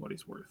underrating what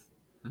he's worth.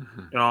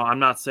 Mm-hmm. I'm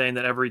not saying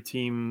that every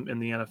team in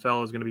the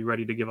NFL is going to be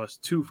ready to give us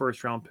 2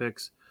 first-round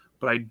picks,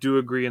 but I do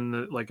agree in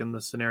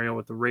the scenario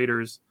with the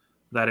Raiders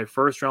that a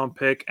first-round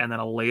pick and then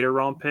a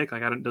later-round pick,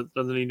 like, it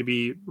doesn't need to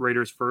be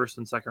Raiders first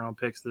and second-round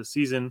picks this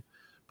season,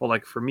 but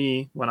like for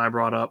me, when I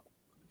brought up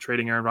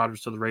trading Aaron Rodgers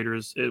to the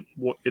Raiders, it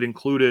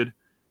included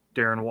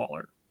Darren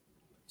Waller.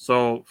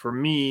 So for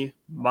me,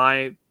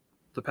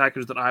 the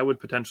package that I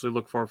would potentially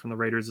look for from the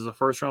Raiders is a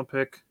first-round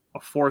pick, a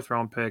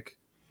 4th-round pick,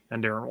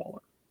 and Darren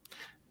Waller.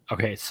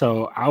 Okay,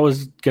 so I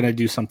was going to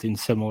do something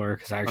similar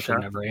because I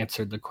actually never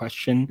answered the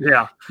question.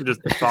 Yeah,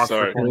 just talk.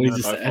 Sorry,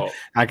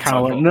 I kind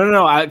of went,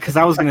 no, because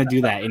I was going to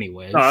do that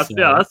anyway. That's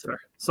fair.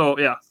 So,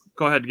 yeah,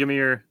 go ahead. Give me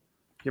your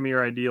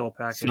ideal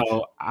package.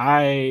 So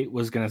I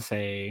was going to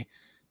say,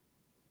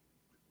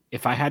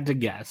 if I had to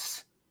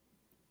guess,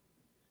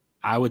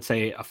 I would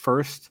say a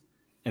 1st,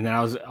 and then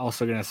I was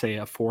also going to say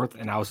a 4th,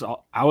 and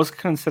I was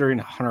considering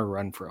Hunter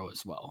Renfrow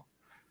as well.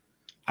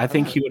 I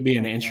think he would be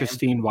an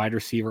interesting wide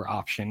receiver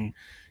option.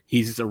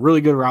 He's a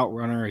really good route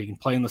runner. He can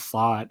play in the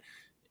slot,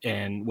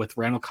 and with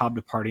Randall Cobb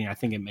departing, I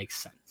think it makes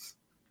sense.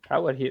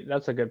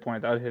 That's a good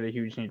point. That would hit a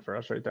huge need for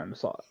us right there in the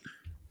slot.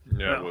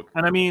 Yeah,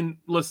 and I mean,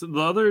 listen,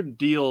 the other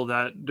deal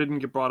that didn't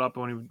get brought up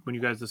when you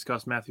guys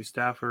discussed Matthew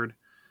Stafford,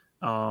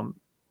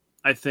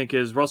 I think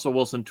is Russell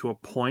Wilson to a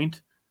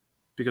point,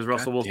 because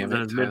Russell Wilson's in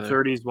his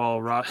mid-30s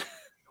while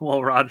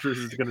Rodgers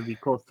is going to be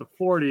close to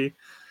 40.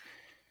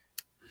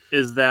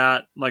 Is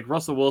that, like,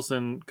 Russell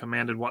Wilson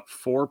commanded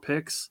 4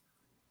 picks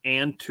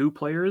and 2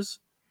 players,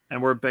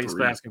 and we're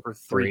basically asking for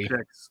 3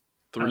 picks,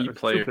 3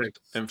 players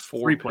and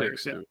 4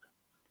 players. Yeah.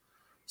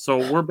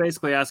 So we're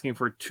basically asking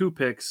for 2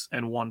 picks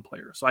and 1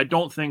 player. So I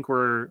don't think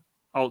we're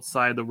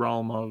outside the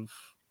realm of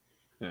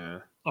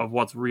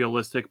what's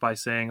realistic by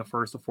saying a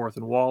 1st, a 4th,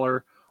 and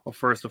Waller, a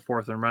 1st, a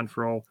 4th, and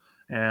Renfrow,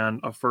 and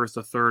a 1st,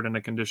 a 3rd, and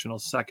a conditional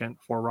 2nd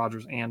for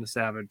Rodgers and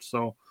Savage.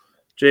 So,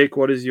 Jake,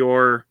 what is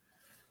your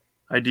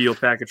ideal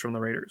package from the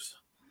Raiders?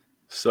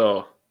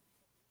 So,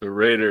 the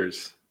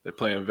Raiders, they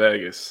play in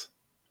Vegas.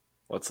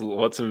 What's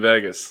in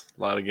Vegas?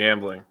 A lot of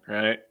gambling,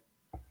 right?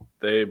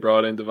 They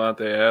brought in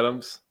Devontae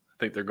Adams. I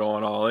think they're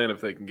going all in if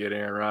they can get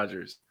Aaron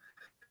Rodgers.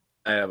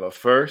 I have a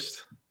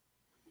first,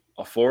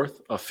 a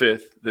fourth, a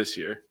fifth this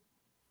year.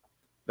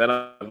 Then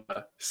I have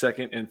a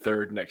second and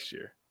third next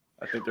year.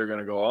 I think they're going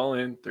to go all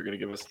in. They're going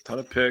to give us a ton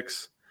of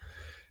picks.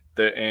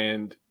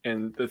 And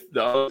the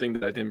other thing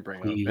that I didn't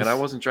bring up, and I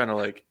wasn't trying to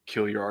like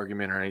kill your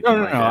argument or anything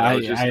like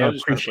that. I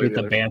appreciate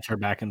the banter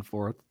back and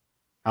forth.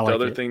 The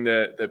other thing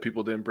that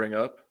people didn't bring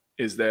up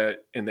is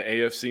that in the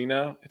AFC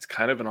now, it's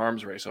kind of an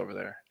arms race over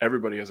there.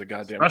 Everybody has a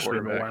goddamn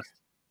quarterback.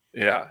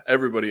 Yeah,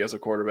 everybody has a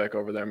quarterback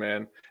over there,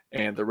 man.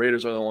 And the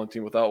Raiders are the only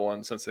team without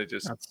one since they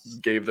just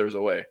gave theirs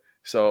away.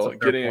 So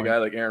getting a guy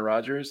like Aaron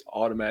Rodgers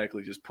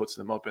automatically just puts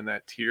them up in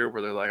that tier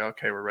where they're like,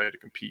 okay, we're ready to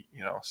compete,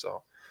 you know.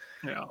 So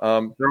yeah,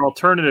 their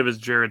alternative is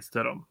Jarrett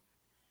Stidham.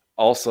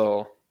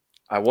 Also,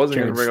 I wasn't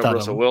going to bring up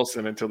Russell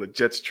Wilson until the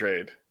Jets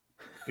trade.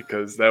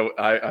 Because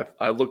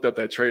I looked up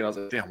that trade and I was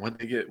like, damn, what'd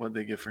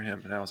they get for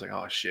him? And I was like,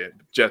 oh shit,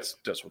 Jets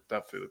will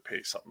definitely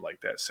pay something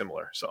like that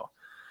similar. So,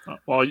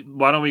 well,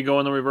 why don't we go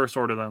in the reverse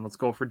order then? Let's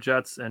go for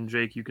Jets, and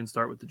Jake, you can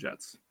start with the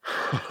Jets.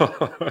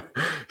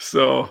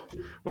 So,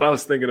 when I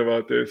was thinking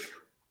about this,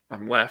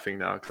 I'm laughing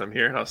now because I'm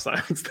hearing how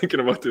Simon's thinking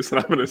about this, and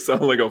I'm going to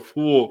sound like a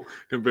fool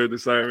compared to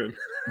Simon.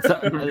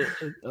 So,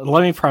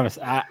 let me premise.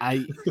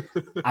 I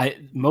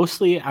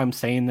mostly I'm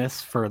saying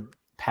this for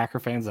Packer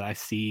fans that I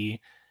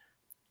see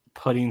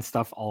putting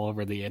stuff all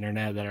over the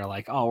internet that are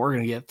like, oh, we're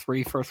gonna get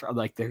 3 first round.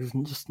 Like, there's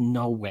just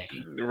no way.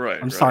 Right.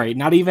 I'm sorry,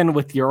 not even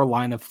with your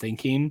line of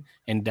thinking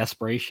and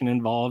desperation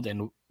involved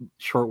and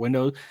short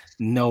windows.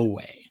 No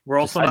way. We're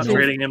also not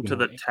trading him to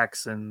the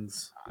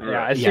Texans.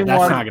 Yeah, that's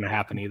not gonna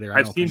happen either.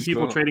 I've seen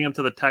people trading him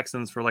to the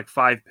Texans for like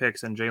 5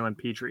 picks and Jalen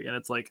Petrie, and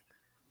it's like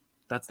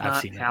that's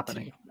not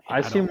happening.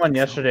 I've seen one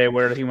yesterday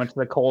where he went to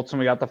the Colts and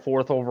we got the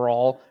 4th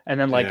overall, and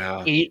then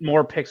 8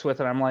 more picks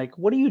with it. I'm like,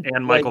 what are you doing?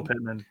 And Michael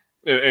Pittman.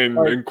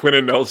 And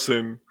Quentin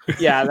Nelson.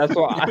 Yeah, that's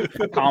what I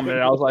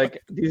commented. I was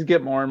like, these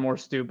get more and more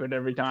stupid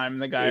every time.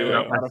 The guy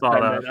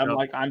I'm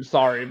like, I'm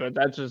sorry, but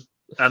that's just.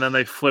 And then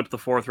they flipped the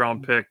 4th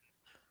round pick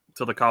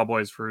to the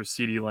Cowboys for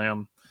CeeDee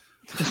Lamb.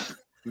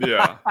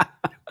 Yeah,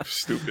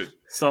 stupid.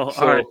 So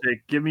all right,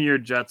 Jake, give me your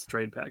Jets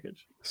trade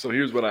package. So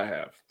here's what I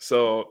have.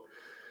 So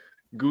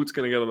Goot's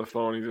gonna get on the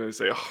phone. He's gonna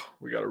say, "Oh,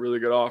 we got a really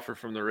good offer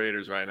from the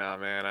Raiders right now,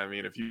 man. I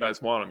mean, if you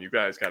guys want them, you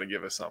guys got to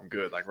give us something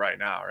good, like right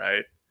now,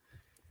 right?"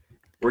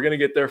 We're going to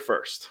get their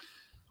first.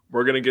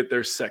 We're going to get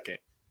their second.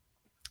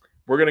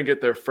 We're going to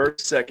get their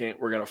first, second.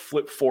 We're going to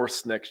flip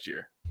fourths next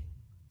year.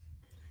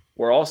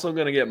 We're also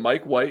going to get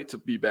Mike White to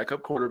be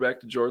backup quarterback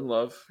to Jordan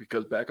Love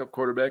because backup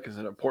quarterback is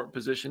an important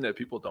position that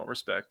people don't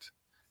respect.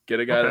 Get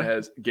a guy that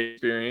has game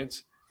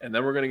experience. And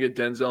then we're going to get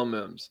Denzel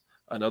Mims,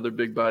 another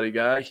big body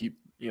guy. He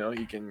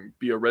can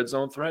be a red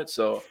zone threat.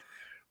 So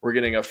we're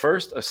getting a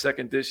first, a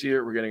second this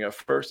year. We're getting a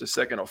first, a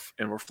second,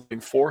 and we're flipping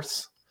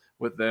fourths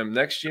with them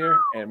next year,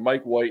 and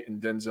Mike White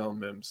and Denzel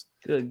Mims.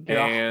 Good God.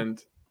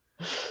 And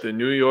the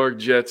New York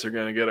Jets are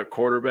going to get a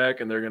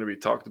quarterback, and they're going to be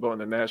talked about in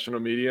the national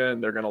media,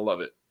 and they're going to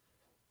love it.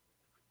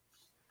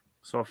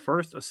 So a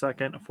first, a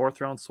second, a 4th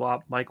round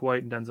swap, Mike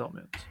White and Denzel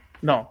Mims.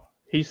 No,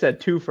 he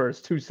said 2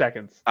 firsts, 2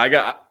 seconds. I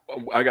got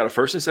a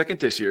first and second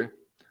this year,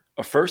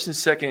 a first and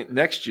second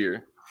next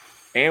year,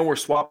 and we're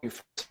swapping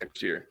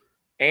next year,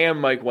 and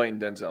Mike White and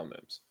Denzel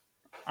Mims.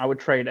 I would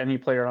trade any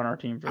player on our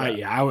team for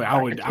that. I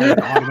would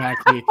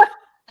automatically.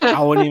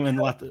 I wouldn't even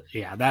let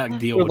that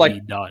deal would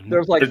be done.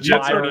 There's like the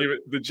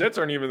Jets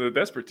aren't even the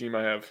desperate team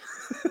I have.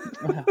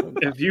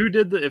 if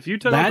you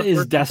took that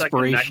is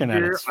desperation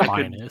at its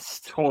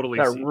finest. Totally,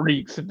 that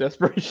reeks of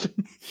desperation.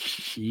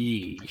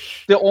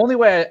 Sheesh. The only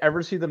way I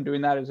ever see them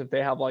doing that is if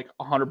they have like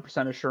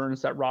 100%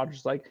 assurance that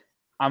Rodgers like,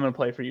 I'm going to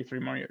play for you 3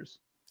 more years,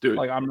 dude.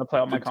 Like I'm going to play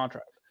out my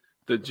contract.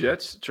 The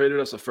Jets traded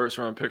us a 1st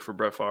round pick for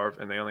Brett Favre,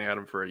 and they only had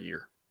him for a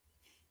year.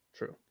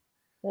 True.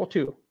 Well,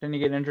 2. Didn't he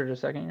get injured a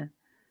second year?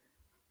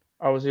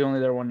 Or was he only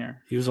there 1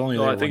 year? He was only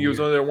there. I think he was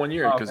only there 1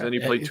 year because then he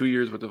played 2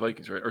 years with the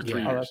Vikings, right? Or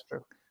 3 years. That's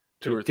true.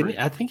 2 or 3.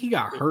 I think he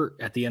got hurt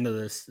at the end of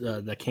this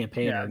the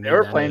campaign. Yeah, they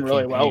were playing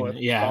really well with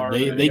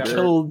they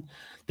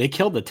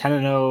killed the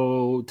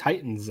 10-0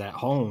 Titans at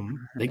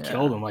home. They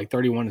killed them like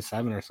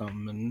 31-7 or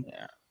something,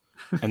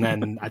 and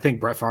then I think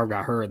Brett Favre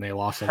got hurt and they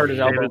lost. Hurt his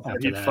elbow.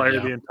 He'd fire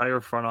the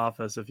entire front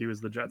office if he was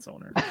the Jets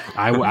owner.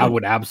 I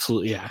would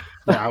absolutely,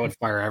 I would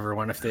fire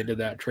everyone if they did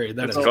that trade.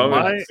 This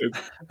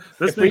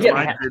makes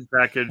my trade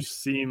package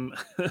seem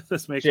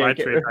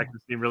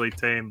really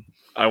tame.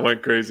 I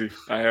went crazy.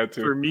 I had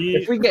to. For me,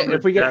 if we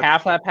get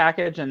half that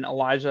package and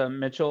Elijah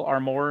Mitchell or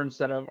more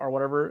instead of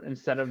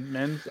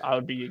Mims, I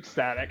would be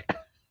ecstatic.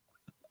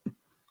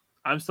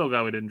 I'm still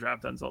glad we didn't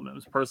draft Denzel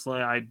Mims.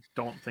 Personally, I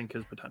don't think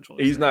his potential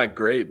is He's not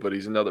great, but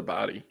he's another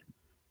body.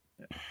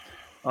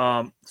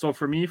 Yeah. So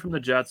for me, from the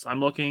Jets, I'm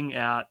looking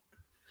at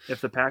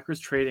if the Packers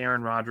trade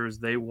Aaron Rodgers,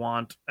 they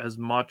want as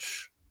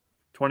much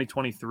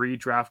 2023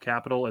 draft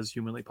capital as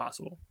humanly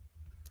possible.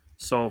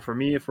 So for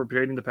me, if we're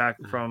trading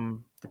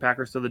from the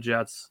Packers to the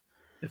Jets,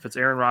 if it's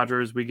Aaron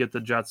Rodgers, we get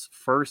the Jets'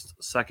 1st,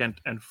 2nd,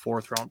 and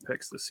 4th round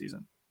picks this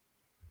season.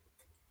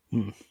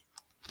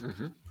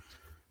 Mm-hmm.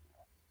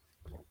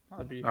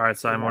 All right,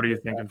 Simon, what are you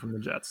thinking from the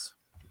Jets?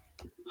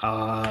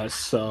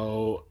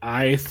 So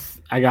I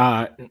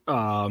got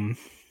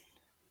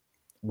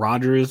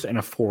Rodgers and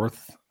a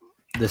fourth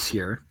this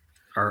year,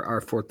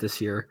 our fourth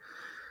this year,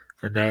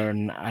 and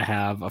then I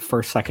have a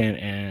first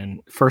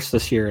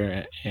this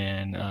year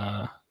and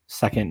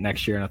second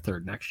next year and a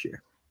third next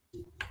year.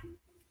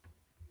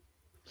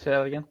 Say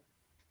that again.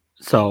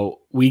 So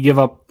we give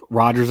up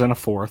Rodgers and a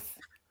fourth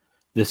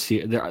this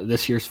year.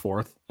 This year's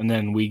fourth, and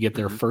then we get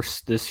their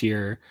first this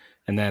year,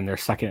 and then their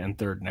second and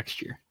third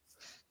next year.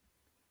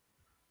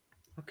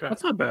 Okay,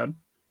 that's not bad.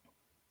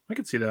 I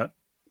can see that.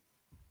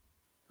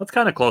 That's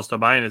kind of close to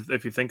mine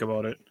if you think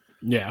about it.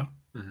 Yeah.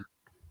 Mm-hmm.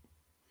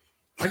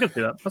 I can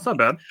see that. That's not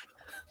bad.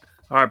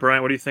 All right,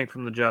 Brian, what do you think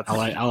from the Jets?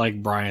 I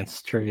like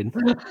Bryant's trade.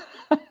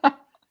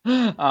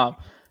 Don't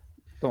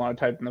want to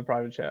type in the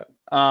private chat.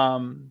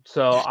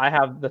 So I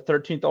have the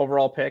 13th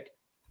overall pick,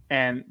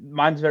 and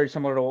mine's very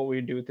similar to what we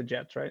do with the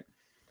Jets, right?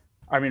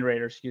 I mean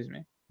Raiders, excuse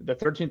me. The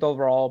 13th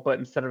overall, but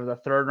instead of the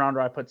third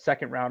rounder, I put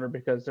second rounder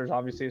because there's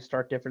obviously a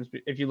stark difference.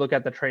 If you look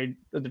at the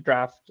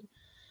draft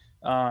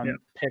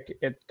pick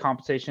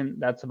compensation,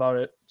 that's about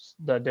it.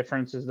 The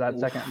difference is that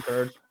second and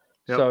third.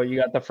 Yep. So you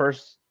got the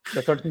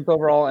 13th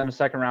overall and a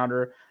second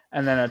rounder,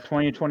 and then a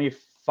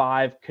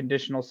 2025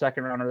 conditional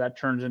second rounder that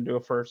turns into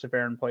a first if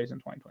Aaron plays in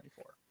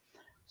 2024.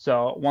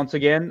 So once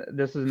again,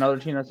 this is another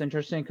team that's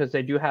interesting because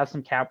they do have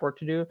some cap work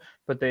to do,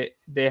 but they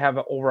have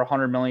over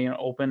 $100 million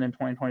open in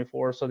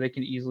 2024, so they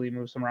can easily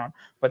move some around.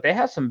 But they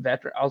have some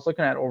veterans. I was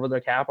looking at over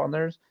the cap on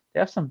theirs. They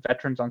have some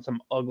veterans on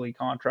some ugly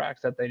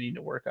contracts that they need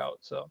to work out.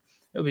 So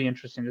it'll be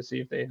interesting to see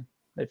if they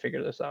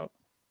figure this out.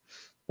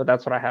 But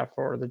that's what I have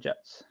for the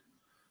Jets.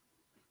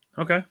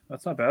 Okay,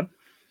 that's not bad.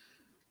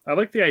 I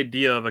like the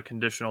idea of a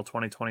conditional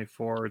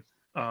 2024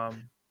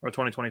 or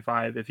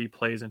 2025 if he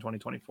plays in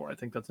 2024. I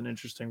think that's an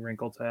interesting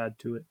wrinkle to add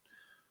to it.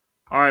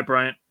 All right,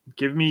 Bryant,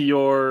 give me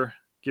your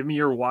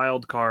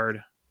wild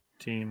card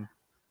team.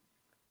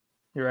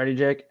 You ready,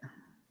 Jake?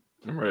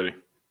 I'm ready.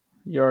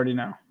 You already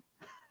know.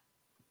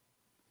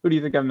 Who do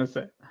you think I'm going to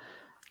say?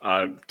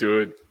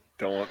 Dude,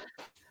 don't.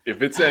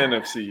 If it's the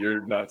NFC,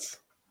 you're nuts.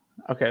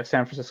 Okay,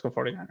 San Francisco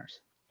 49ers.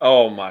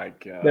 Oh, my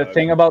God. The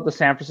thing about the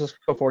San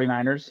Francisco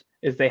 49ers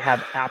is they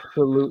have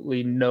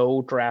absolutely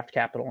no draft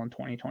capital in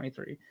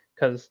 2023.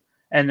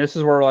 And this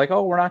is where we're like,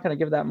 oh, we're not going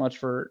to give that much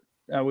for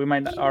we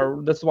might not,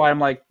 or this is why I'm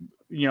like,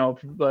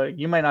 but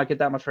you might not get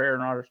that much for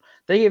Aaron Rodgers.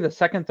 They gave the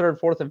second, third,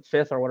 fourth, and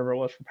fifth or whatever it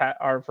was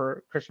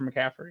for Christian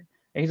McCaffrey.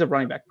 And he's a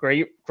running back,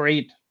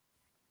 great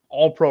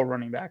all-pro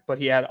running back, but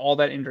he had all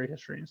that injury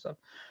history and stuff.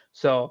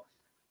 So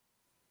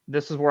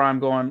this is where I'm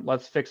going.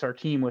 Let's fix our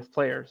team with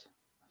players.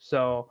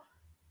 So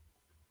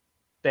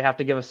they have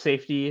to give a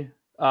safety,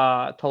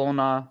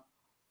 Talona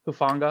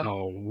Hufanga.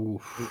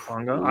 Oh,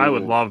 Hufanga. I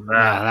would love that.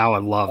 Yeah, I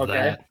would love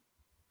that.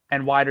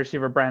 And wide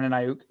receiver Brandon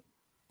Ayuk.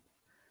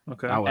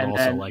 Okay. I would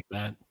also like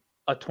that.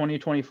 A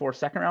 2024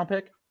 second round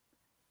pick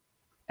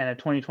and a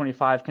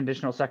 2025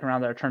 conditional second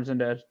round that turns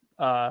into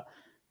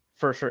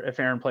first if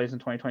Aaron plays in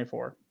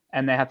 2024.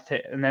 And they have to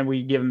and then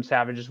we give him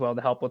Savage as well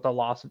to help with the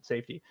loss of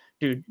safety.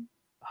 Dude,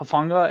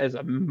 Hufanga is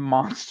a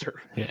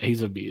monster. Yeah,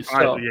 he's a beast.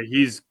 So,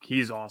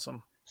 he's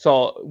awesome.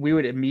 So we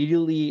would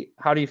immediately.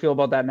 How do you feel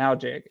about that now,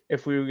 Jake?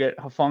 If we would get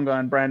Hufanga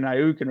and Brandon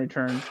Ayuk in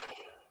return,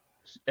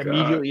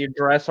 immediately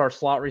address our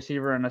slot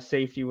receiver and a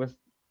safety with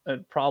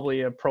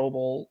probably a Pro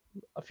Bowl,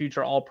 a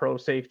future All-Pro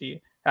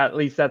safety. At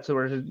least that's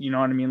where you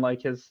know what I mean.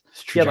 Like he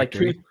had like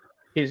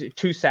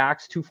two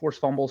sacks, 2 forced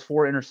fumbles,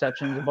 4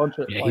 interceptions, a bunch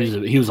of. Yeah,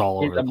 he was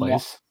all over the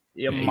place.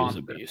 He was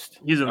a beast.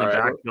 He's in the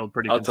backfield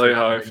pretty. I'll tell you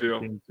how I feel.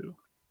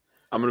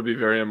 I'm going to be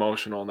very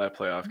emotional in that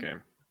playoff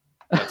game.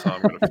 That's how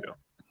I'm going to feel.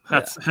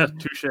 That's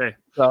touche.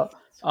 So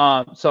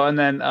and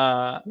then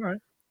all right.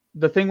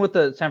 The thing with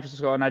the San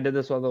Francisco, and I did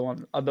this other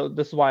one.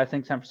 This is why I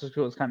think San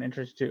Francisco is kind of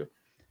interesting too.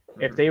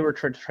 Mm-hmm. If they were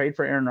to trade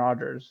for Aaron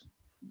Rodgers,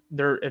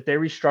 if they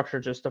restructure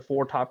just the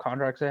 4 top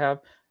contracts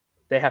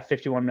they have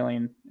 $51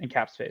 million in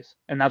cap space,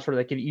 and that's where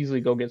they could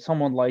easily go get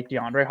someone like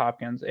DeAndre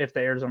Hopkins if the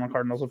Arizona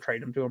Cardinals will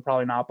trade him to him,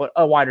 probably not, but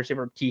a wide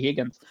receiver, T.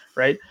 Higgins,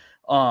 right?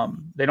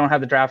 They don't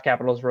have the draft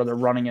capitals where they're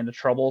running into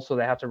trouble, so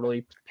they have to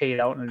really pay it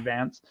out in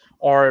advance.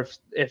 Or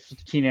if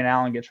Keenan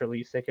Allen gets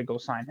released, they could go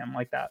sign him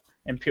like that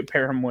and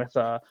pair him with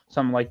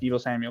someone like Deebo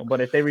Samuel.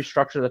 But if they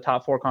restructure the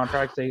top 4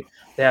 contracts, they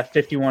have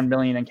 $51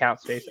 million in cap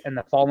space, and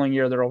the following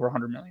year they're over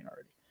 $100 million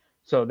already.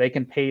 So they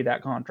can pay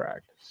that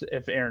contract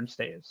if Aaron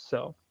stays.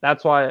 So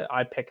that's why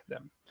I picked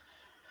them.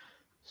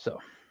 So,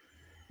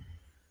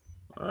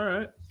 all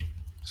right,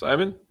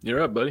 Simon,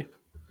 you're up, buddy.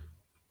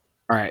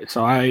 All right,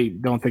 so I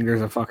don't think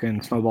there's a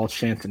fucking snowball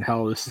chance in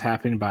hell this is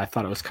happening, but I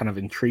thought it was kind of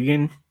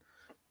intriguing.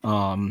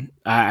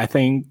 I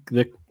think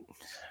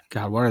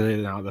God, what are they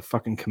now? The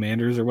fucking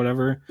Commanders or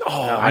whatever?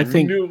 Oh, I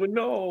think.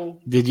 No.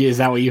 Did you? Is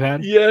that what you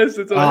had? Yes,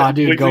 it's.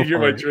 Dude, wait go till you hear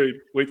for my it. trade.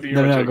 Wait till you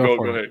hear my trade.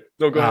 Go ahead.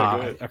 No, go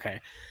ahead. Okay.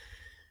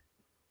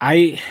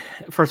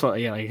 First of all,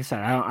 yeah, like I said,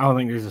 I don't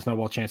think there's a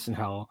snowball chance in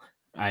hell.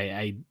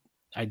 I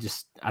I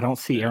don't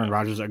see Aaron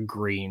Rodgers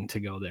agreeing to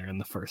go there in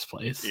the first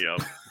place.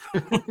 Yep.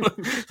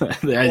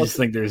 I just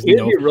think there's it'd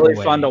no be really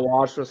way. fun to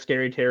watch with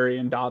Scary Terry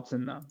and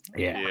Dotson though.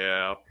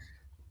 Yeah.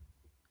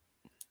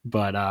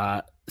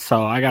 But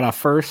so I got a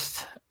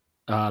first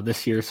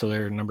this year, so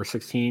they're number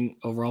 16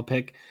 overall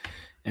pick,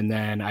 and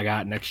then I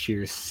got next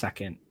year's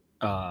second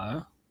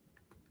overall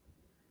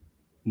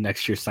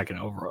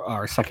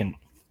or second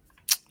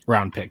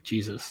round pick.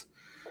 Jesus.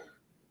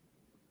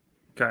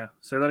 Okay,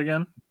 say that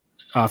again.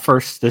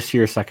 First this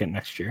year, second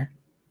next year.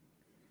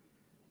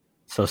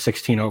 So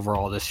 16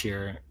 overall this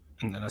year,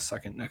 and then a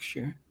second next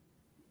year.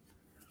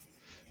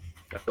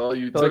 That's all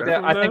you took.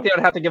 I think they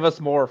would have to give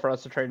us more for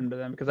us to trade them to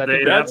them because I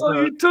think that's all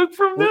you took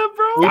from them,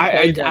 bro.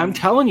 I'm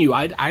telling you,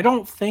 I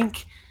don't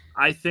think.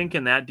 I think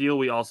in that deal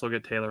we also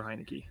get Taylor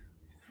Heineke.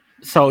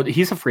 So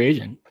he's a free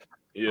agent.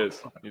 He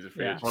is. He's a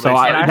free agent. So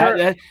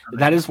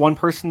that is one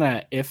person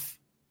that if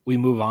we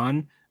move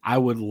on, I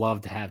would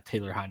love to have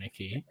Taylor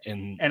Heineke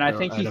in. And I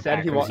think he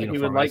said he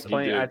would like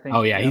playing. I think.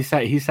 Oh yeah,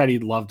 he said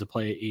he'd love to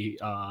play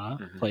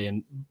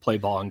play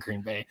ball in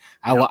Green Bay.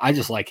 I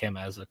just like him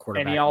as a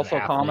quarterback. And he also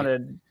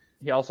commented.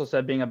 He also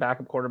said being a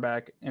backup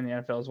quarterback in the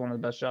NFL is one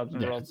of the best jobs in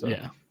the world. So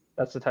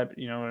that's the type.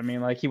 You know what I mean?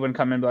 Like he wouldn't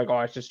come in and be like, "Oh,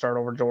 I should start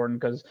over Jordan,"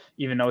 because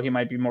even though he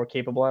might be more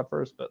capable at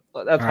first, but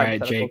that's all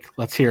right. Jake,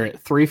 let's hear it.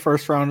 3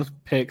 first-round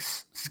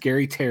picks.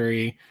 Scary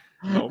Terry.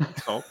 No.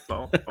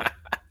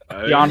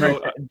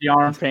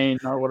 De'Aaron Payne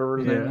or whatever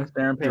his name is.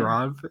 Darren Payne.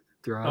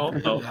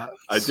 No.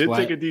 I did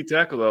take a D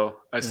tackle though.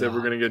 I said we're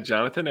going to get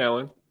Jonathan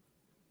Allen.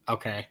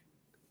 Okay.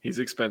 He's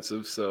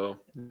expensive, so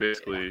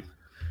basically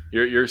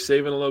you're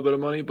saving a little bit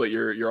of money, but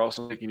you're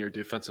also making your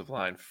defensive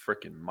line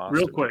freaking monster.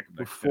 Real quick,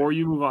 before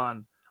you move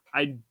on,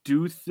 I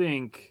do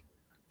think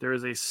there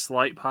is a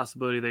slight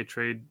possibility they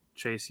trade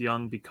Chase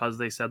Young because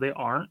they said they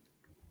aren't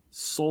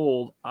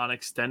sold on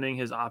extending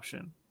his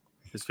option.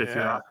 His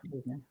 5th-year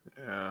option.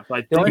 Yeah.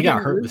 So he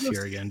got hurt this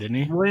year again, didn't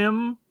he?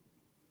 Slim,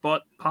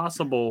 but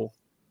possible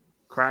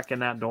crack in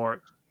that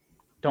door.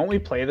 Don't we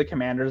play the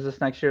Commanders this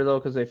next year though?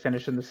 Because they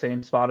finish in the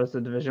same spot as the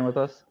division with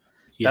us.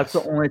 Yes.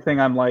 That's the only thing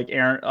I'm like,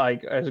 Aaron.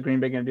 Like, is Green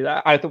Bay going to do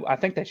that? I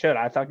think they should.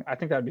 I think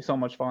that'd be so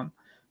much fun.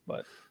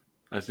 But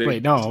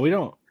wait, no, we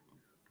don't.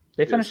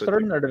 They finished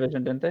third in their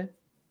division, didn't they?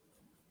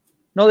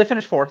 No, they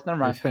finished fourth. Never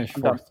mind. They finished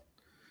fourth.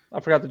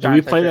 I forgot the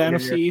Giants. Did we play the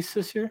NFC East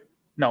this year?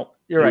 No,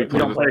 you're right. We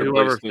don't play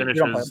whoever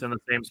finishes in the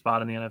same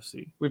spot in the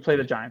NFC. We play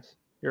the Giants.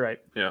 You're right.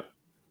 Yeah.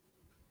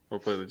 We'll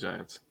play the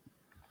Giants.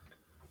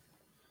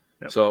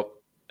 Yep. So,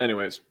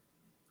 anyways,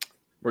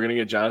 we're going to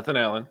get Jonathan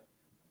Allen.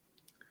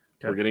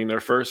 Okay. We're getting their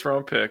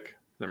first-round pick,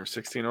 number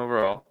 16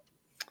 overall.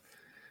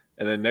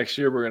 And then next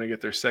year, we're going to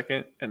get their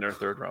second and their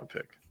third-round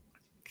pick.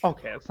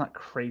 Okay, it's not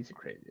crazy.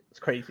 It's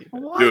crazy.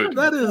 What? Dude,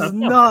 that is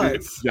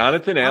nuts.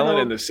 Jonathan Allen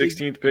in the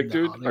 16th pick,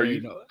 dude.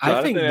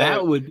 I think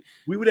that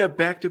we would have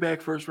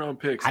back-to-back first-round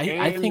picks.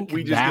 I think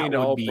we just gained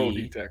an all-pro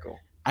D tackle.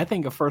 I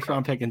think a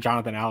first-round pick and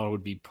Jonathan Allen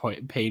would be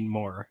paid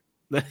more.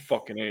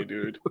 Fucking A,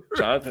 dude.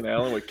 Jonathan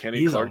Allen with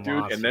Kenny Clark,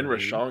 dude, and then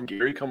Rashawn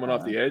Gary coming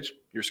off the edge.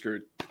 You're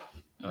screwed.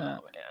 Oh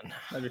man,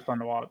 that'd be fun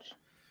to watch.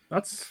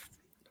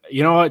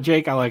 You know what,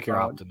 Jake? I like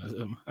your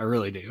optimism. I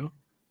really do.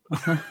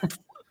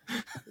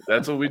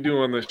 That's what we do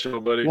on this show,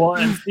 buddy. Well,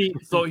 and see,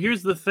 so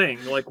here's the thing.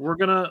 Like,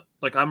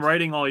 I'm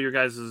writing all your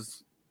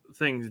guys'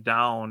 things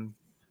down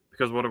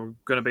because what we're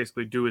gonna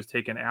basically do is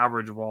take an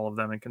average of all of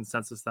them and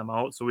consensus them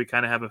out, so we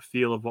kind of have a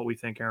feel of what we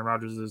think Aaron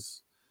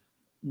Rodgers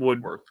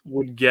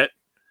would get,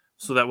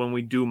 so that when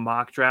we do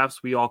mock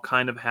drafts, we all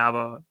kind of have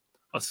a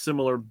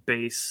similar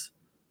base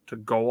to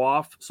go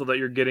off, so that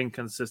you're getting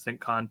consistent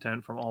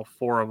content from all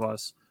 4 of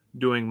us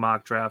doing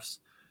mock drafts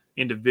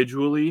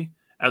individually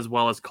as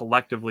well as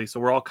collectively. So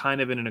we're all kind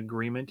of in an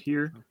agreement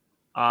here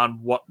on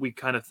what we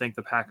kind of think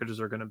the packages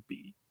are going to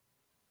be.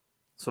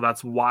 So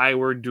that's why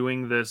we're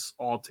doing this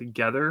all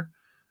together.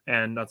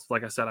 And that's,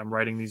 like I said, I'm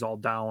writing these all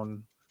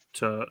down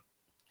so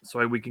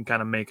we can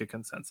kind of make a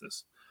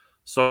consensus.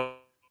 So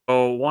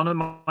one of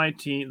my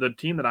team, the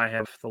team that I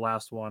have, the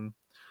last one,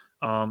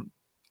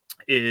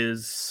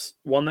 is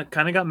one that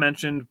kind of got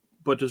mentioned,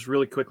 but just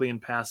really quickly in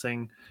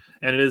passing,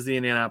 and it is the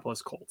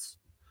Indianapolis Colts.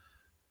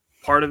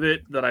 Part of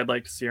it that I'd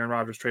like to see Aaron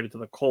Rodgers traded to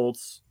the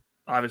Colts.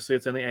 Obviously,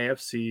 it's in the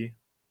AFC.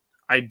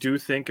 I do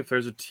think if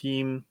there's a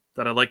team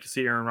that I'd like to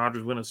see Aaron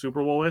Rodgers win a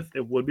Super Bowl with,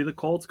 it would be the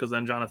Colts, because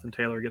then Jonathan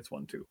Taylor gets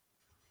one too.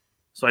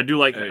 So I do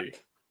like that.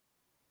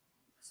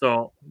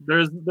 So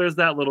there's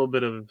that little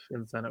bit of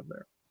incentive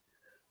there.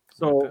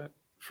 So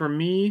for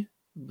me,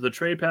 the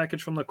trade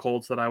package from the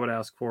Colts that I would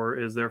ask for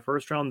is their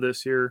first round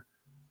this year,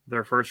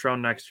 their first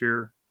round next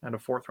year, and a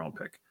 4th round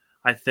pick.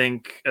 I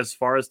think as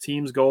far as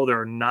teams go,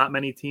 there are not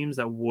many teams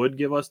that would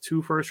give us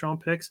 2 first-round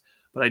picks,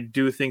 but I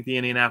do think the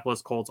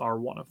Indianapolis Colts are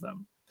one of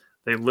them.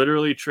 They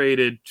literally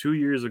traded 2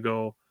 years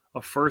ago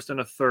a first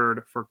and a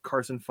third for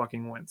Carson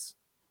fucking Wentz.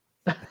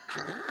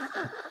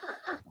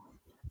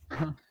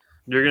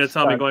 You're going to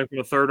tell me going from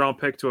a 3rd-round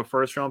pick to a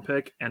 1st-round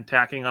pick and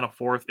tacking on a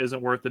 4th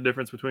isn't worth the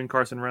difference between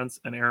Carson Wentz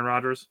and Aaron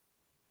Rodgers?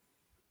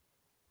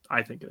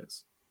 I think it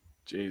is.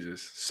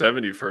 Jesus,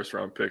 70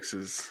 first-round picks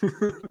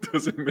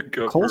doesn't make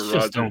up Colts for just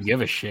Rodgers. don't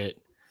give a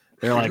shit.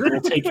 They're like,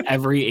 we'll take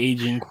every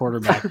aging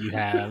quarterback you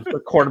have.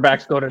 The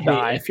quarterbacks go to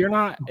die. If you're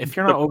not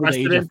over the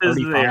age of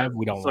 35,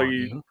 we don't want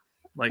you.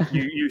 Like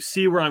you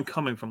see where I'm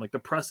coming from. Like the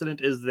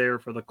precedent is there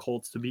for the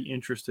Colts to be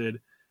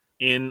interested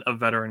in a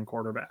veteran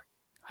quarterback.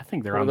 I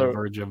think they're on the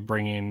verge of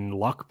bringing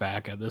Luck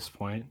back at this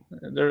point.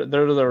 They're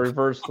the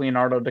reverse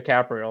Leonardo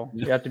DiCaprio.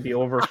 You have to be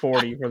over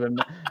 40 for them.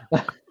 You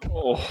have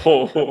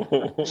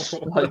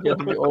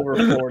to be over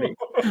 40.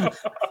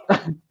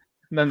 And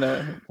then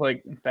they're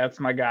like, that's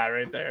my guy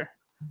right there.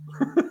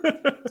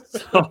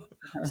 So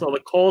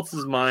the Colts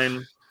is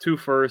mine. 2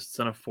 firsts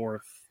and a 4th.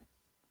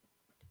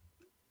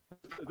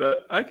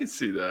 I can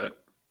see that.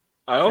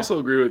 I also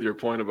agree with your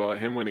point about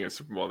him winning a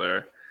Super Bowl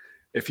there.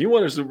 If he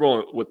won a Super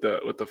Bowl with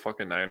the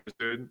fucking Niners,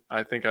 dude,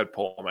 I think I'd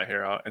pull my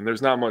hair out. And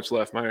there's not much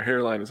left. My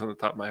hairline is on the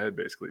top of my head,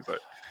 basically. But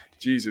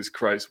Jesus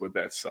Christ, would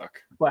that suck?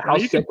 But how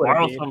you sick can would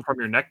borrow it be? some from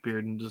your neck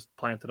beard and just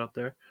plant it up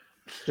there.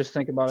 Just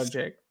think about it,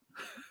 Jake.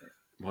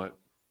 What?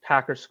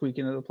 Packers squeak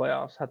into the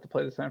playoffs. Have to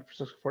play the San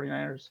Francisco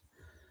 49ers.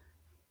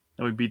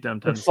 And we beat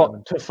them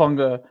 10-7.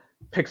 Tafunga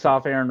picks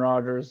off Aaron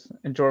Rodgers,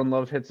 and Jordan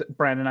Love hits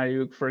Brandon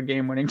Ayuk for a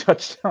game-winning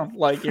touchdown.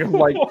 Like, your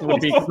life would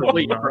be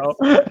complete, bro.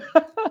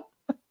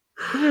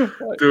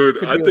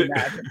 Dude, I think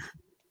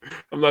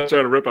I'm not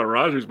trying to rip on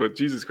Rodgers, but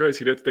Jesus Christ,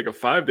 he'd have to take a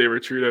 5-day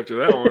retreat after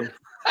that one.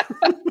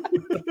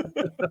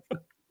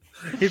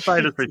 He'd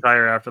probably just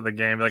retire after the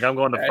game. Like, I'm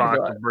going to Fox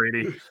with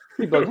Brady.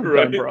 He goes,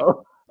 right,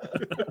 bro.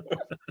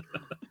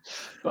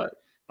 But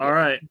all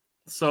right.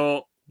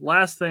 So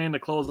last thing to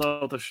close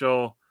out the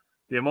show,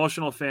 the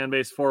emotional fan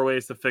base, 4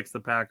 ways to fix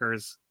the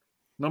Packers.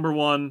 Number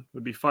 1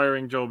 would be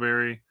firing Joe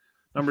Barry.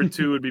 Number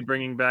 2 would be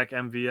bringing back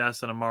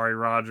MVS and Amari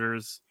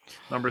Rodgers.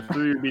 Number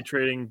 3 would be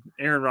trading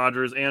Aaron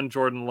Rodgers and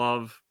Jordan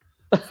Love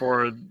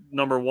for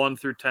number 1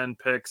 through 10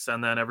 picks.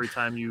 And then every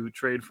time you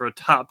trade for a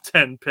top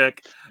 10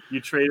 pick,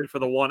 you trade it for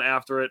the one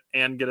after it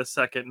and get a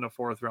second and a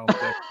 4th round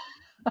pick.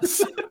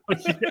 So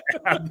you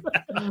add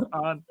that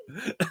on.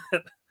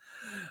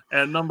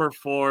 And number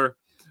 4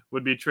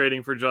 would be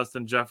trading for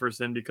Justin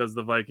Jefferson because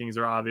the Vikings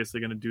are obviously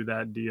going to do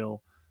that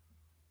deal.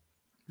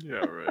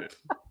 Yeah, right.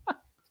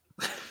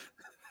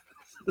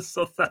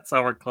 So that's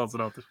how we're closing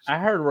out the show. I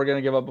heard we're going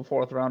to give up a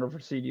 4th rounder for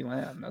CeeDee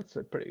Lamb. That's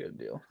a pretty good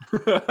deal.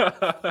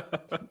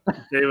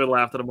 David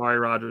laughed at Amari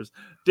Rodgers.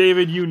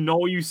 David,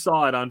 you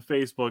saw it on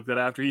Facebook that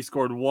after he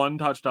scored 1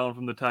 touchdown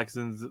from the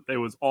Texans, it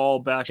was all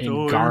back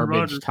to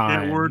garbage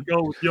time. Can't work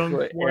out with young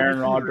Aaron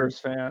Rodgers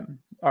fan.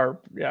 All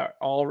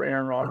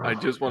Aaron Rodgers. I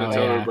just want to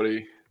tell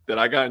everybody that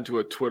I got into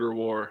a Twitter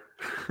war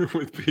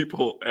with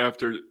people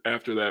after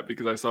that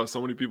because I saw so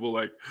many people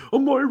like,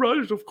 Amari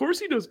Rodgers, of course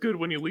he does good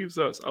when he leaves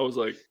us. I was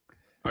like,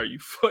 are you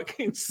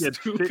fucking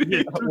stupid?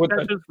 Yeah, 2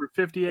 catches for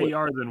 58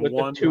 yards and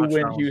 1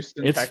 2-win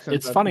Houston Texans.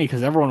 It's funny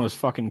because everyone was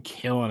fucking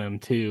killing him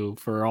too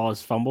for all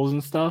his fumbles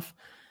and stuff.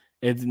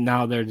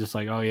 Now they're just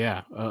like, oh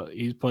yeah,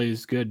 he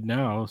plays good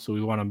now, so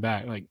we want him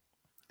back. Like,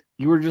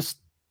 you were just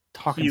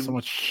talking so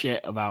much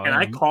shit about him.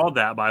 And I called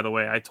that, by the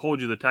way. I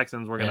told you the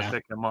Texans were going to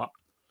pick him up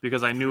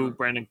because I knew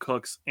Brandon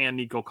Cooks and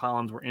Nico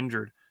Collins were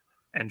injured.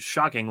 And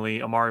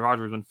shockingly, Amari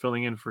Rodgers has been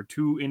filling in for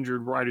 2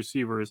 injured wide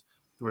receivers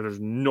where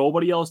there's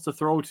nobody else to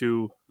throw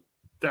to.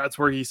 That's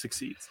where he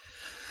succeeds.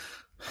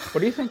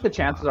 What do you think the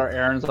chances are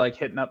Aaron's like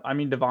hitting up? I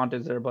mean,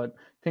 Devontae's there, but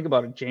think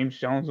about it. James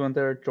Jones went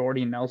there.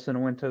 Jordy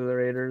Nelson went to the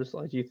Raiders.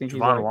 Like, do you think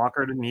Javon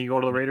Walker, didn't he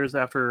go to the Raiders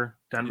after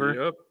Denver?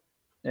 Yep.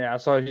 Yeah,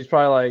 so he's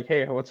probably like,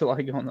 hey, what's it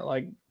like going to,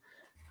 like,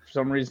 for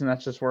some reason,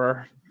 that's just where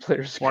our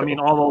players go. Well, I mean,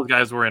 all those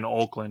guys were in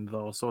Oakland,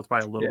 though, so it's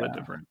probably a little bit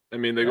different. I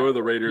mean, they go to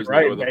the Raiders.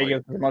 Right, they go to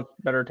Vegas is a much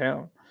better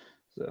town.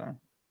 So,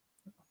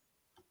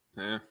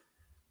 yeah.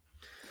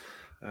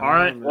 All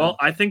right. Well,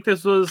 I think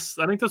this was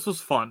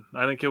fun.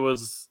 I think it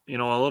was, a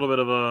little bit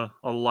of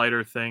a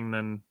lighter thing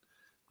than,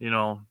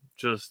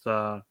 just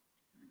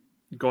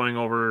going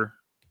over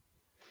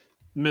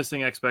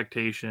missing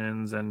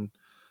expectations and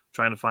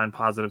trying to find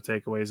positive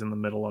takeaways in the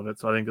middle of it.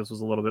 So I think this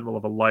was a little bit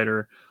of a lighter,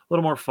 a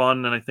little more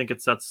fun, and I think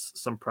it sets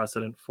some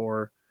precedent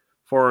for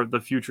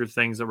the future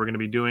things that we're going to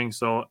be doing.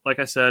 So, like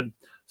I said,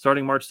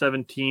 starting March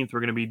 17th, we're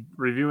going to be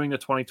reviewing the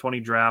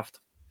 2020 draft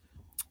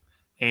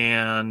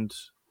and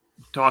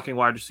talking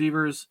wide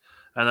receivers.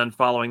 And then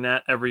following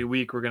that, every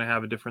week, we're going to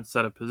have a different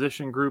set of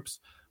position groups.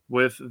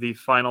 With the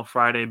final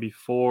Friday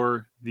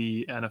before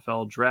the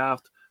NFL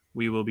draft,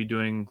 we will be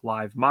doing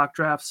live mock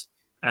drafts.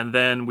 And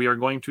then we are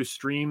going to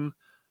stream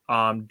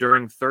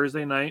during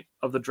Thursday night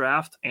of the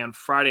draft and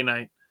Friday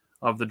night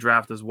of the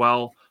draft as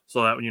well,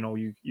 so that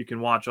you can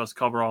watch us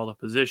cover all the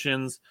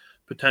positions,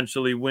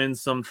 potentially win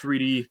some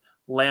 3D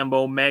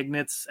Lambo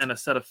magnets and a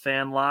set of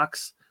fan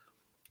locks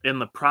in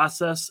the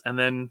process. And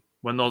then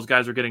when those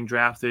guys are getting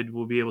drafted,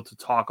 we'll be able to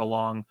talk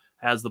along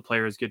as the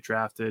players get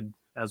drafted,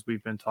 as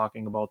we've been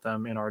talking about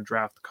them in our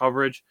draft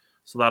coverage.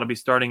 So that'll be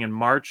starting in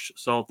March.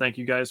 So thank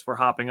you guys for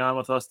hopping on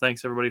with us.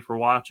 Thanks everybody for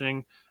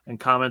watching and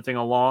commenting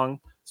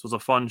along. This was a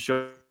fun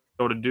show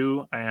to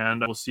do,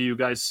 and we'll see you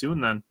guys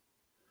soon then.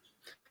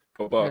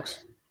 Go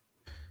Bucks.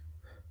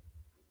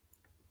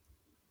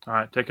 All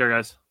right. Take care,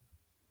 guys.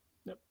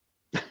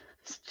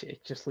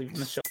 Jake just leaving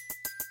the show.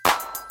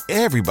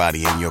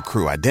 Everybody in your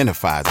crew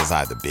identifies as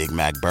either Big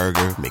Mac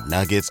Burger,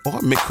 McNuggets, or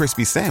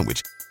McCrispy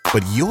Sandwich.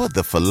 But you're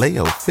the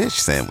Filet-O-Fish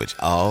Sandwich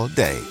all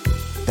day.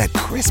 That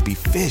crispy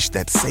fish,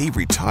 that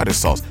savory tartar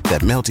sauce,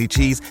 that melty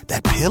cheese,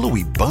 that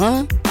pillowy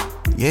bun.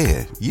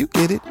 Yeah, you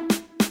get it.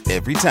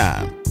 Every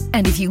time.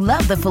 And if you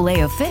love the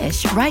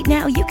Filet-O-Fish, right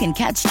now you can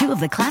catch 2 of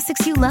the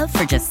classics you love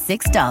for just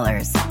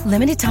 $6.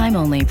 Limited time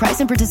only. Price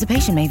and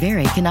participation may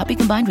vary. Cannot be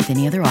combined with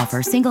any other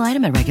offer. Single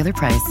item at regular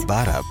price.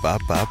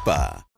 Ba-da-ba-ba-ba.